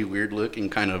this really weird look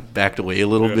and kind of backed away a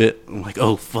little bit. I'm like,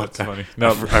 oh fuck, That's funny. No,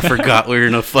 I forgot we're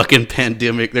in a fucking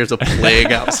pandemic. There's a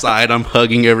plague outside. I'm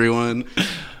hugging everyone.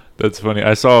 That's funny.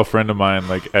 I saw a friend of mine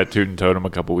like at Toot and Totem a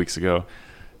couple weeks ago,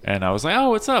 and I was like, "Oh,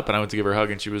 what's up?" And I went to give her a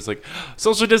hug, and she was like,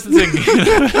 "Social distancing."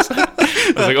 I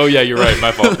was like, "Oh yeah, you're right.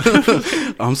 My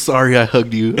fault." I'm sorry I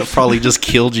hugged you. I probably just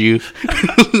killed you.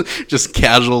 Just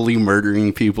casually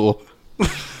murdering people.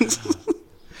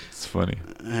 It's funny.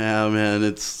 Yeah, man,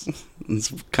 it's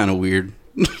kind of weird.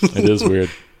 It is weird.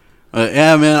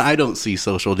 Yeah, man, I don't see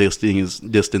social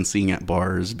distancing at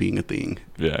bars being a thing.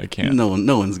 Yeah, I can't. No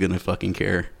one's gonna fucking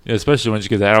care. Yeah, especially once you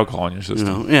get the alcohol in your You system.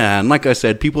 know? Yeah, and like I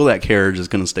said, people that care are just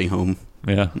gonna stay home.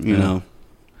 Yeah, You know,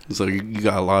 so you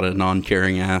got a lot of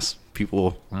non-caring ass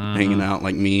people hanging out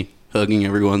like me, hugging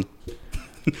everyone.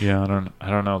 Yeah, I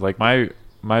don't know. Like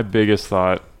my biggest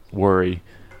worry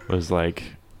was like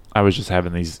I was just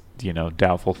having these,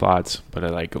 doubtful thoughts, but I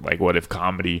like what if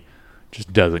comedy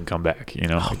just doesn't come back,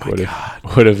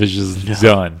 Like, what if it's just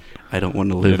done? I don't want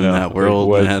to live in that Like,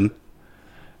 world, man.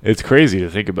 It's crazy to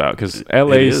think about because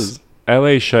is.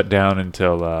 LA shut down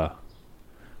until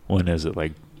when is it,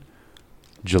 like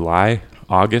July,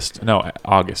 August? No,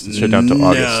 August. It shut down until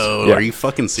August. No, Yeah. are you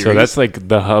fucking serious? So that's like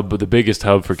the biggest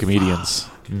hub for comedians.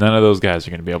 None of those guys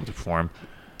are going to be able to perform.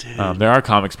 There are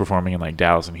comics performing in like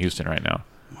Dallas and Houston right now,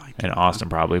 and Austin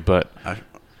probably, but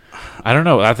I don't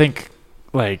know. I think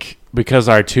like because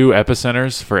our two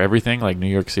epicenters for everything, like New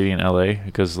York City and LA,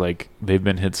 because like they've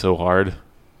been hit so hard,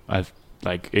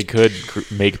 it could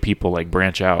make people like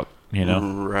branch out,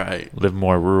 right. live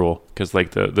more rural, because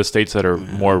like the states that are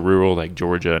more rural, like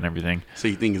Georgia and everything, So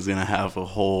you think it's gonna have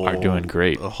are doing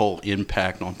great. a whole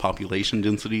impact on population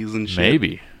densities and shit?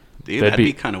 Maybe. Dude, that'd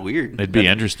be kind of weird. It'd be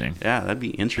interesting. Yeah, that'd be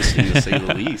interesting to say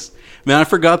the least. Man, I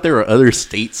forgot there were other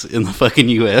states in the fucking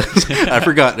U.S. I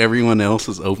forgot everyone else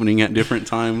is opening at different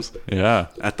times. Yeah.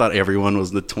 I thought everyone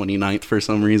was the 29th for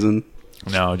some reason.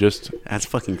 No, just That's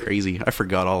fucking crazy. I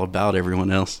forgot all about everyone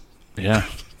else. yeah,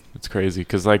 it's crazy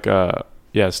because like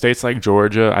states like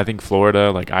Georgia, I think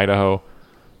Florida, like Idaho,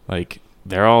 like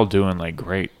they're all doing like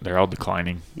great. They're all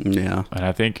declining, Yeah. and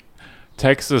I think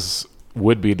Texas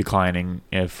would be declining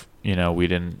if we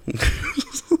didn't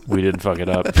fuck it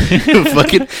up.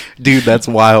 Fucking dude, that's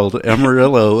wild.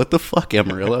 Amarillo, what the fuck,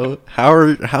 Amarillo?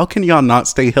 How can y'all not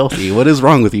stay healthy? What is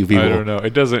wrong with you people? I don't know.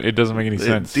 It doesn't make any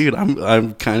sense, Dude,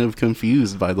 I'm kind of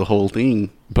confused by the whole thing.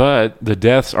 But the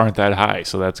deaths aren't that high,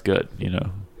 so that's good.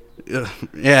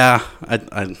 Yeah, I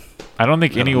don't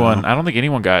think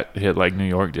anyone got hit like New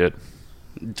York did.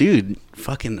 dude,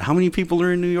 fucking, how many people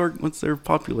are in New York? What's their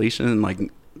population? Like 10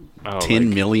 like,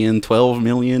 million, 12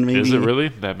 million, maybe. Is it really?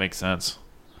 That makes sense.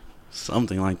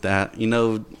 Something like that.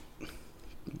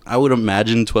 I would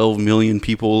imagine 12 million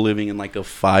people living in like a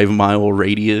 5-mile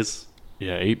radius.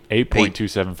 Yeah,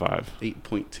 8.275.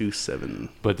 8.27.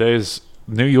 But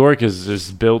New York is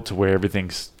just built to where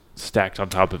everything's stacked on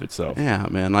top of itself. Yeah,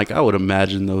 man. Like, I would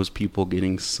imagine those people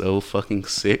getting so fucking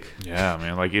sick. Yeah,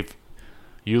 man. Like if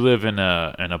you live in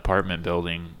an apartment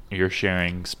building, you're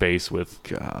sharing space with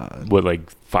God. like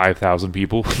 5,000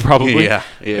 people probably. Yeah.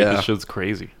 This shit's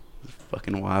crazy.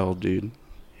 Fucking wild, dude.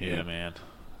 Yeah, man.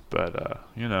 But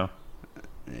Yeah.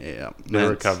 they're that's-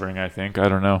 recovering. I think. I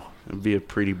don't know. It'd be a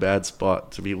pretty bad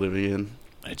spot to be living in.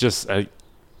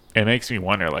 It makes me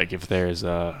wonder, like, if there's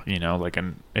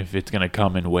if it's gonna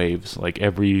come in waves, like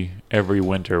every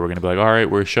winter we're gonna be like, all right,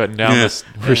 we're shutting down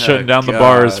the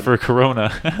bars God. for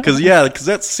Corona. Because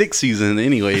that's sick season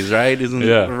anyways, right? Isn't it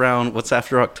around, what's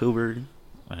after October?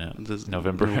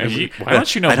 November. Why I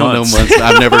don't you know I don't months? know months.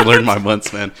 I've never learned my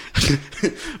months, man.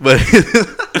 But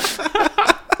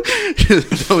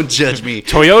don't judge me.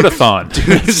 Toyota-thon.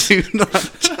 Do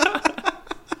not.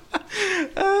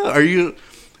 Are you...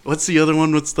 What's the other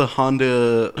one? What's the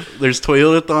Honda? There's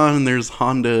Toyota-thon and there's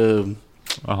Honda...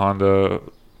 A Honda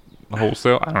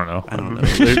wholesale? I don't know. I don't know.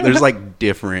 There's like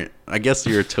different... I guess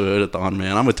you're a Toyota-thon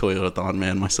man. I'm a Toyota-thon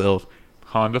man myself.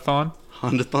 Honda-thon?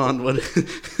 Honda-thon? What?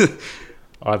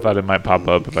 Oh, I thought it might pop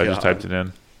up if I just God. typed it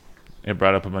in. It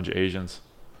brought up a bunch of Asians.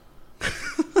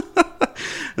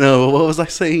 No, what was I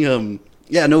saying?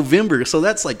 Yeah, November. So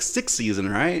that's like sick season,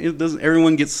 right? It doesn't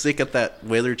everyone get sick at that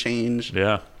weather change?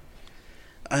 Yeah.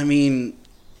 I mean,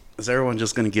 is everyone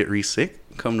just gonna get re-sick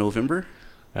come November?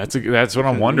 That's what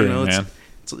I'm wondering, man.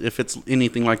 If it's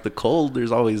anything like the cold,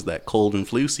 there's always that cold and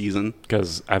flu season.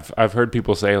 Because I've heard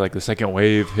people say like the second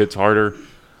wave hits harder,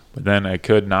 but then it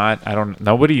could not.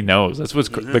 Nobody knows. That's what's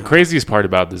the craziest part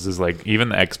about this is like even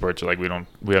the experts are like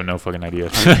we have no fucking idea.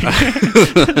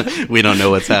 We don't know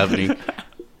what's happening.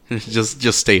 Just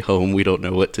stay home. We don't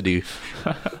know what to do.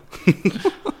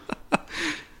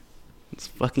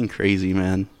 fucking crazy,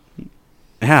 man.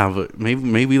 Yeah, but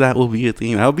maybe that will be a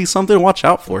thing. That would be something to watch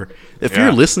out for. If Yeah.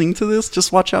 you're listening to this,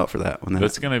 just watch out for that one.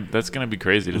 That's gonna be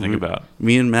crazy to think about.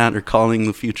 Me and Matt are calling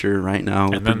the future right now,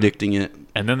 And then- predicting it.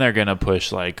 And then they're gonna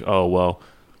push like, oh well,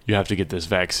 you have to get this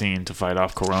vaccine to fight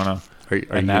off corona, Are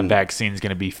and you- that vaccine's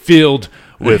gonna be filled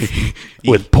with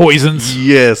with poisons.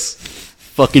 Yes,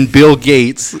 fucking Bill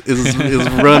Gates is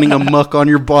running amok on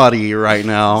your body right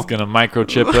now. It's gonna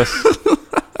microchip us.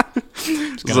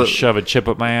 It's gonna shove a chip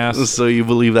up my ass. So you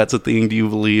believe that's a thing? Do you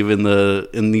believe in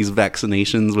these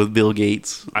vaccinations with Bill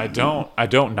Gates? I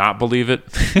don't not believe it.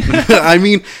 I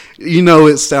mean,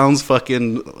 it sounds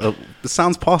fucking. It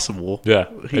sounds possible. Yeah,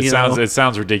 You know? it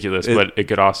sounds ridiculous, but it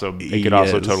could also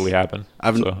Yes. totally happen.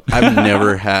 I've So. I've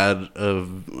never had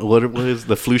what is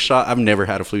the flu shot? I've never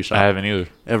had a flu shot. I haven't either.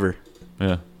 Ever.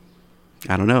 Yeah,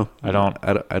 I don't know. I don't.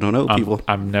 I don't know people.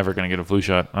 I'm never gonna get a flu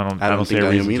shot. I don't see think a I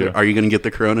am reason either. to. Are you gonna get the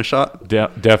Corona shot?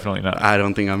 Definitely not. I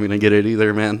don't think I'm gonna get it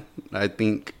either, man. I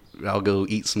think I'll go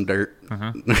eat some dirt,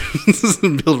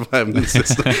 build my immune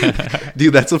system.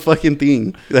 Dude, that's a fucking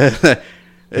thing.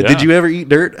 Did you ever eat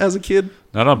dirt as a kid?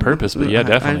 Not on purpose, but yeah,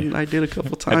 definitely. I did a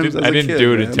couple times. I didn't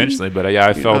do it intentionally, but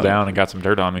I fell Yeah. down and got some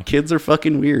dirt on me. Kids are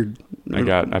fucking weird.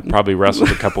 I probably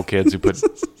wrestled a couple kids who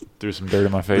threw some dirt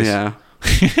in my face. Yeah.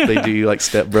 They do like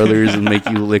stepbrothers and make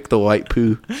you lick the white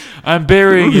poo. I'm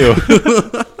burying you.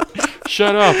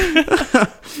 Shut up.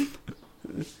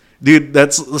 Dude,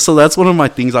 that's one of my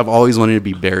things. I've always wanted to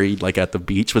be buried like at the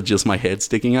beach with just my head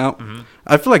sticking out.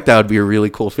 I feel like that would be a really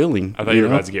cool feeling. I thought you were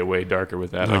know? about to get way darker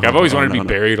with that. Like I've always wanted to be no.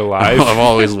 buried alive. I've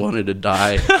always wanted to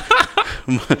die.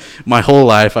 My whole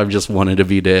life, I've just wanted to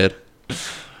be dead.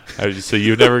 So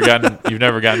you've never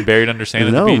gotten buried under sand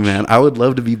at No, the beach? man, I would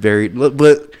love to be buried,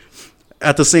 but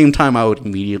at the same time, I would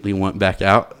immediately want back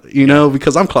out.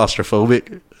 Because I'm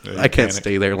claustrophobic. Yeah, I can't panic.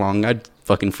 stay there long. I'd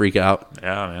fucking freak out.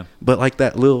 Yeah, man. But like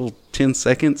that little 10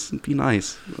 seconds would be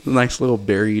nice. A nice little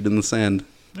buried in the sand.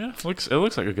 Yeah, it looks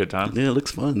like a good time. Yeah, it looks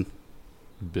fun.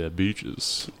 The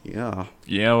beaches. Yeah.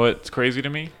 You know what's crazy to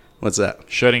me? What's that?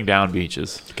 Shutting down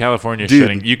beaches. California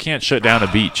Dude. You can't shut down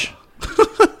a beach.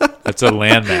 That's a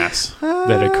landmass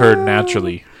that occurred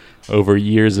naturally over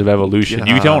years of evolution.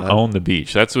 You don't God. own the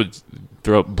beach. That's what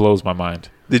blows my mind.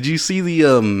 Did you see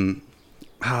the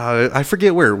I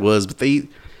forget where it was, but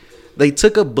they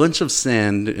took a bunch of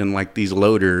sand in like these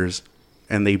loaders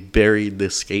and they buried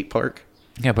this skate park.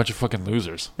 Yeah, a bunch of fucking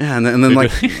losers. Yeah, and then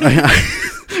like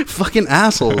fucking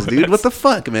assholes, dude. What the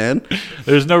fuck, man?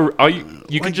 There's no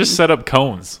you can just set up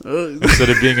cones instead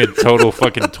of being a total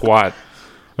fucking twat.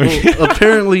 Well,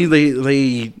 apparently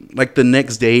they like the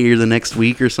next day or the next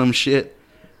week or some shit.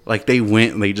 Like they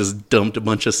went and they just dumped a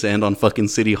bunch of sand on fucking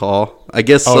City Hall. I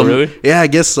guess Oh, really? Yeah, I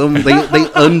guess some they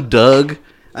undug.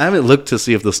 I haven't looked to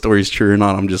see if the story's true or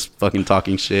not. I'm just fucking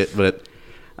talking shit, but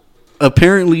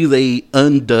apparently they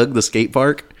undug the skate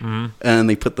park and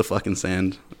they put the fucking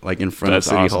sand like in front That's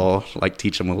of City awesome. Hall, like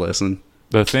teach them a lesson.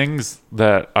 The things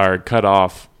that are cut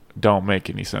off don't make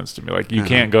any sense to me. Like you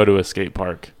can't go to a skate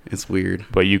park, It's weird.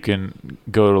 but you can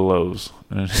go to Lowe's.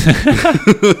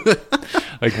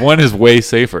 Like one is way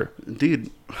safer.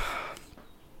 Dude,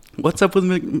 what's up with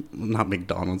not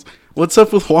McDonald's? What's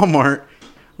up with Walmart?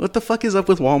 What the fuck is up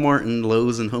with Walmart and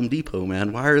Lowe's and Home Depot,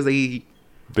 man? Why are they...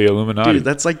 The Illuminati. Dude,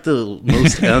 that's like the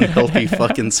most unhealthy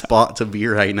fucking spot to be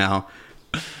right now.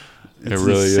 It's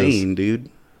really is. insane, dude.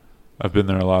 I've been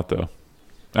there a lot though.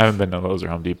 I haven't been to Lowe's or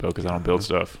Home Depot because I don't build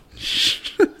stuff,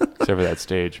 except for that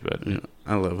stage. But Yeah,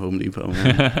 I love Home Depot,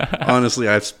 man. Honestly,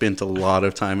 I've spent a lot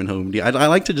of time in Home Depot. I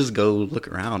like to just go look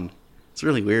around. It's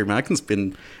really weird, man. I can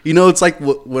spend... it's like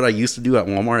what I used to do at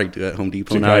Walmart, I do at Home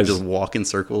Depot. Do Now I guys- just walk in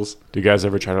circles. do you guys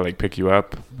ever try to like pick you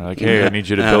up? They're like, hey, I need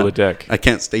you to build a deck. I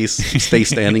can't stay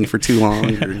standing for too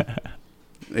long. Or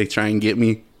they try and get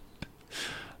me.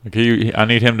 Okay, I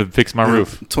need him to fix my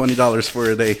roof. $20 for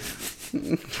a day.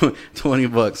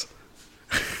 $20.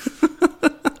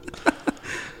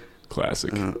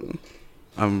 Classic.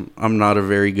 I'm not a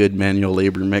very good manual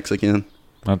labor Mexican.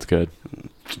 That's good.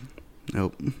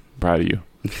 Nope. Proud of you.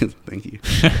 Thank you.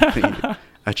 Thank you.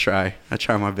 I try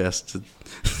my best to.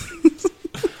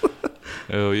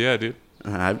 Oh yeah, dude.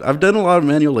 I've done a lot of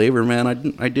manual labor,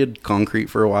 man. I did concrete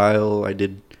for a while. I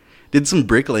did some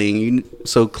bricklaying.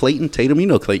 So Clayton Tatum, you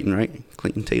know Clayton, right?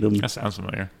 Clayton Tatum. That sounds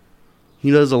familiar. He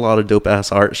does a lot of dope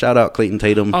ass art. Shout out Clayton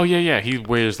Tatum. Oh yeah. He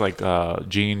wears like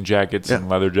jean jackets and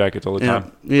leather jackets all the yeah,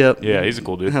 time. yeah, Yeah, he's a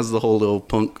cool dude. Has the whole little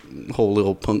punk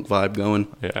vibe going.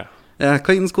 Yeah. Yeah,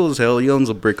 Clayton's cool as hell. He owns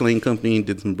a bricklaying company.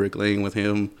 Did some bricklaying with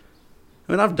him.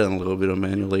 I mean, I've done a little bit of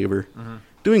manual labor.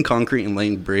 doing concrete and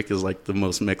laying brick is like the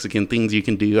most Mexican things you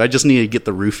can do. I just need to get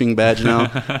the roofing badge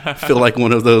now. I feel like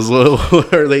one of those little,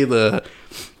 are they the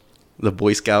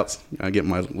Boy Scouts? I get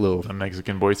my little... A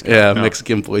Mexican Boy Scout? Yeah, No.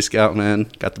 Mexican Boy Scout,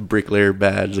 man. Got the bricklayer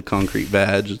badge, the concrete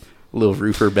badge, little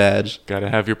roofer badge. Gotta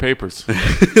have your papers.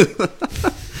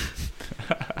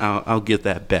 I'll get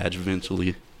that badge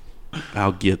eventually.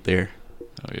 I'll get there.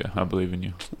 Oh, yeah. I believe in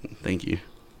you. Thank you.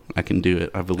 I can do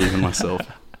it. I believe in myself.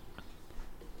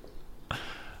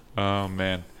 Oh,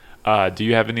 man. Do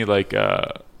you have any, like,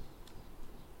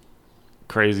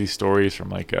 crazy stories from,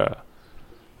 like a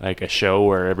show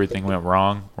where everything went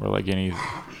wrong? Or, like, any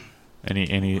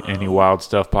wild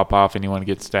stuff pop off? Anyone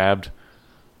get stabbed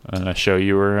on a show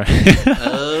you were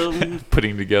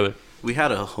putting together? We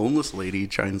had a homeless lady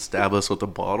try and stab us with a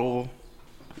bottle.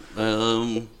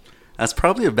 That's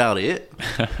probably about it.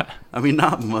 I mean,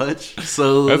 not much.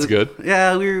 So That's good.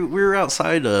 Yeah, we were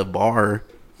outside a bar,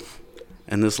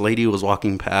 and this lady was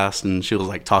walking past, and she was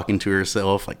like talking to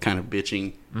herself, like kind of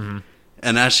bitching. Mm-hmm.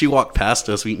 And as she walked past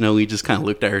us, we just kind of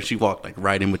looked at her. She walked like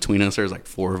right in between us. There was like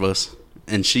 4 of us,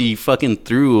 and she fucking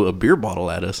threw a beer bottle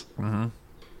at us. Mm-hmm.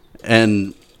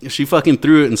 And she fucking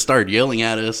threw it and started yelling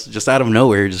at us just out of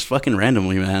nowhere, just fucking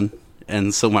randomly, man.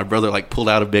 And so my brother like pulled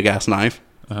out a big ass knife.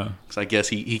 Because I guess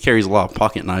he carries a lot of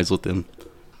pocket knives with him.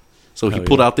 So he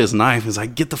pulled out this knife and was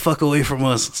like, get the fuck away from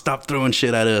us. Stop throwing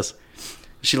shit at us.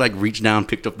 She like reached down,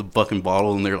 picked up the fucking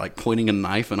bottle, and they're like pointing a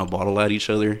knife and a bottle at each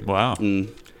other. Wow.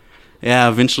 And yeah,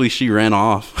 eventually she ran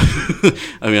off.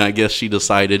 I mean, I guess she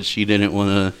decided she didn't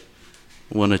want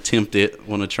to attempt it,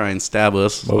 want to try and stab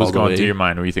us. What was going through your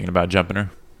mind? Were you thinking about jumping her?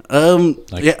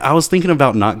 Yeah, I was thinking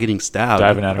about not getting stabbed.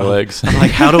 Diving at her legs? I'm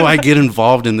like, how do I get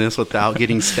involved in this without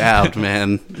getting stabbed,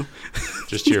 man?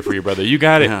 Just cheer for your brother. You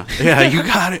got it. Yeah, you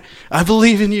got it. I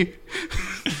believe in you.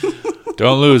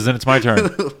 Don't lose, then it's my turn.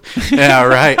 Yeah,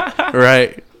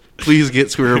 right. Please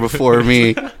get to her before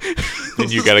me. Then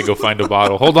you got to go find a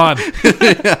bottle. Hold on.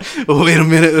 Yeah. Oh, wait a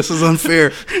minute. This is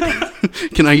unfair.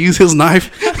 Can I use his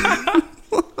knife?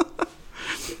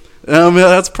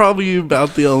 That's probably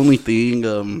about the only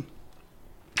thing.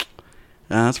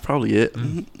 That's probably it.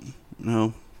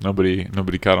 No.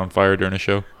 Nobody caught on fire during a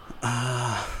show?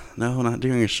 No, not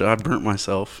during a show. I burnt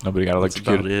myself. Nobody got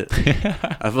electrocuted? That's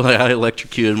about it. I feel like I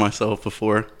electrocuted myself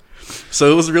before.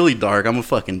 So it was really dark. I'm a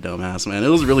fucking dumbass, man. It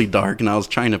was really dark, and I was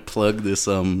trying to plug this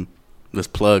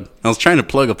plug. I was trying to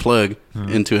plug a plug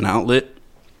into an outlet,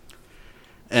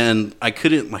 and I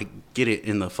couldn't like get it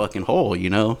in the fucking hole. You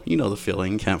know the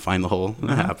feeling. Can't find the hole.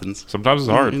 That happens. Sometimes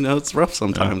it's hard. It's rough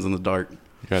sometimes in the dark.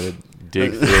 You got to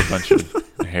dig through a bunch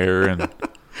of hair and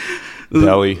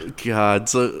belly. God,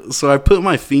 so I put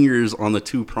my fingers on the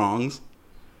 2 prongs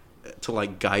to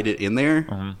like guide it in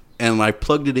there, and I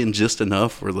plugged it in just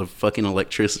enough where the fucking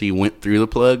electricity went through the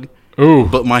plug. Ooh.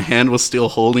 But my hand was still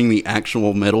holding the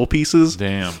actual metal pieces.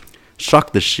 Damn.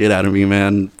 Shocked the shit out of me,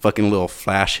 man. Fucking little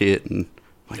flash hit, and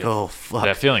like, oh fuck.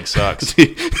 That feeling sucks.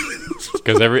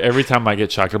 Because every time I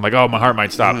get shocked, I'm like, oh, my heart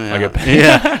might stop. I get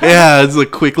yeah, it's a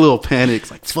quick little panic.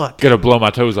 It's like, fuck. Gotta blow my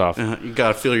toes off. You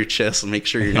gotta feel your chest and make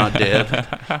sure you're not dead.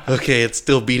 Okay, it's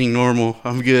still beating normal.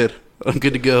 I'm good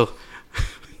to go.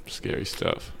 Scary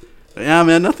stuff. Yeah,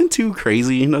 man, nothing too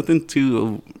crazy, nothing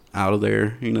too out of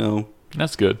there,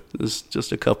 That's good. It's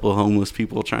just a couple of homeless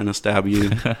people trying to stab you.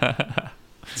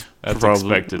 That's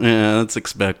expected. Yeah, that's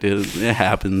expected. It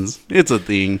happens. It's a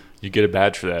thing. You get a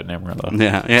badge for that in Amarillo.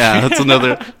 Yeah.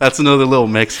 That's another little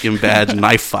Mexican badge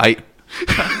knife fight.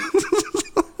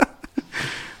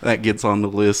 That gets on the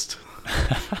list.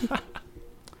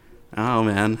 Oh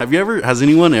man, has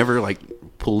anyone ever like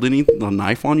pulled a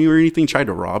knife on you or anything? Tried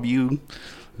to rob you?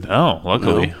 No,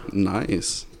 luckily. No?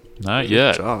 Nice. Not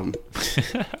yet. Good job.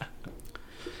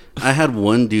 I had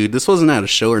one dude. This wasn't at a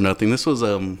show or nothing. This was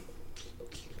I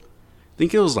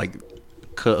think it was like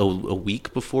a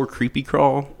week before Creepy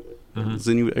Crawl.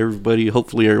 Mm-hmm.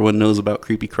 Hopefully everyone knows about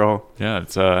Creepy Crawl. Yeah,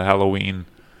 it's a Halloween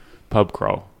pub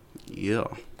crawl. Yeah.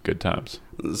 Good times.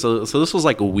 So this was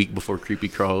like a week before Creepy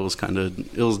Crawl.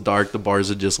 It was dark. The bars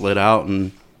had just let out,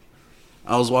 and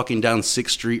I was walking down 6th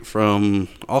Street from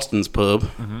Austin's Pub,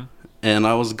 and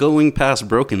I was going past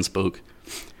Broken Spoke,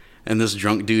 and this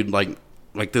drunk dude, like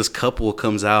this couple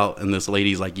comes out, and this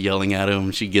lady's like yelling at him.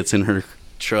 She gets in her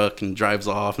truck and drives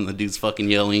off, and the dude's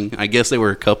fucking yelling. I guess they were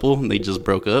a couple, and they just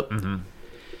broke up.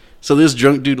 So this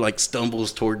drunk dude like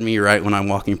stumbles toward me right when I'm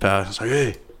walking past. It's like,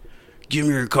 hey, give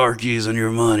me your car keys and your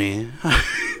money.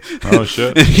 Oh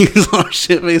shit. And he's all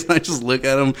shit face, and I just look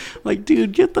at him like,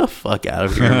 dude, get the fuck out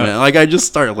of here, man. Like, I just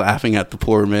start laughing at the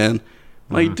poor man.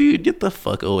 Like, dude, get the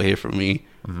fuck away from me.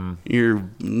 You're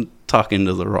talking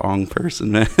to the wrong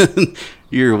person, man.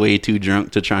 You're way too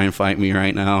drunk to try and fight me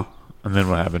right now. And then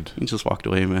what happened? He just walked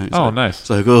away, man. He's Oh, like, nice. It's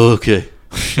like, oh, okay.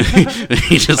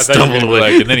 He just I thought you were stumbled gonna be away.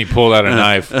 like, and then he pulled out a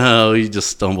knife. Oh, he just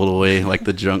stumbled away like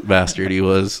the drunk bastard he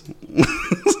was.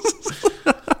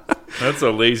 That's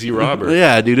a lazy robber.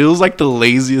 Yeah, dude, it was like the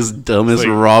laziest, dumbest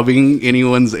Like- robbing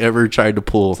anyone's ever tried to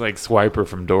pull. It's like Swiper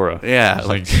from Dora. Yeah, It's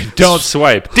like, don't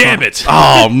swipe. Damn it.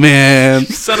 Oh man,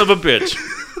 Son of a bitch.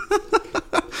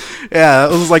 yeah,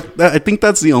 it was like I think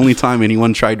that's the only time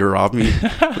anyone tried to rob me.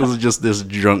 It was just this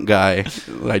drunk guy.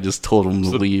 I just told him to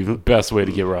leave. Best way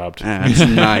to get robbed. Yeah, it's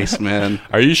nice, man.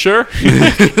 Are you sure?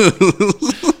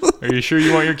 Are you sure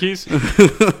you want your keys?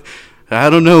 I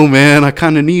don't know, man. I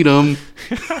kind of need them.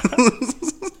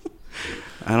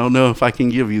 I don't know if I can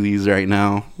give you these right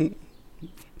now.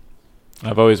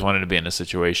 I've always wanted to be in a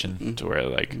situation to where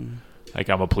like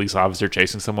I'm a police officer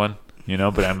chasing someone, you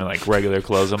know, but I'm in like regular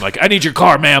clothes. I'm like, I need your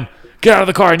car, ma'am. Get out of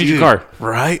the car. I need your car.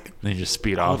 Right? And then you just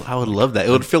speed off. I would love that. It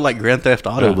would feel like Grand Theft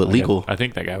Auto, Yeah, but like, legal. I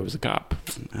think that guy was a cop.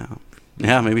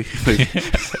 Yeah, maybe.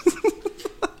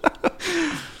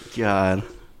 God.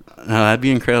 No, that'd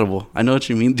be incredible. I know what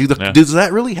you mean. Yeah. Does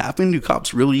that really happen? Do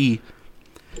cops really...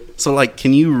 So, like,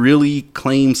 can you really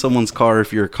claim someone's car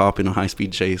if you're a cop in a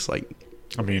high-speed chase? Like,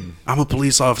 I mean, I'm a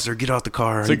police officer. Get out the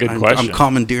car. That's a good I'm question.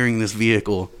 commandeering this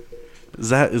vehicle. Is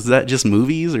that just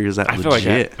movies or is that I legit?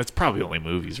 feel like it's probably only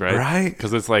movies, right? Right?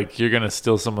 Because it's like you're gonna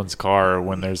steal someone's car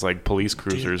when there's like police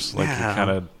cruisers. Like yeah. it kind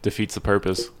of defeats the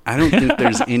purpose. I don't think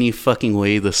there's any fucking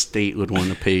way the state would want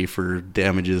to pay for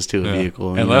damages to a Yeah.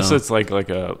 vehicle. you Unless know? it's like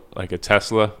a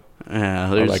Tesla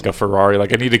yeah, or there's like a Ferrari.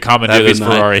 Like I need to commandeer that'd be this nice.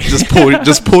 Ferrari.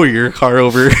 Just pull your car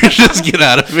over. Just get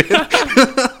out of it.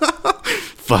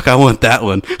 Fuck, I want that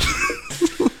one.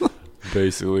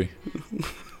 Basically,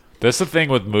 that's the thing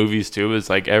with movies too. Is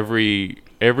like every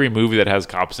movie that has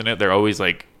cops in it, they're always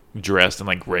like dressed in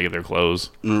like regular clothes.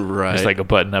 Right. It's like a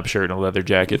button-up shirt and a leather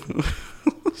jacket.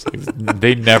 It's like,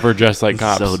 they never dress like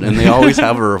cops. And they always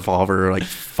have a revolver, like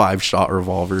 5-shot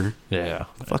revolver. Yeah.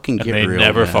 Fucking And get they real.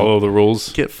 never man. follow the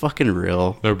rules. Get fucking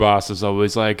real. Their boss is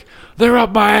always like, they're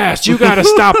up my ass. You got to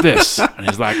stop this. And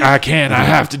he's like, I can't. I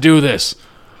have to do this.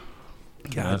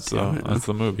 God That's damn it.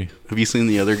 the movie. Have you seen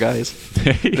the other guys?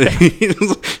 Yeah.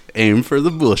 Aim for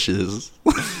the bushes.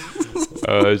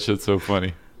 Oh, that shit's so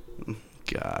funny.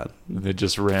 God. And they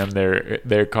just ram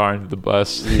their car into the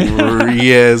bus.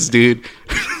 Yes, dude.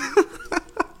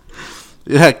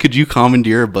 Yeah, could you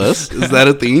commandeer a bus? Is that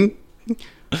a thing?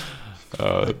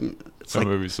 That like-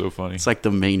 movie's so funny. It's like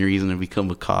the main reason to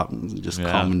become a cop. Just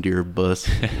Yeah. commandeer a bus.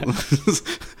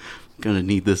 Gonna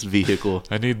need this vehicle.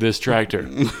 I need this tractor.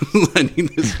 I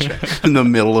need this truck in the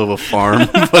middle of a farm.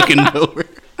 Fucking nowhere.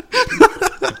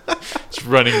 It's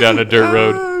running down a dirt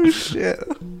road. Oh, shit.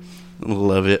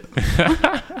 Love it.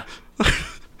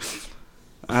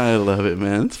 I love it,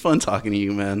 man. It's fun talking to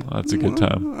you, man. That's a good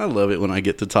time. I love it when I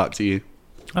get to talk to you.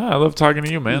 I love talking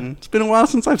to you, man. It's been a while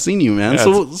since I've seen you, man. Yeah,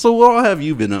 So what all have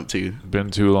you been up to? Been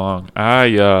too long.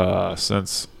 I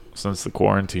since the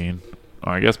quarantine,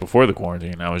 or I guess before the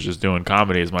quarantine, I was just doing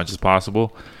comedy as much as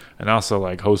possible, and also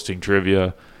like hosting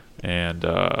trivia and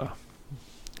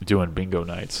doing bingo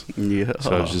nights. Yeah.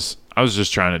 So I was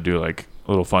just trying to do like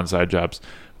little fun side jobs.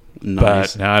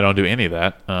 Nice. But now I don't do any of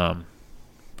that.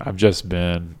 I've just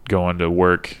been going to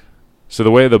work. So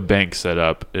the way the bank's set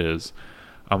up is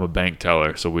I'm a bank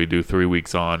teller. So we do 3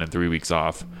 weeks on and 3 weeks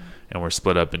off, and we're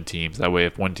split up in teams. That way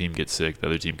if one team gets sick, the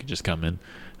other team can just come in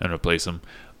and replace them.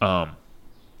 So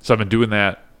I've been doing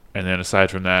that. And then aside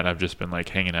from that, I've just been like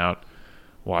hanging out,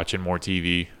 watching more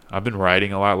TV. I've been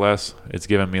writing a lot less. It's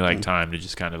given me like time to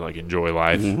just kind of like enjoy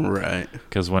life. Right.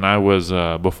 Because when I was,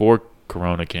 before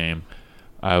Corona came,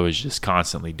 I was just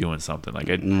constantly doing something. Like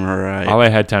Right. all I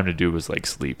had time to do was like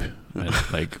sleep. And,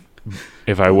 like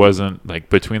if I wasn't like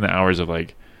between the hours of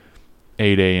like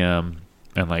 8 a.m.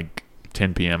 and like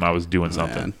 10 p.m. I was doing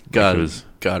something. Man, Like,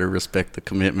 gotta respect the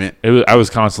commitment. I was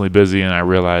constantly busy, and I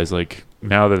realized like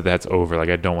now that that's over, like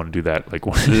I don't want to do that. Like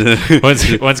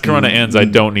once Corona ends, I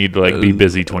don't need to like be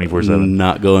busy 24/7.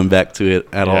 Not going back to it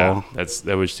at all.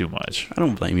 That was too much. I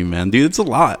don't blame you, man. Dude, it's a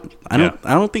lot. I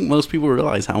don't think most people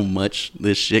realize how much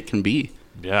this shit can be.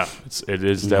 Yeah, it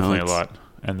is You know, definitely a it's- lot.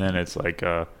 And then it's like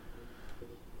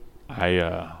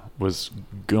I was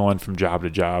going from job to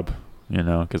job, you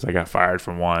know, because I got fired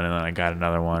from one, and then I got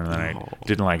another one, and then I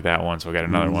didn't like that one, so I got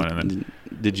another one, and then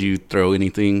Did you throw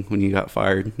anything when you got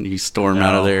fired? Did you storm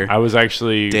out of there? I was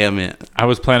actually Damn it. I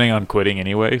was planning on quitting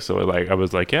anyway, so like I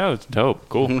was like, yeah, it's dope,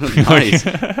 cool. Nice.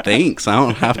 Thanks. I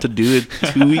don't have to do it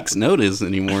 2 weeks notice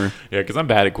anymore. Yeah, because I'm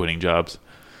bad at quitting jobs.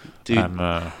 Dude. I'm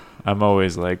I'm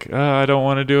always like, I don't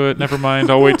want to do it. Never mind.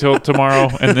 I'll wait till tomorrow.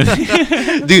 And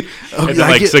then, Dude, and then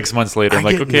like 6 months later, I'm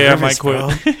like, get okay, nervous, I might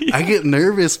quit. bro. I get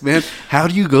nervous, man. How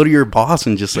do you go to your boss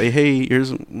and just say, hey,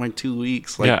 here's my 2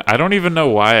 weeks? Like, Yeah, I don't even know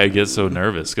why I get so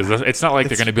nervous because it's not like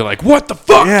they're gonna be like, "What the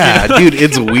fuck?" yeah, dude,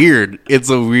 it's weird. It's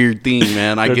a weird thing,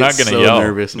 man. I They're get not gonna so yell,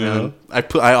 nervous, you man. know?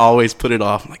 I always put it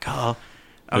off. I'm like, oh,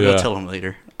 I'll Yeah. go tell him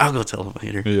later. I'll go tell him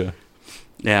later. Yeah.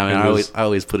 Yeah, man. It was- I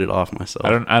always put it off myself.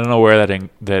 I don't know where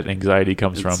that anxiety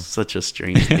comes It's from. such a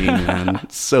strange thing, man.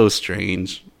 It's so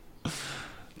strange.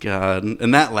 God,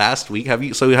 and that last week, have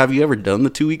you ever done the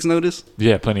 2 weeks notice?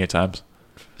 Yeah, plenty of times.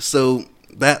 So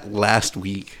that last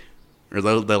week, or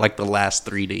the last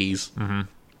 3 days,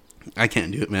 I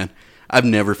can't do it, man. I've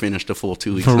never finished a full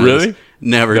 2 weeks. Really? notice.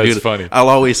 Never. That's dude. funny. I'll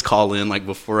always call in like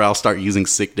before I'll start using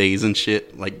sick days and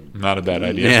shit. Like, Not a bad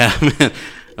idea. yeah, man.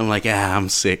 I'm like, I'm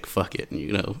sick. Fuck it,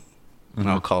 you know. And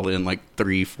I'll call in like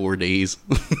 3-4 days.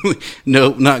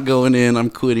 Nope, not going in. I'm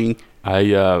quitting.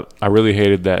 I really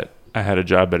hated that I had a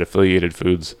job at Affiliated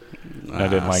Foods. I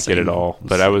didn't like it at Same. all.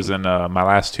 But I was in my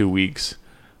last 2 weeks,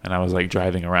 and I was like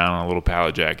driving around on a little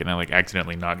pallet jack, and I like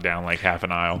accidentally knocked down like half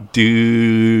an aisle.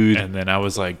 Dude. And then I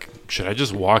was like, should I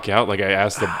just walk out? Like I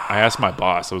asked my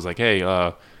boss. I was like, hey,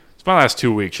 it's my last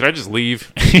 2 weeks. Should I just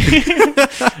leave?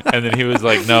 And then he was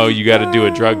like, no, you got to do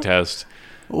a drug test.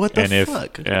 What the And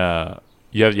fuck?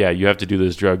 you have to do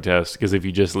this drug test because if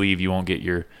you just leave, you won't get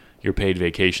your paid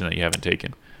vacation that you haven't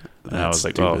taken. And I was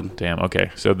That's like, oh, stupid. damn,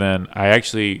 okay. So then I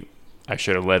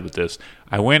should have led with this.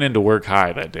 I went into work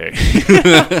high that day.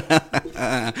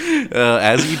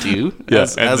 As you do, Yeah,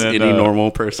 as and then, any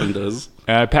normal person does.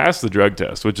 And I passed the drug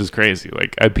test, which is crazy.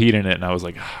 Like, I peed in it, and I was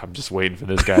like, I'm just waiting for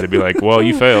this guy to be like, well,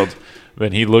 you failed.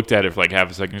 Then he looked at it for like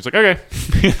half a second. He's like, okay.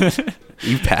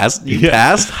 You passed. You Yeah.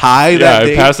 passed high Yeah, that I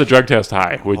day. passed the drug test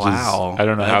high, which Wow. is, I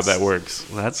don't know how That's- that works.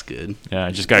 Well, that's good. Yeah,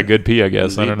 I just got good pee, I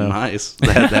guess. I don't know. Nice.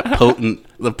 That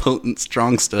the potent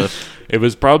strong stuff. It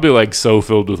was probably like so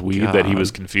filled with weed that he God. was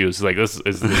confused. Like, there's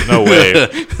no way.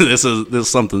 This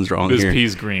something's wrong This here.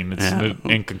 pee's green. It's Yeah.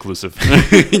 inconclusive.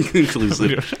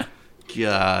 Inconclusive.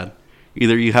 God.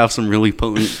 Either you have some really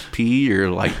potent pee or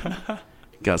like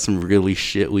got some really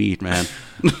shit weed, man.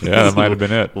 Yeah, that might have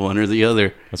been it. One or the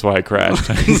other. That's why I crashed.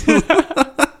 I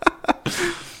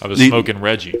was Dude. smoking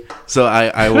Reggie. So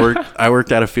I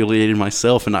worked at Affiliated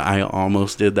myself, and I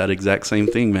almost did that exact same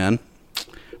thing, man.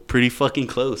 Pretty fucking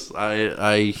close.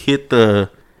 I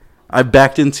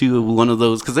backed into one of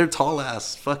those because they're tall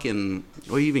ass fucking.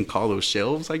 What do you even call those,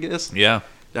 shelves? I guess. Yeah.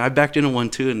 I backed into one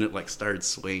too, and it like started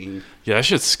swaying. Yeah, that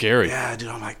shit's scary. Yeah, dude.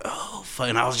 I'm like, oh fuck.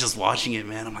 And I was just watching it,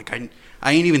 man. I'm like,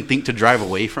 I ain't even think to drive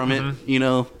away from it. You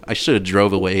know, I should have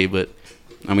drove away, but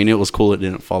I mean, it was cool. It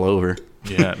didn't fall over.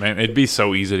 Yeah, man. It'd be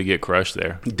so easy to get crushed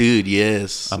there. Dude,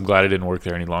 yes. I'm glad I didn't work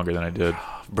there any longer than I did.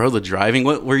 Bro, the driving.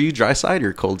 What were you, dry side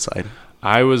or cold side?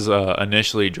 I was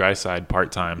initially dry side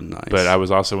part-time, Nice. but I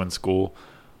was also in school,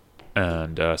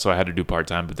 and so I had to do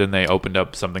part-time. But then they opened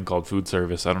up something called food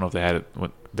service. I don't know if they had it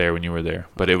there when you were there,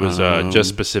 but it was just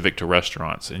specific to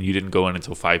restaurants, and you didn't go in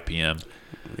until 5 p.m.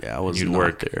 Yeah, I was You'd not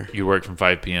work there. You work from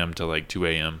 5 p.m. to like 2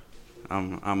 a.m.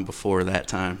 I'm before that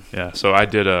time. Yeah, so I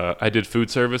did food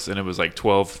service, and it was like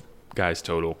 12 guys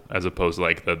total, as opposed to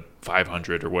like the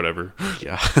 500 or whatever,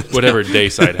 Yeah. whatever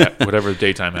whatever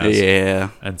daytime has. Yeah.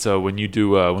 And so when you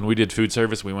do when we did food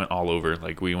service, we went all over.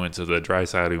 Like we went to the dry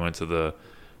side, we went to the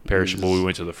perishable, we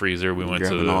went to the freezer, we went to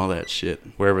Grabbing the, all that shit.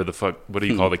 wherever the fuck. What do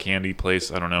you call the candy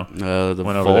place? I don't know. The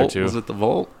Went over there, vault. too. Was it the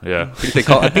vault? Yeah.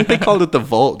 I think they called it the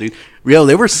vault, dude. Yo,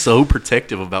 they were so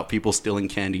protective about people stealing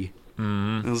candy.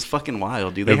 It was fucking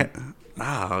wild, dude. Yep.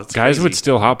 It's Guys crazy. would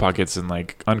steal Hot Pockets and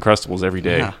like Uncrustables every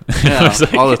day. Yeah, I was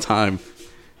like- all the time.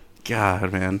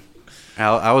 God, man.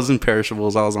 I was in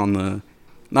perishables. I was on the,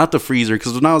 not the freezer,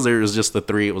 because when I was there, it was just the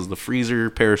three. It was the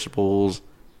freezer, perishables,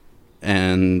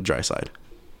 and dry side.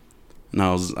 And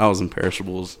I was in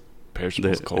perishables.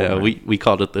 Perishables cold. Yeah, man. we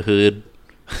called it the hood.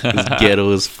 It's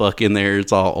ghetto as fuck in there.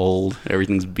 It's all old.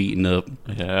 Everything's beaten up.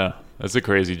 Yeah, that's a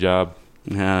crazy job.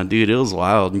 Yeah, dude, it was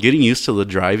wild. And getting used to the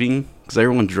driving, because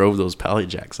everyone drove those pallet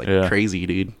jacks like Yeah. crazy,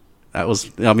 dude. It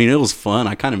was fun.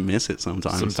 I kind of miss it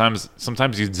sometimes.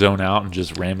 Sometimes you'd zone out and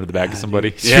just ram into the back of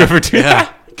somebody. Did you Yeah, ever do yeah.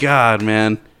 that? God,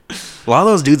 man. A lot of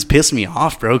those dudes piss me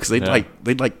off, bro, because Yeah.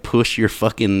 they'd push your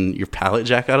pallet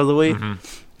jack out of the way. Mm-hmm.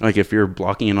 Like if you're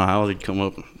blocking an aisle, they'd come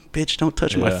up, bitch, don't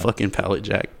touch my Yeah. fucking pallet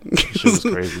jack. Shit was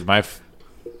crazy.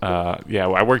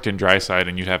 I worked in dry side,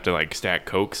 and you'd have to like stack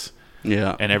Cokes.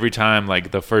 Yeah. And every time, like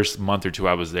the first month or two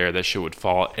I was there, that shit would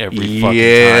fall every fucking time.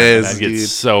 Yes, And I'd get dude.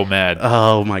 so mad.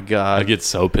 Oh my god. I'd get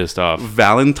so pissed off.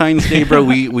 Valentine's Day, bro,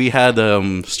 we had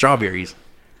strawberries.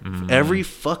 Every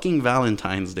fucking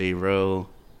Valentine's Day, bro,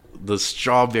 the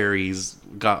strawberries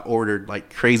got ordered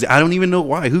like crazy. I don't even know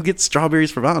why. Who gets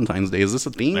strawberries for Valentine's Day? Is this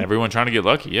a thing? Everyone trying to get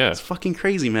lucky, yeah. It's fucking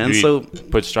crazy, man. You So,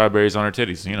 put strawberries on our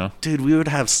titties, you know. dude, we would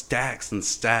have stacks and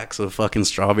stacks of fucking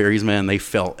strawberries, man. They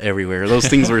felt everywhere. Those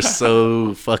things were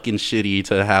so fucking shitty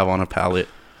to have on a pallet.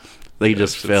 They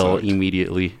just shit fell sucked.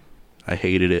 immediately. I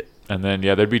hated it. And then,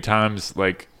 there'd be times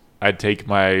like I'd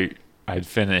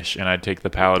finish and I'd take the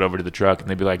pallet over to the truck and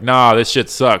they'd be like, nah, this shit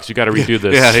sucks. You got to redo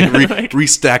this. Yeah,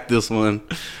 restack this one.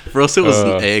 For us, it was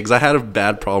eggs. I had a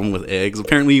bad problem with eggs.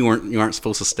 Apparently, you aren't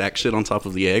supposed to stack shit on top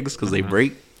of the eggs because they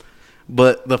break.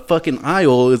 But the fucking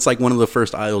aisle, it's like one of the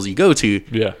first aisles you go to.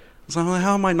 Yeah. So I'm like,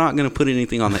 how am I not going to put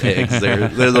anything on the eggs? They're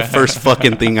the first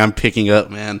fucking thing I'm picking up,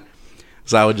 man.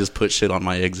 So I would just put shit on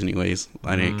my eggs anyways.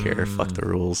 I didn't care. Fuck the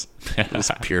rules. It was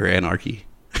pure anarchy.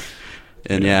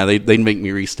 And they'd make me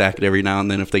restack it every now and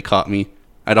then if they caught me.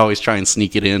 I'd always try and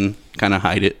sneak it in, kind of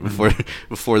hide it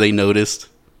before they noticed.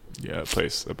 Yeah,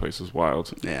 that place was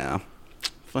wild. Yeah.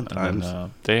 Fun And times.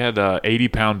 then, they had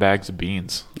 80-pound bags of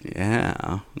beans.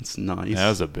 Yeah, it's nice. That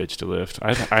was a bitch to lift.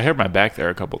 I hurt my back there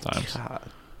a couple times. God,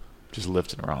 Just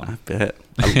lifting I around. bet.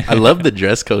 I love the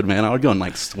dress code, man. I would go in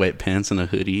like sweatpants and a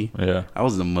hoodie. Yeah. I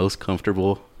was the most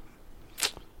comfortable.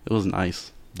 It was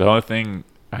nice. The only thing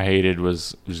I hated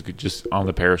was just on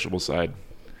the perishable side.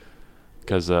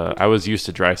 Because I was used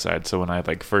to dry side. So when I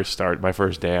my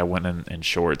first day, I went in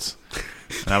shorts.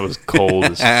 And I was cold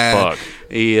as fuck.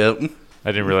 Yep.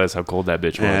 I didn't realize how cold that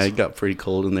bitch was. Yeah, it got pretty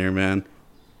cold in there, man.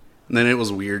 And then it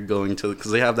was weird going to,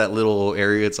 because they have that little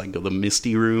area, it's like the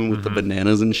misty room with the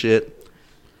bananas and shit.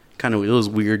 It was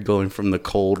weird going from the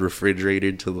cold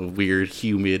refrigerated to the weird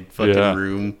humid fucking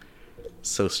room.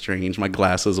 So strange. My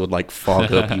glasses would like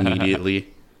fog up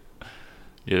immediately.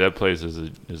 Yeah, that place is a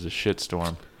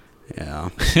shitstorm. Yeah.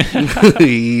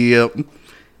 Yep.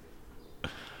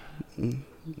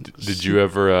 Did you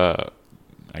ever,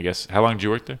 I guess, how long did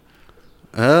you work there?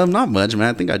 Not much,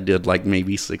 man. I think I did like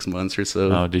maybe 6 months or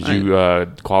so. Oh, did you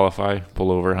qualify, pull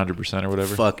over 100% or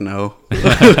whatever? Fuck no.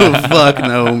 Fuck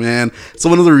no, man. It's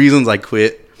one of the reasons I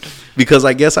quit. Because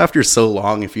I guess after so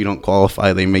long, if you don't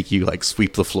qualify, they make you like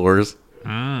sweep the floors.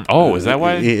 Oh, is that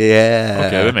why? Yeah.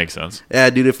 Okay, that makes sense. Yeah,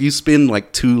 dude, if you spend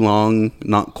like too long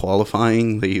not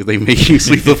qualifying, they make you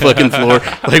sweep the fucking floor.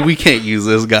 Like, we can't use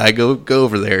this guy. Go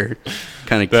over there.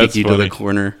 Kind of kick That's you to funny. the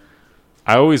corner.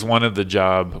 I always wanted the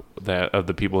job of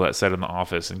the people that sat in the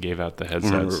office and gave out the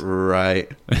headsets. Right.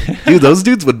 Dude, those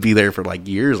dudes would be there for like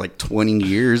years, like 20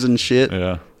 years and shit.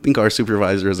 Yeah. I think our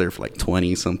supervisor was there for like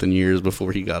 20 something years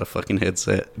before he got a fucking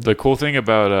headset. The cool thing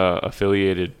about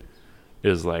Affiliated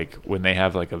is like when they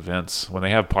have like events, when they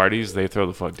have parties, they throw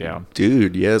the fuck down.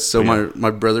 Dude, yes. So Yeah.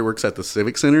 my brother works at the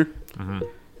Civic Center,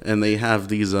 and they have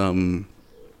these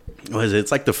what is it?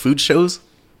 It's like the food shows.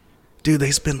 Dude,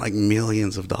 they spend like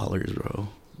millions of dollars, bro.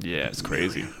 Yeah, it's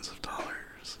crazy. Millions of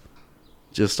dollars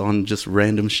just on just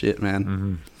random shit,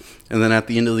 man. And then at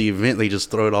the end of the event, they just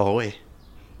throw it all away.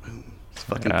 Just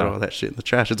fucking throw all that shit in the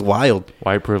trash. It's wild.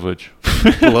 White privilege.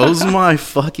 Blows my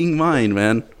fucking mind,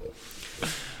 man.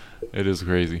 It is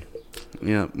crazy.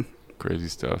 Yeah. Crazy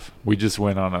stuff. We just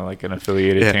went on an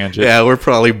affiliated Yeah, tangent. yeah, we're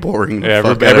probably boring. The Yeah,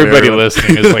 fuck out of everybody everyone.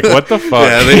 listening is like, what the fuck?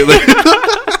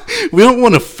 Yeah, we don't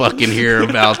want to fucking hear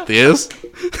about this.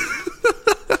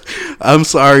 I'm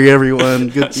sorry,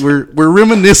 everyone. We're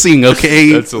reminiscing,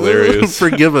 okay? That's hilarious.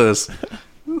 Forgive us.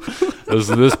 This is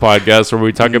this podcast where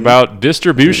we talk about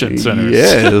distribution centers.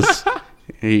 Yes.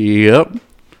 Yep.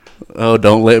 Oh,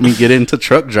 don't let me get into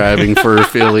truck driving for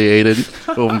Affiliated.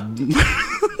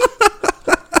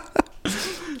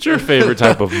 What's your favorite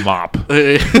type of mop?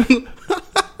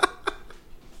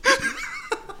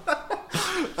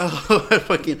 Oh,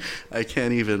 I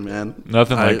can't even, man.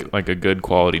 Nothing like a good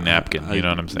quality napkin. You know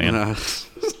what I'm saying?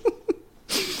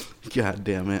 God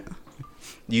damn it.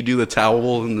 You do the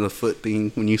towel and the foot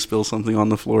thing when you spill something on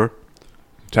the floor?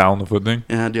 Towel in the foot thing?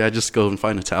 Yeah, dude, I just go and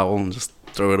find a towel and just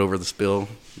throw it over the spill.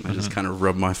 I just kind of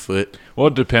rub my foot. Well,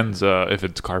 it depends if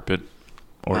it's carpet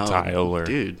or Oh, tile or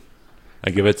dude.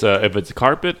 like if it's a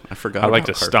carpet. I forgot I like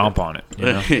about to carpet. stomp on it. You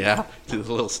know? Yeah.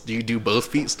 Do you do both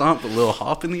feet stomp, a little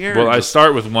hop in the air? Well, or I just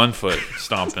start with one foot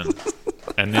stomping,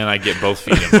 and then I get both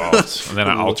feet involved, and then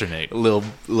I alternate. a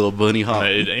little bunny hop.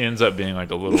 It ends up being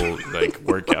like a little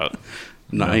workout.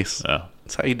 Nice. Yeah.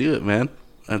 That's how you do it, man.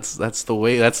 That's the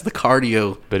way. That's the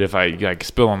cardio. But if I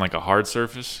spill on a hard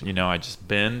surface, I just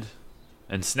bend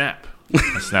and snap.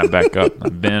 I snap back up. I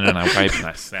bend and I wipe and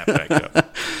I snap back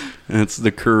up. That's the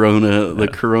Corona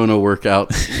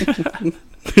workouts.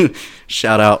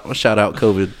 shout out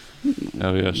COVID.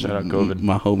 Oh yeah, shout out COVID.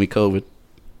 My homie COVID.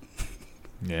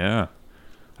 Yeah.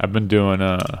 I've been doing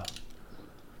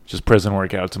just prison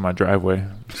workouts in my driveway.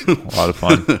 It's a lot of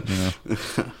fun.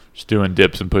 Just doing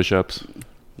dips and push-ups.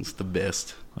 It's the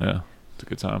best. Yeah, it's a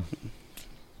good time.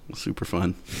 Super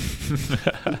fun.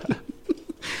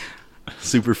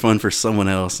 Super fun for someone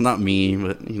else, not me,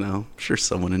 but I'm sure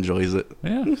someone enjoys it.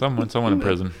 Yeah, someone in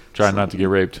prison. Trying not to get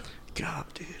raped. God,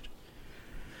 dude.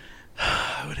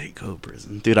 I would hate go to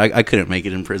prison. Dude, I couldn't make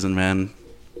it in prison, man.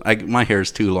 My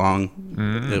hair's too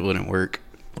long. It wouldn't work.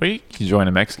 Wait, you join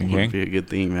a Mexican It wouldn't gang. be a good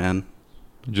thing, man.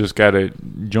 You just gotta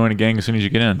join a gang as soon as you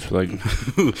get in. For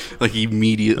Like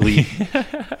immediately.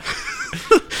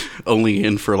 Only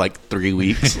in for like 3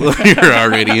 weeks. You're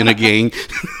already in a gang.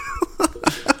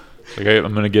 hey,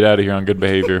 I'm gonna get out of here on good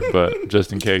behavior, but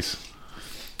just in case.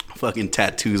 Fucking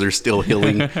tattoos are still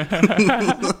healing.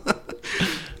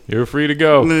 You're free to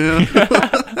go.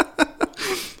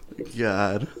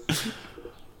 God.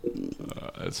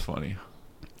 That's funny.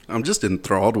 I'm just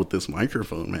enthralled with this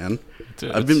microphone, man.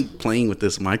 Dude, I've been playing with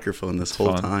this microphone this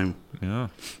whole fun. time. Yeah.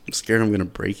 I'm scared I'm going to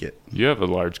break it. You have a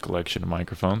large collection of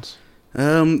microphones.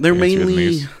 They're guess you have mainly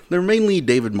these.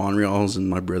 David Monreal's and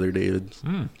my brother David's.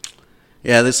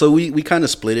 Yeah, so we kind of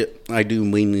split it. I do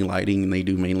mainly lighting and they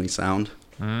do mainly sound.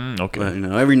 Okay. But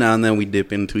every now and then we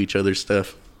dip into each other's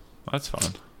stuff. That's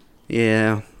fun.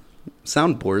 Yeah,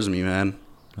 sound bores me, man.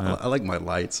 Yeah. I like my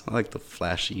lights. I like the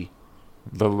flashy.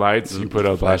 The lights you put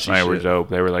up last Flashy night were shit. dope.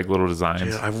 They were like little designs.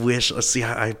 Dude, I wish. See,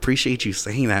 I appreciate you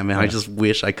saying that, man. I just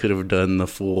wish I could have done the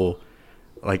full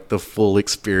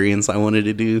experience I wanted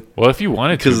to do. Well, if you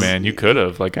wanted to, 'Cause- man, you could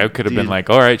have. Like, I could have been Dude. like,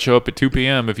 all right, show up at 2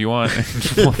 p.m. if you want.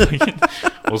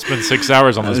 We'll spend 6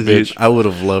 hours on this Dude, bitch. I would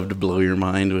have loved to blow your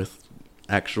mind with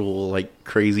actual like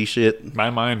crazy shit. My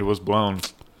mind was blown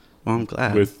Well, I'm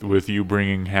glad. with you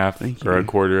bringing half Thank or a you.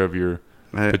 quarter of your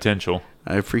potential.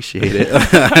 I appreciate it.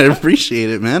 I appreciate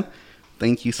it, man.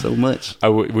 Thank you so much.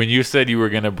 When you said you were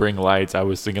gonna bring lights, I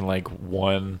was thinking like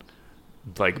one,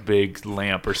 like big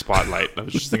lamp or spotlight. I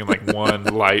was just thinking like one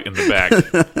light in the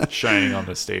back shining on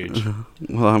the stage.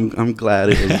 Well, I'm glad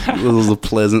it was a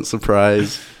pleasant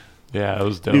surprise. Yeah, it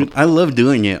was dope. Dude, I love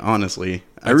doing it, honestly.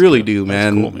 I That's really cool. do, That's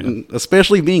man. cool, man.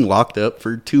 Especially being locked up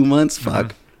for 2 months.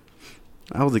 Fuck.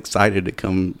 I was excited to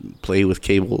come play with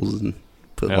cables and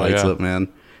put Hell lights yeah. up, man.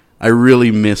 I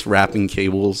really miss wrapping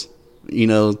cables.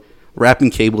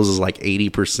 Wrapping cables is like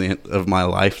 80% of my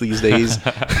life these days.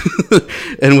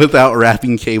 And without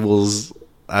wrapping cables,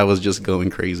 I was just going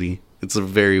crazy. It's a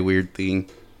very weird thing.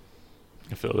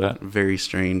 I feel that. Very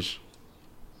strange.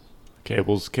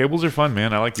 Cables are fun,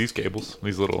 man. I like these cables.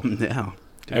 These little Yeah.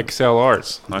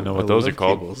 XLRs. I know what those are love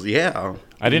called. cables. Yeah.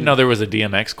 I didn't know there was a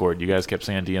DMX cord. You guys kept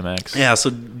saying DMX. Yeah, so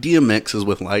DMX is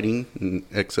with lighting and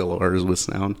XLR is with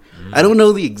sound. I don't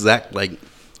know the exact,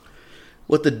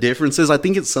 what the difference is. I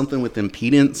think it's something with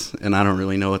impedance, and I don't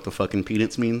really know what the fuck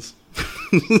impedance means.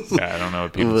 Yeah, I don't know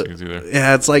what people But, means either.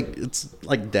 yeah, it's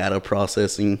like data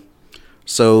processing.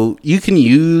 So you can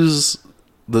use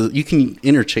you can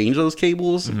interchange those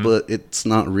cables, but it's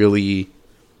not really,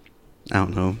 I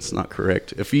don't know, it's not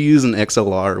correct. If you use an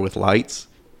XLR with lights,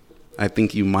 I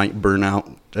think you might burn out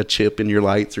a chip in your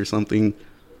lights or something.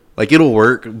 Like, it'll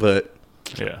work, but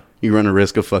Yeah. you run a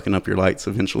risk of fucking up your lights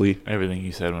eventually. Everything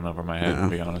you said went over my head, Yeah. to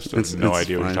be honest. I have no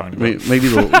idea what you're fine. talking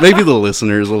about. Maybe the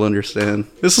listeners will understand.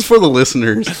 This is for the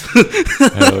listeners.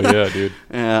 Hell yeah, dude.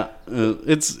 Yeah,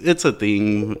 it's a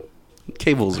thing.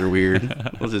 Cables are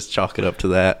weird. We'll just chalk it up to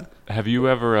that. Have you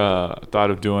ever thought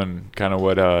of doing kind of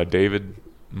what David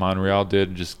Monreal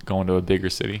did, just going to a bigger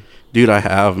city? Dude, I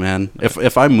have, man.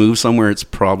 If I move somewhere, it's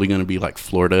probably going to be like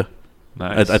Florida.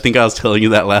 Nice. I think I was telling you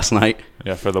that last night.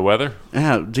 Yeah, for the weather?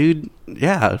 Yeah, dude.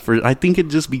 Yeah, I think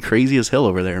it'd just be crazy as hell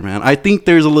over there, man. I think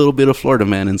there's a little bit of Florida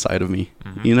man inside of me.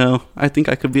 I think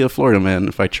I could be a Florida man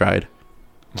if I tried.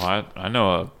 Well, I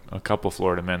know a couple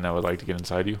Florida men that would like to get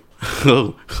inside you.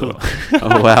 Oh,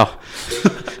 oh wow.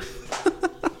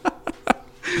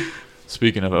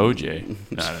 Speaking of OJ,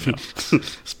 I don't know.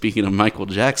 Speaking of Michael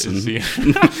Jackson. Is he-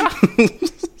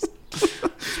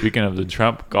 Speaking of the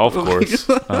Trump golf course,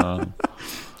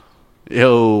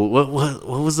 Yo, what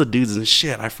was the dude's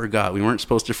shit? I forgot. We weren't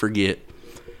supposed to forget.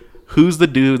 Who's the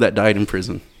dude that died in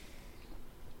prison?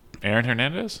 Aaron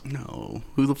Hernandez? No.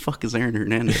 Who the fuck is Aaron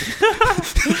Hernandez?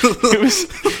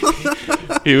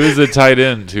 He was a tight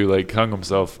end who like hung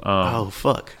himself. Oh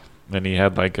fuck. And he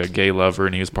had like a gay lover,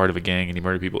 and he was part of a gang, and he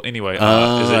murdered people. Anyway, is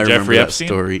I it Jeffrey remember that Epstein?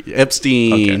 story.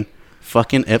 Epstein. Okay.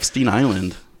 Fucking Epstein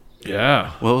Island.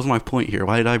 Yeah. What was my point here?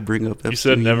 Why did I bring up Epstein? You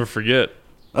said never forget.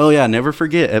 Oh yeah, never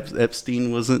forget.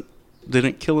 Epstein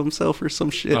didn't kill himself or some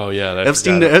shit. Oh yeah,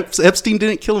 Epstein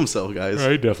didn't kill himself, guys.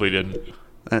 He definitely didn't.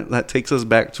 That takes us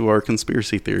back to our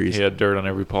conspiracy theories. He had dirt on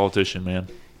every politician, man.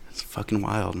 It's fucking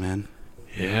wild, man.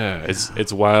 Yeah,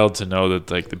 it's wild to know that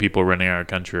like the people running our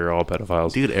country are all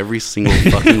pedophiles. Dude, every single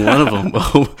fucking one of them.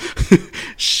 Oh,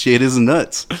 shit is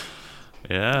nuts.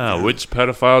 Yeah, which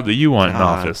pedophile do you want in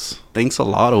God. office? Thanks a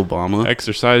lot, Obama.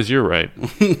 Exercise your right.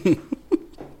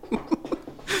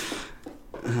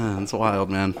 It's wild,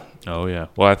 man. Oh yeah.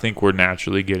 Well, I think we're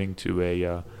naturally getting to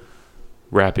a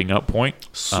wrapping up point.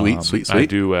 Sweet. I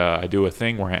do a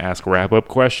thing where I ask wrap up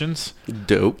questions.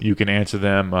 Dope. You can answer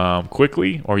them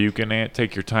quickly, or you can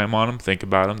take your time on them, think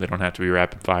about them. They don't have to be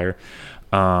rapid fire.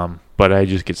 But I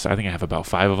think I have about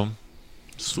 5 of them.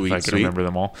 Sweet. If I can remember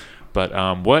them all. But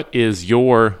what is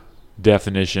your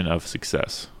definition of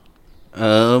success?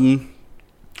 I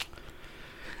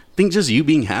think just you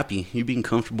being happy, you being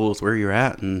comfortable with where you're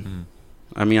at, and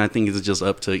I mean, I think it's just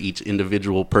up to each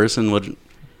individual person.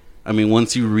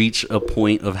 Once you reach a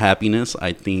point of happiness,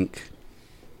 I think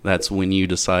that's when you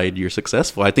decide you're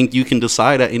successful. I think you can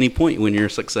decide at any point when you're a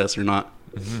success or not.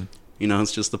 Mm-hmm.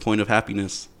 It's just the point of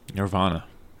happiness. Nirvana.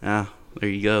 Yeah, there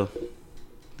you go.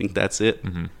 I think that's it.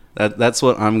 Mm-hmm. That's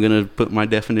what I'm gonna put my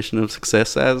definition of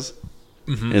success as.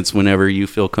 Mm-hmm. It's whenever you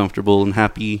feel comfortable and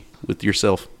happy with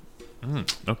yourself.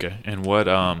 Okay. And what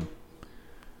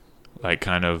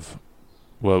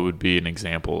what would be an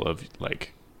example of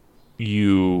like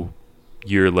your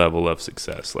level of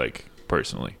success, like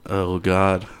personally? Oh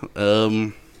God.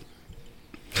 I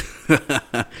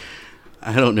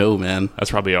don't know, man.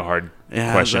 That's probably a hard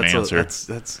question to answer.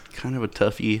 That's kind of a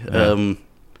toughie. Yeah.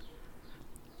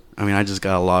 I just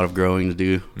got a lot of growing to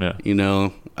do. Yeah.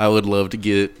 I would love to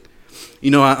get,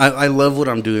 I love what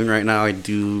I'm doing right now. I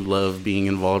do love being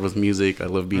involved with music. I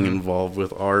love being involved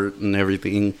with art and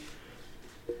everything.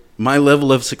 My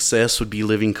level of success would be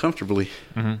living comfortably.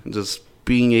 Just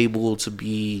being able to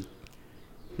be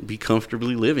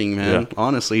comfortably living, man. Yeah.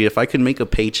 Honestly, if I could make a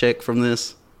paycheck from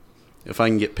this, if I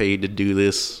can get paid to do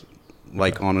this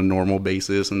like on a normal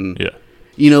basis and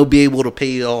be able to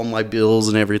pay all my bills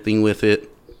and everything with it,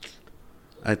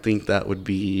 I think that would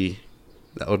be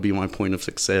my point of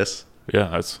success. Yeah,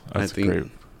 that's I a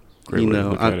think, great way to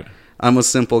look at it. I'm a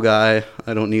simple guy.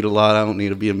 I don't need a lot. I don't need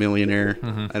to be a millionaire.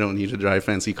 I don't need to drive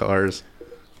fancy cars.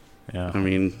 Yeah.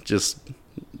 Just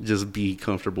be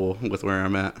comfortable with where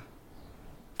I'm at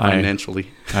financially.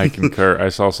 I concur. I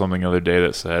saw something the other day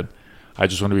that said, I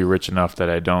just want to be rich enough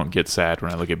that I don't get sad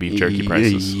when I look at beef jerky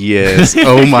prices. Yes.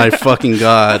 Oh my fucking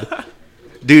God.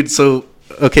 Dude, so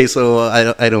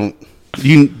I don't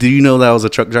do you know that I was a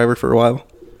truck driver for a while?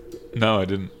 No, I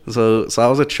didn't. So I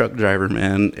was a truck driver,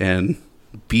 man, and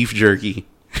beef jerky.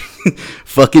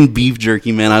 Fucking beef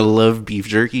jerky, man. I love beef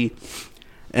jerky.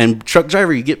 And truck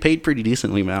driver, you get paid pretty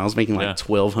decently, man. I was making like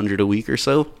 $1,200 a week or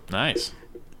so. Nice.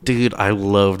 Dude, I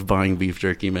loved buying beef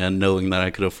jerky, man, knowing that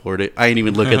I could afford it. I didn't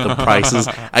even look at the prices.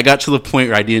 I got to the point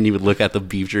where I didn't even look at the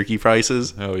beef jerky prices.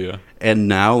 Hell yeah. And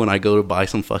now when I go to buy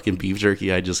some fucking beef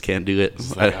jerky, I just can't do it.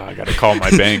 I got to call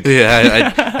my bank.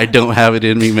 Yeah, I don't have it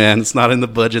in me, man. It's not in the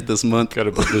budget this month. Got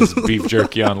to put this beef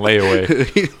jerky on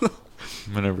layaway.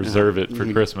 I'm going to reserve it for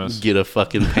Christmas. Get a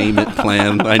fucking payment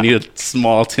plan. I need a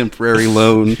small temporary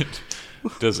loan.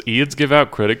 Does Eads give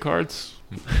out credit cards?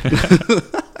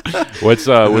 What's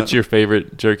your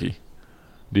favorite jerky?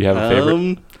 Do you have a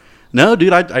favorite? No,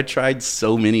 dude, I tried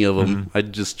so many of them. I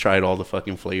just tried all the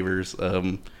fucking flavors.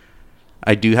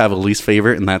 I do have a least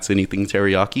favorite, and that's anything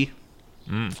teriyaki.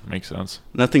 Makes sense.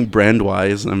 Nothing brand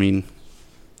wise. I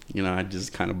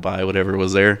just kind of buy whatever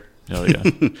was there. Hell yeah.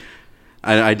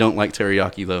 I don't like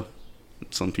teriyaki though.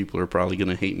 Some people are probably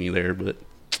gonna hate me there, but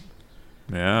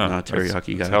yeah, not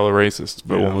teriyaki guy. It's hella racist,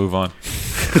 but we'll move on.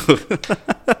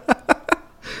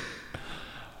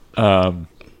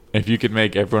 If you could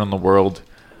make everyone in the world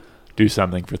do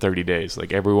something for 30 days,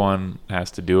 like everyone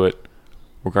has to do it,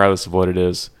 regardless of what it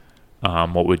is,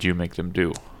 what would you make them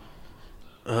do?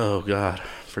 Oh God,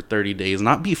 for 30 days,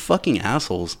 not be fucking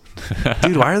assholes,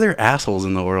 dude. Why are there assholes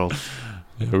in the world?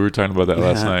 Yeah, we were talking about that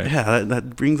last night. Yeah,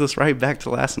 that brings us right back to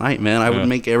last night, man. I would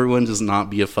make everyone just not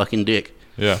be a fucking dick.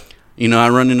 Yeah. I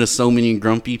run into so many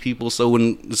grumpy people. So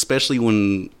especially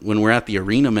when we're at the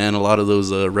arena, man, a lot of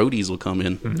those roadies will come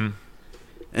in.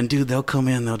 And dude, they'll come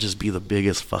in, they'll just be the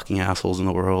biggest fucking assholes in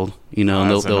the world. And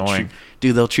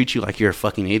they'll treat you like you're a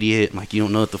fucking idiot, and like you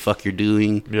don't know what the fuck you're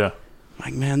doing. Yeah.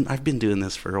 Like, man, I've been doing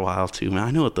this for a while too, man. I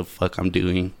know what the fuck I'm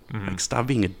doing. Like, stop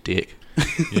being a dick.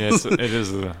 Yeah, it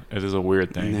is a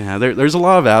weird thing. Yeah, there's a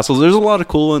lot of assholes. There's a lot of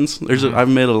cool ones. I've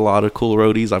met a lot of cool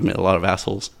roadies. I've met a lot of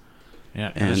assholes.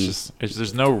 Yeah, and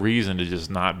there's no reason to just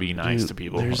not be nice to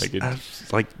people.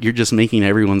 Like you're just making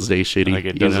everyone's day shitty. Like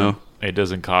it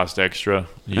doesn't cost extra.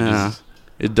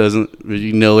 It doesn't.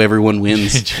 Everyone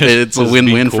wins. It's a just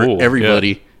win-win be cool. for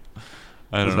everybody.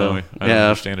 I don't So, know. I don't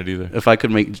understand it either. If I could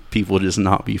make people just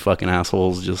not be fucking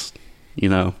assholes, just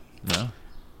No,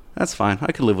 that's fine.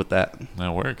 I could live with that.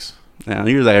 that works. Yeah,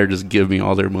 either that or just give me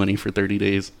all their money for 30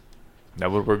 days. That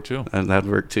would work too. And that'd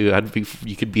work too.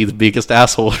 You could be the biggest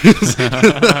asshole.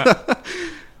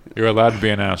 You're allowed to be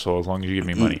an asshole as long as you give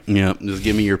me money. Yeah, just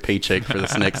give me your paycheck for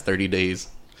this next 30 days.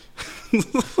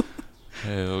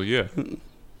 Hell yeah.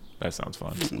 That sounds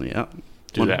fun. Yeah.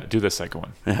 Do that. Do the second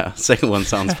one. Yeah, second one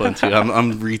sounds fun too.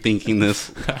 I'm rethinking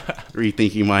this,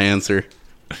 rethinking my answer.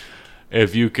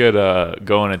 If you could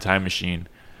go in a time machine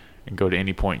and go to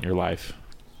any point in your life,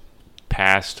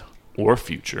 past or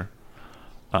future,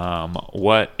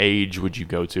 what age would you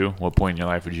go to? What point in your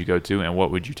life would you go to? And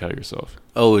what would you tell yourself?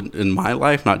 Oh, in my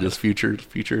life, not just future.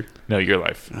 No, your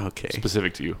life. Okay.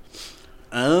 Specific to you.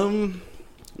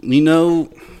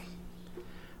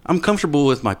 I'm comfortable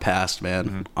with my past,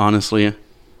 man. Honestly,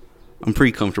 I'm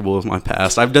pretty comfortable with my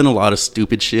past. I've done a lot of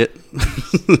stupid shit,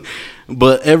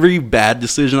 but every bad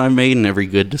decision I've made and every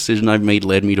good decision I've made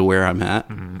led me to where I'm at.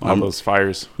 All those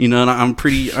fires. And I'm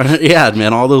pretty, yeah,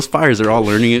 man, all those fires are all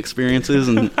learning experiences.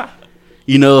 And,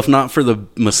 if not for the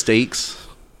mistakes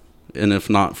and if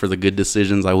not for the good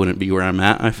decisions, I wouldn't be where I'm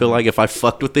at. I feel like if I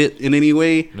fucked with it in any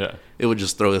way, it would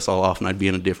just throw us all off and I'd be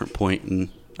in a different point, and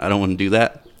I don't want to do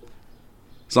that.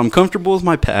 So I'm comfortable with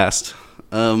my past.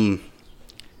 As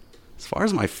far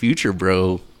as my future,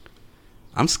 bro,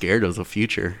 I'm scared of the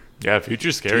future. Yeah,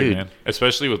 future's scary, Dude. man.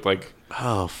 Especially with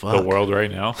Oh, fuck. the world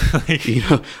right now.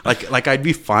 Like I'd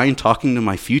be fine talking to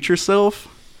my future self,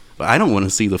 but I don't want to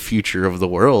see the future of the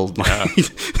world. Yeah.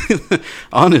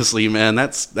 Honestly, man,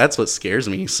 that's what scares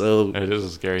me. So It is a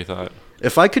scary thought.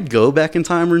 if I could go back in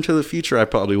time or into the future, I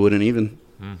probably wouldn't even.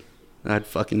 I'd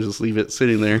fucking just leave it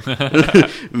sitting there.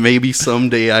 Maybe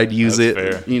someday I'd use That's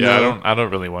it. fair. I don't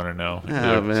really want to know.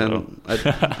 Yeah, either, man.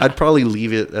 I'd probably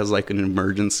leave it as like an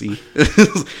emergency.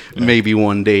 Maybe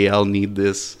one day I'll need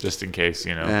this. just in case,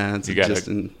 Yeah, it's you got just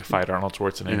to fight Arnold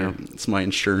Schwarzenegger. It's my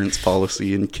insurance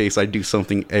policy in case I do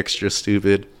something extra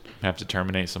stupid. Have to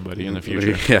terminate somebody in the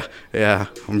future. Yeah.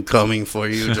 I'm coming for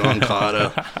you, John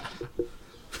Carter.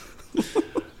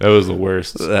 That was the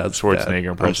worst That's Schwarzenegger bad.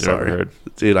 impression I'm I've ever sorry. heard.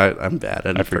 Dude, I'm bad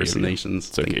at I forgive you. impersonations.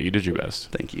 It's okay. You did your best.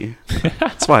 Thank you.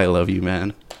 That's why I love you,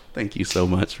 man. Thank you so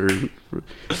much for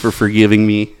forgiving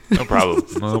me. No problem.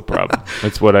 No problem.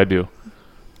 That's what I do.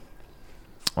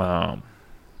 Forgot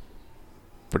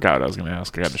what I was going to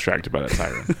ask. I got distracted by that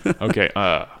siren. Okay.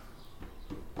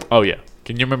 Oh, yeah.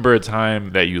 Can you remember a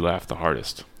time that you laughed the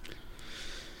hardest?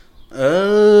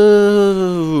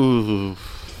 Oh,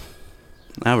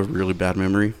 I have a really bad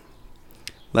memory.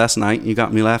 Last night, you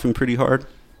got me laughing pretty hard.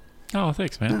 Oh,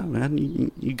 thanks, man. Yeah,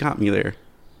 man, you got me there.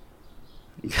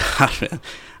 God, man,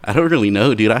 I don't really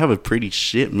know, dude. I have a pretty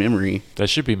shit memory. That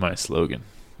should be my slogan.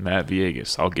 Matt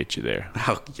Viegas, I'll get you there.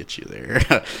 I'll get you there.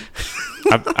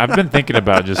 I've been thinking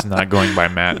about just not going by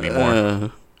Matt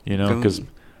anymore. Because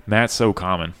Matt's so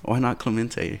common. Why not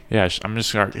Clemente? Yeah, I'm just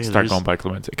start Dude, going by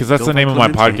Clemente. Because that's go the by name of my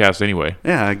Clemente. podcast anyway.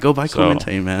 Yeah, go by So-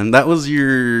 Clemente, man. That was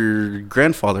your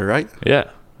grandfather, right? Yeah.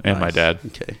 And my Nice. dad.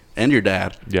 Okay. And your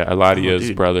dad. Yeah, Eladia's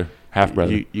dude. brother. Half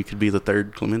brother. You could be the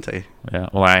third Clemente. Yeah.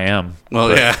 Well, I am. Well,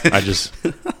 but yeah. I just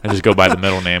go by the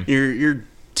middle name. You're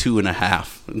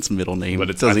 2.5. It's middle name, But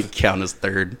but it it's- doesn't count as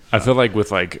third. I feel like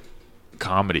with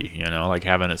comedy, like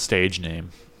having a stage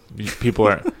name, people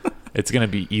are. It's gonna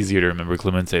be easier to remember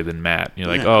Clemente than Matt. You're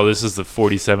like, Yeah. oh, this is the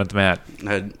 47th Matt.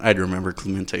 I'd remember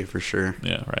Clemente for sure.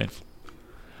 Yeah, right.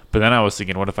 But then I was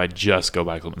thinking, what if I just go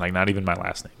by Clemente? Like, not even my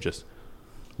last name, just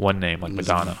one name, like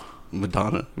Madonna.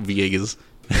 Madonna Viegas.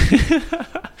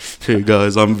 Hey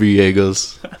guys, I'm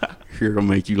Viegas. Here to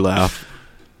make you laugh.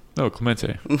 No,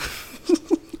 Clemente.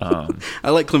 I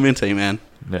like Clemente, man.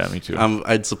 Yeah, me too.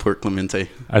 I'd support Clemente.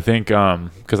 I think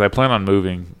because I plan on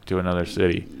moving to another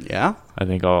city. Yeah. I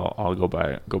think I'll go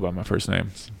by my first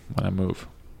name when I move.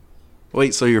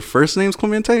 Wait, so your first name's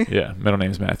Clemente? Yeah, middle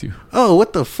name's Matthew. Oh,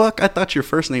 what the fuck? I thought your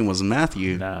first name was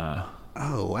Matthew. Nah.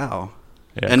 Oh, wow.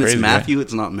 Yeah, And crazy, it's right? Matthew.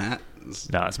 It's not Matt.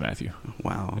 No, it's Matthew.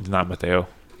 Wow. It's not Mateo.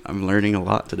 I'm learning a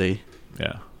lot today.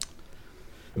 Yeah.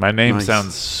 My name Nice.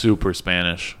 sounds super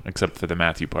Spanish, except for the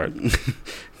Matthew part.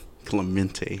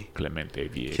 Clemente. Clemente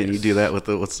Viegas. Can you do that with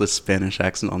what's the Spanish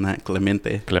accent on that?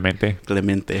 Clemente. Clemente.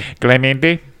 Clemente.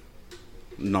 Clemente.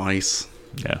 Nice.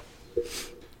 Yeah.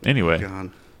 Anyway,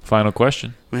 God. final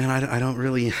question. Man, I don't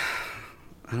really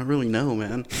know,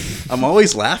 man. I'm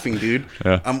always laughing, dude.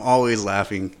 Yeah. I'm always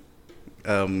laughing.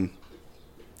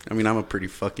 I mean, I'm a pretty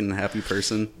fucking happy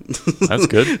person. That's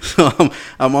good. So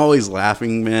I'm always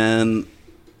laughing, man.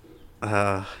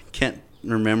 Can't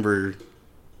remember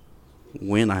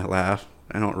when I laugh.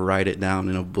 I don't write it down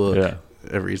in a book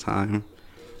every time.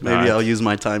 Maybe I'll use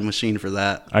my time machine for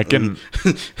that. I can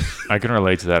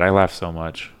relate to that. I laugh so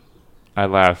much.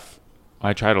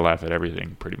 I try to laugh at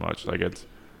everything pretty much. Like it's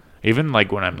even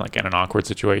like when I'm like in an awkward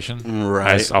situation,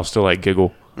 right? I'll still like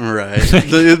giggle. Right.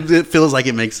 It feels like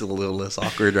it makes it a little less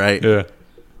awkward, right? Yeah.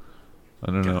 I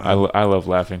don't know. I love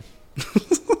laughing.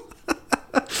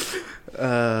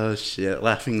 Shit.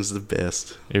 Laughing's the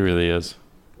best. It really is.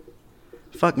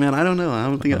 Fuck, man. I don't know. I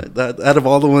don't think that out of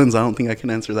all the ones, I don't think I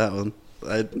can answer that one.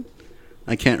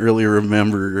 I can't really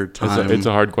remember time. It's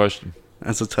a hard question.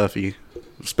 That's a toughie,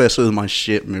 especially with my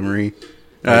shit memory.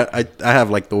 I have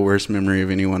like the worst memory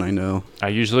of anyone I know. I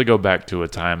usually go back to a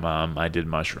time I did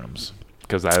mushrooms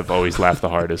because I've always laughed the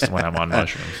hardest when I'm on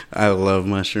mushrooms. I love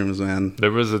mushrooms, man.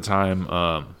 There was a time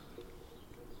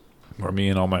where me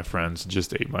and all my friends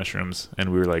just ate mushrooms,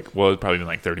 and we were like, well, it'd probably been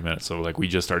like 30 minutes, so like we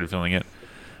just started feeling it.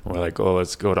 And we're like, oh,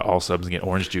 let's go to All Subs and get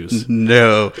orange juice.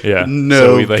 No. Yeah.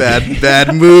 No, so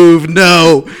bad move,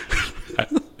 no.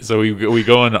 So we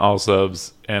go into All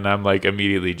Subs, and I'm like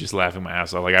immediately just laughing my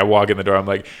ass off. Like I walk in the door, I'm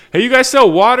like, "Hey, you guys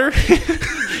sell water?"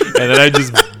 And then I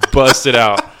just busted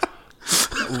out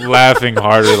laughing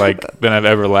harder like than I've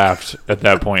ever laughed at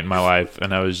that point in my life,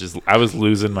 and I was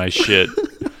losing my shit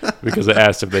because I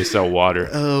asked if they sell water.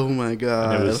 Oh my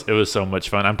god! And it was so much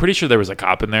fun. I'm pretty sure there was a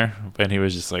cop in there, and he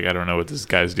was just like, "I don't know what this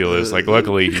guy's deal is." Like,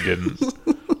 luckily he didn't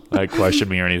like question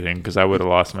me or anything because I would have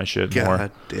lost my shit more.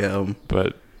 God damn!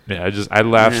 But yeah, I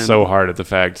laughed so hard at the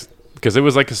fact because it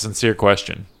was like a sincere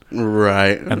question,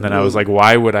 right? And then I was like,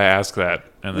 "Why would I ask that?"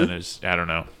 And then I don't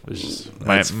know. It was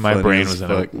just my brain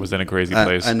was in a crazy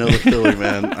place. I know the feeling,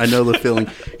 man. I know the feeling.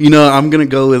 You know, I'm gonna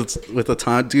go with a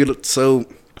time, dude. So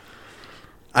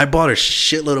I bought a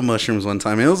shitload of mushrooms one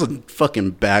time. It was a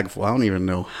fucking bag full. I don't even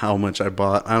know how much I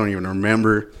bought. I don't even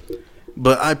remember.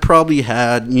 But I probably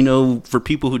had, you know, for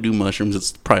people who do mushrooms,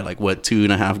 it's probably like,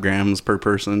 2.5 grams per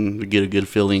person to get a good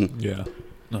feeling. Yeah.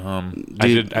 I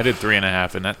did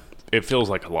 3.5, and that it feels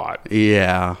like a lot.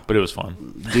 Yeah. But it was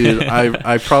fun. Dude,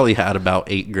 I probably had about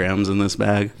 8 grams in this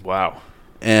bag. Wow.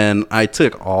 And I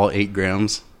took all 8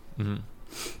 grams. Mm-hmm.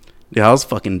 Yeah, I was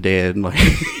fucking dead. Like,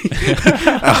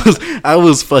 I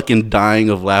was fucking dying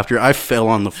of laughter. I fell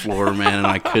on the floor, man, and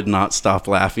I could not stop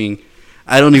laughing.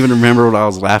 I don't even remember what I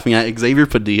was laughing at. Xavier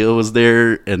Padilla was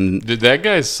there, and dude, that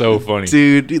guy's so funny.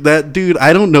 Dude,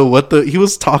 I don't know he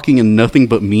was talking in nothing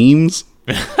but memes.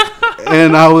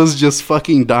 And I was just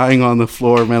fucking dying on the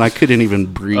floor, man. I couldn't even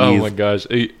breathe. Oh my gosh,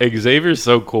 Xavier's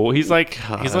so cool. He's like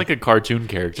a cartoon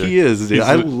character. He is, dude.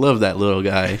 I love that little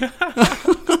guy.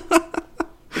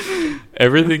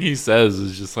 Everything he says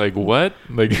is just like, what?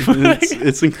 Like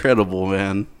it's incredible,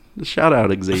 man. Shout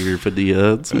out Xavier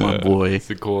Padilla. It's my boy. He's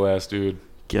a cool ass dude.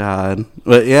 God.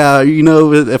 But yeah, you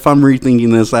know, if I'm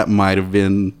rethinking this, that might have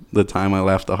been the time I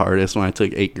laughed the hardest, when I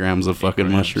took 8 grams of fucking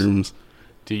mushrooms.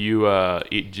 Do you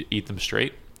eat them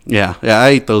straight? Yeah, I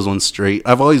ate those ones straight.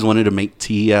 I've always wanted to make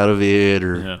tea out of it,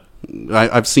 or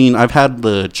I've had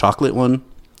the chocolate one.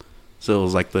 So it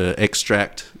was like the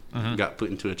extract got put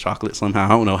into a chocolate somehow. I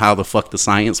don't know how the fuck the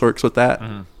science works with that.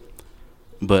 Mm-hmm.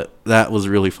 But that was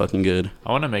really fucking good.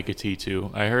 I want to make a tea too.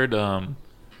 I heard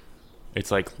it's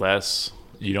like less.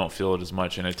 You don't feel it as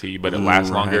much in a tea, but it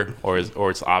lasts longer, or it's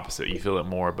the opposite. You feel it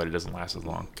more, but it doesn't last as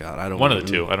long. God, I don't. One of the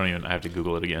two. I have to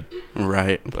Google it again.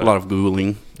 Right, but a lot of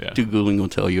Googling. Yeah, Googling will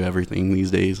tell you everything these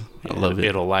days. I love it.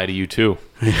 It'll lie to you too.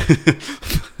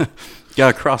 You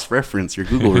gotta cross-reference your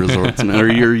Google results, man, or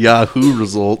your Yahoo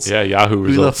results. Yeah, Yahoo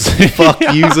results. Who the fuck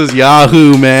uses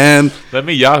Yahoo, man? Let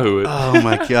me Yahoo it. Oh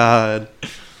my god.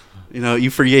 You know, you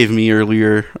forgave me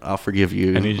earlier. I'll forgive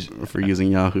you for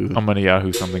using Yahoo. I'm gonna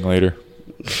Yahoo something later.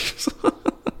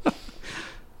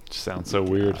 Sounds so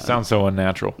weird. Sounds so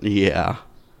unnatural. Yeah.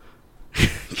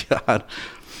 God.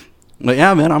 But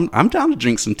yeah, man, I'm down to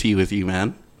drink some tea with you,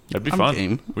 man. That'd be fun.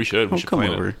 Game. We should. We should come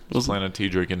plan over. it. Let's plan a tea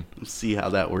drinking. See how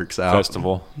that works out.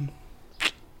 Festival.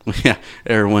 Yeah,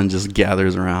 everyone just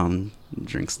gathers around,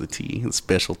 drinks the tea, the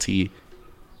special tea.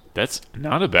 That's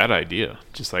not a bad idea.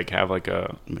 Just like have like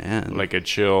a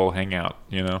chill hangout,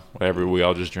 you know, whatever. We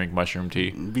all just drink mushroom tea.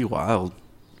 It'd be wild.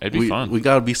 It'd be fun. We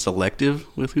gotta be selective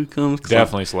with who comes.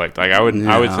 Definitely select. Like I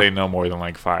would say no more than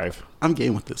like 5. I'm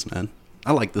game with this, man.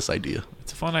 I like this idea.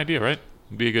 It's a fun idea, right?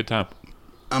 It'd be a good time.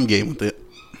 I'm game with it.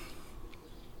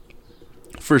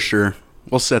 For sure.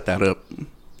 We'll set that up.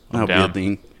 That'll be a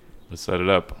thing. Let's set it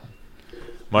up.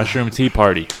 Mushroom tea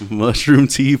party. Mushroom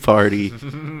tea party.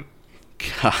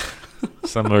 God.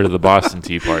 Similar to the Boston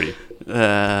Tea Party.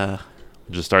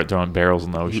 Just start throwing barrels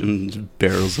in the ocean.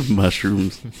 Barrels of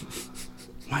mushrooms.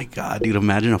 My God, dude,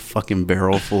 imagine a fucking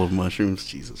barrel full of mushrooms.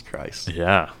 Jesus Christ.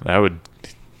 Yeah,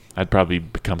 I'd probably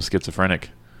become schizophrenic.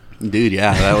 Dude,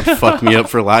 yeah, that would fuck me up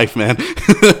for life, man.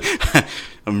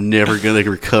 I'm never going to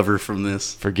recover from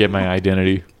this. Forget my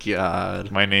identity.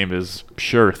 God. My name is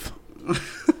Shirth.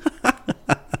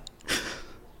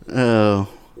 Oh,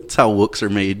 that's how wooks are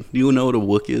made. Do you know what a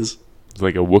wook is? It's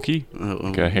like a Wookiee, Oh,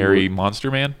 like a hairy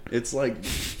monster man. It's like,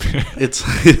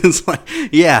 it's like,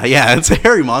 yeah, it's a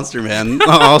hairy monster, man.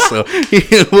 Also,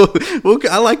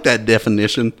 I like that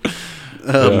definition.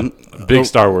 Yeah. Big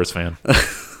Star Wars fan.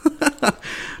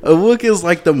 A wook is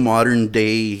like the modern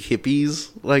day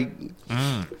hippies. Like,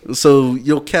 so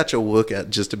you'll catch a wook at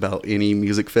just about any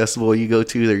music festival you go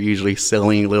to. They're usually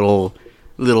selling little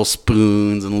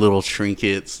spoons and little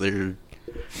trinkets. They're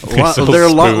a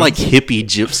lot like hippie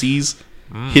gypsies,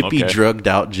 hippie okay. drugged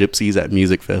out gypsies at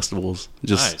music festivals.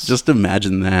 Nice. Just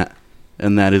imagine that,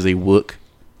 and that is a wook.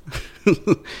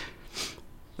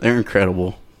 They're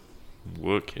incredible.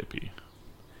 Wook hippie.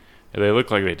 Yeah, they look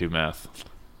like they do meth.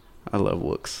 I love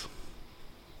wooks.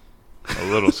 A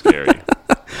little scary.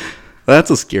 That's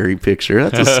a scary picture.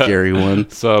 That's a scary one.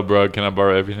 So, bro, can I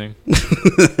borrow everything?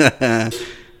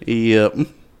 Yep.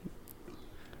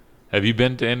 Have you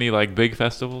been to any like big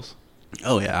festivals?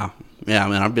 Oh yeah,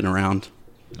 man. I've been around.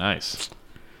 Nice.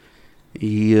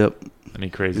 Yep. Any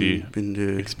crazy Been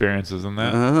to. experiences in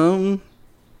that? I mean,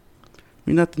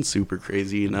 nothing super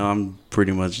crazy. You know, I'm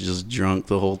pretty much just drunk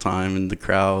the whole time in the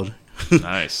crowd.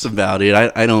 Nice. That's about it.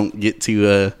 I don't get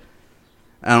to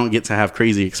have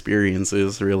crazy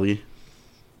experiences really.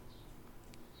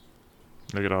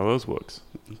 Look at all those books.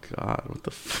 God, what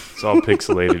the fuck? It's all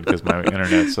pixelated because my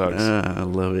internet sucks. I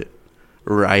love it.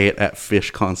 Riot at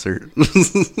Fish concert.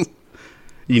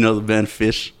 You know the band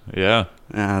Fish? Yeah.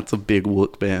 It's a big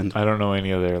wook band. I don't know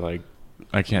any other, like,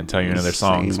 I can't tell you any of their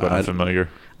songs, Same. but I'm familiar.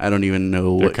 I don't even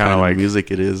know They're what kinda kind of like-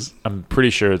 music it is. I'm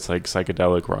pretty sure it's like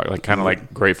psychedelic rock, like kind of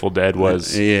like Grateful Dead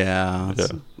was, Yeah, it's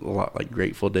Yeah. a lot like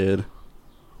Grateful Dead.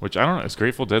 which I don't know. Is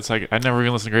Grateful Dead psych? I never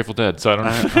even listened to Grateful Dead, so I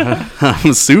don't know.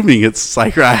 I'm assuming it's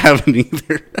psych. I haven't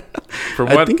either. From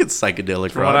I what- think it's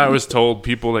psychedelic From rock. what I was told,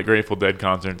 people at Grateful Dead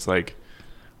concerts like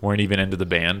weren't even into the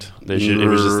band. It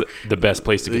was just the best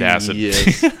place to get acid.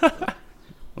 Yes.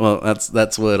 Well,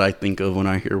 that's what I think of when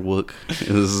I hear wook.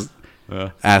 Is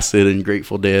Yeah. acid and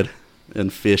Grateful Dead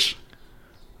and Fish.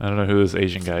 I don't know who this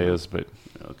Asian guy is, but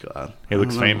Oh God, he I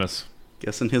looks don't know. famous.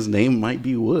 Guessing his name might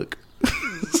be Wook.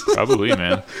 Probably,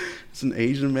 man. It's an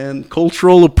Asian man.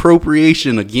 Cultural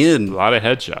appropriation A again. lot of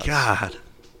headshots. God.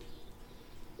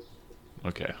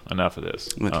 Okay, enough of this.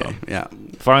 Okay. Yeah.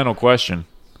 Final question.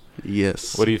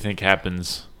 Yes. What do you think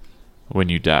happens when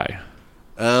you die?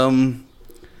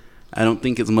 I don't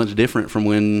think it's much different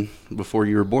from before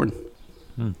you were born.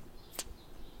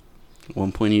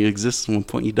 One point you exist, one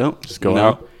point you don't. Just go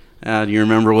out. Do you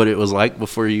remember what it was like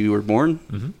before you were born?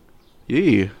 Mhm.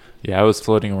 Yeah. Yeah, I was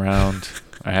floating around.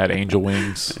 I had angel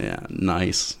wings. Yeah.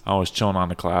 Nice. I was chilling on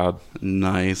the cloud,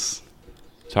 Nice.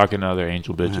 talking to other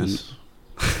angel bitches.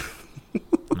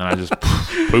 And I just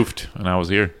poofed, and I was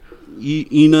here.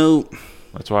 You know,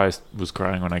 That's why I was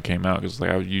crying when I came out, because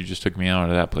like you just took me out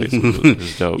of that place. It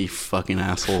was dope. you fucking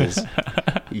assholes.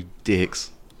 You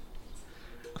dicks.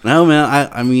 No, man.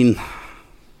 I mean,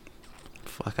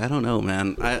 fuck. I don't know,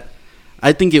 man.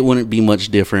 I think it wouldn't be much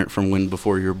different from when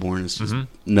before you were born. It's just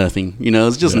nothing. You know,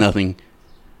 it's just nothing.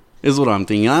 Is what I'm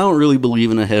thinking. I don't really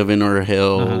believe in a heaven or a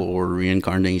hell or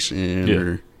reincarnation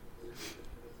or,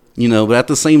 you know. But at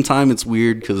the same time, it's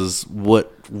weird because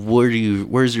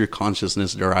where's your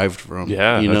consciousness derived from?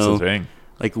 Yeah, you that's know, the thing.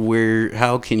 like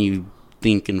how can you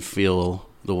think and feel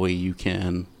the way you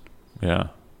can? Yeah,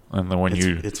 and then when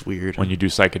It's weird. when you do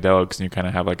psychedelics and you kind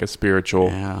of have like a spiritual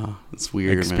Yeah, it's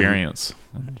weird, experience,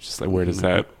 it's just like, where does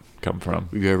that come from?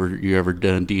 man. You ever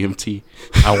done DMT?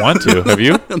 I want to. Have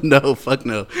you? No, fuck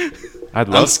no. I'd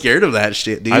I'm love. scared of that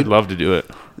shit, dude. I'd love to do it.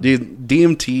 Dude,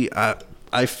 DMT.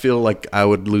 I feel like I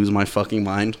would lose my fucking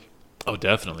mind, Oh,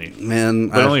 definitely. man.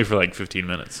 But only for like 15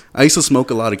 minutes. I used to smoke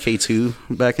a lot of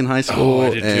K2 back in high school, I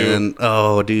did too. and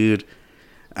oh, dude,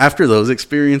 after those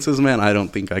experiences, man, I don't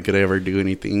think I could ever do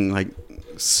anything like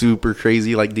super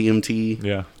crazy like DMT.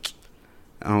 Yeah.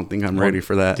 I don't think I'm ready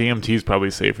for that. DMT is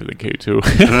probably safer than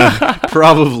K2.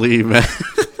 Probably, man.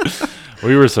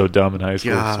 We were so dumb in high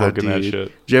school God, smoking that dude.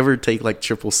 shit. Did you ever take like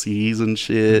triple C's and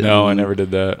shit? No, I never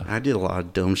did that. I did a lot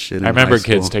of dumb shit. I remember high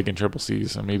kids school. taking triple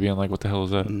C's and me being like, "What the hell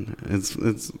is that?" It's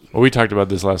Well, we talked about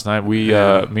this last night.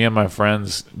 Me and my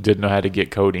friends didn't know how to get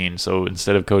codeine, so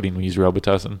instead of codeine, we used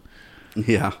Robitussin.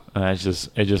 yeah. And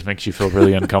it just makes you feel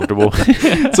really uncomfortable.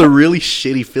 It's a really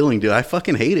shitty feeling, dude. I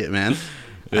fucking hate it, man.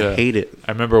 Yeah. I hate it.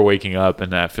 I remember waking up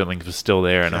and that feeling was still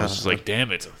there, and I was just like,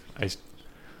 "Damn it!" I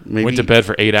Maybe, went to bed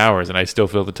for 8 hours, and I still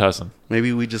feel the tussin.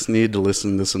 Maybe we just needed to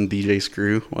listen to some DJ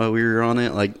Screw while we were on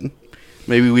it. Like,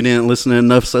 maybe we didn't listen to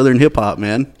enough Southern hip hop,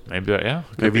 man. Maybe that,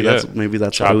 could Maybe be that's that. maybe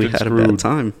that's why Chopped we and had a screwed. bad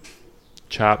time.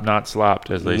 Chopped, not slopped,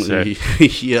 as they say.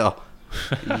 Yeah.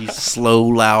 You slow,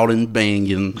 loud, and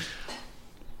banging.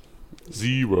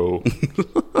 0.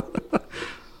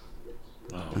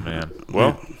 Oh man.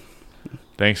 Well,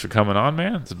 thanks for coming on,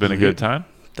 man. It's been a good time.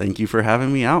 Thank you for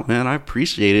having me out, man. I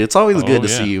appreciate it. It's always good to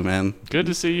yeah. see you, man. Good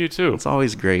to see you too. It's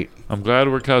always great. I'm glad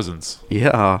we're cousins.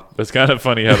 Yeah. That's kind of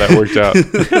funny how that worked out.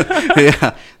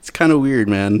 Yeah. It's kind of weird,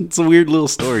 man. It's a weird little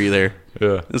story there.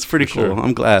 Yeah, It's pretty for cool. sure.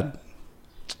 I'm glad.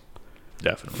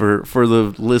 Definitely. For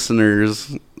the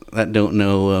listeners that don't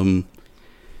know,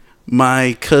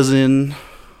 my cousin,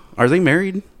 are they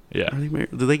married? Yeah. Are they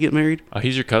married? Did they get married? Oh,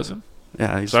 he's your cousin?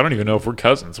 Yeah. So I don't even know if we're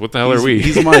cousins. What the hell are we?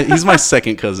 He's my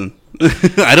second cousin.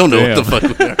 I don't know what the fuck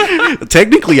we are.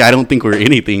 Technically, I don't think we're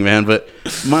anything, man. But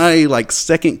my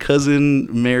second cousin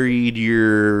married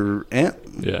your aunt.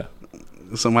 Yeah.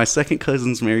 So my second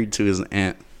cousin's married to his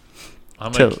aunt.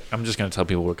 I'm Tell- just gonna tell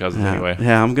people we're cousins anyway.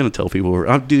 Yeah, I'm gonna tell people.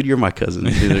 Dude, you're my cousin.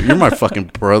 Dude. You're my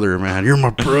fucking brother, man. You're my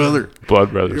brother.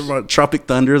 Blood brothers. You're my Tropic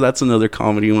Thunder. That's another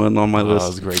comedy one on my Oh, list. that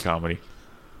was a great comedy.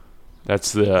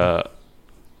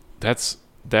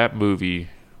 That movie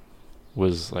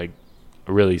was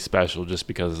really special just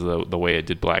because of the way it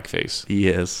did blackface.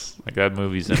 Yes, Like that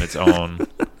movie's in its own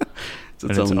it's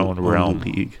in its own realm.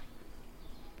 league.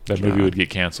 That movie God. would get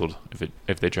canceled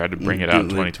if they tried to bring it out in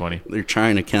Dude, 2020. They're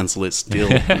trying to cancel it still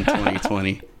in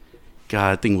 2020.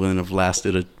 God, I think wouldn't have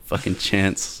lasted a fucking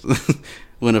chance.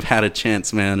 Wouldn't have had a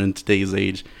chance, man, in today's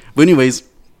age. But anyways,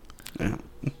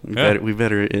 we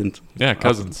better end. Yeah,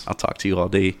 cousins. I'll talk to you all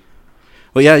day.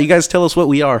 Well, yeah, you guys tell us what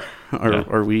we are. Yeah.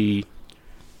 Are we?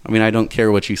 I mean, I don't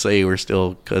care what you say. We're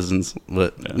still cousins,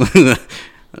 but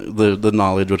the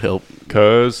knowledge would help.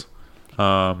 Cuz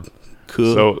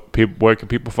Cool. So where can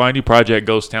people find you?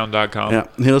 ProjectGhostTown.com. Yeah,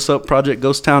 hit us up,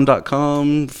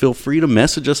 projectghosttown.com. Feel free to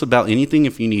message us about anything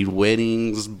if you need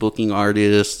weddings, booking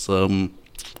artists. I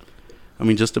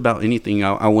mean, just about anything.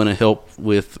 I want to help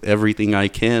with everything I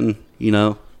can.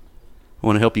 I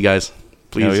want to help you guys.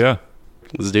 Please. Hell yeah.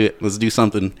 Let's do it. Let's do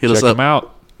something. Hit us Check up. them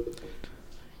out.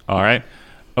 All right.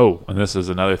 Oh, and this is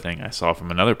another thing I saw from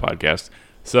another podcast.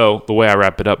 So the way I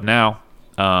wrap it up now,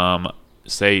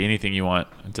 say anything you want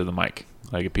into the mic,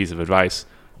 like a piece of advice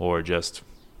or just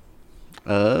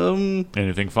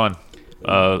anything fun.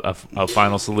 A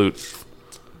final salute.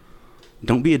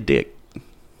 Don't be a dick.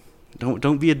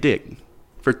 Don't be a dick.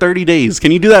 For 30 days.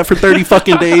 Can you do that for 30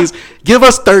 fucking days? Give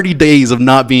us 30 days of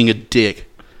not being a dick.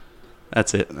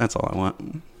 That's it. That's all I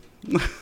want.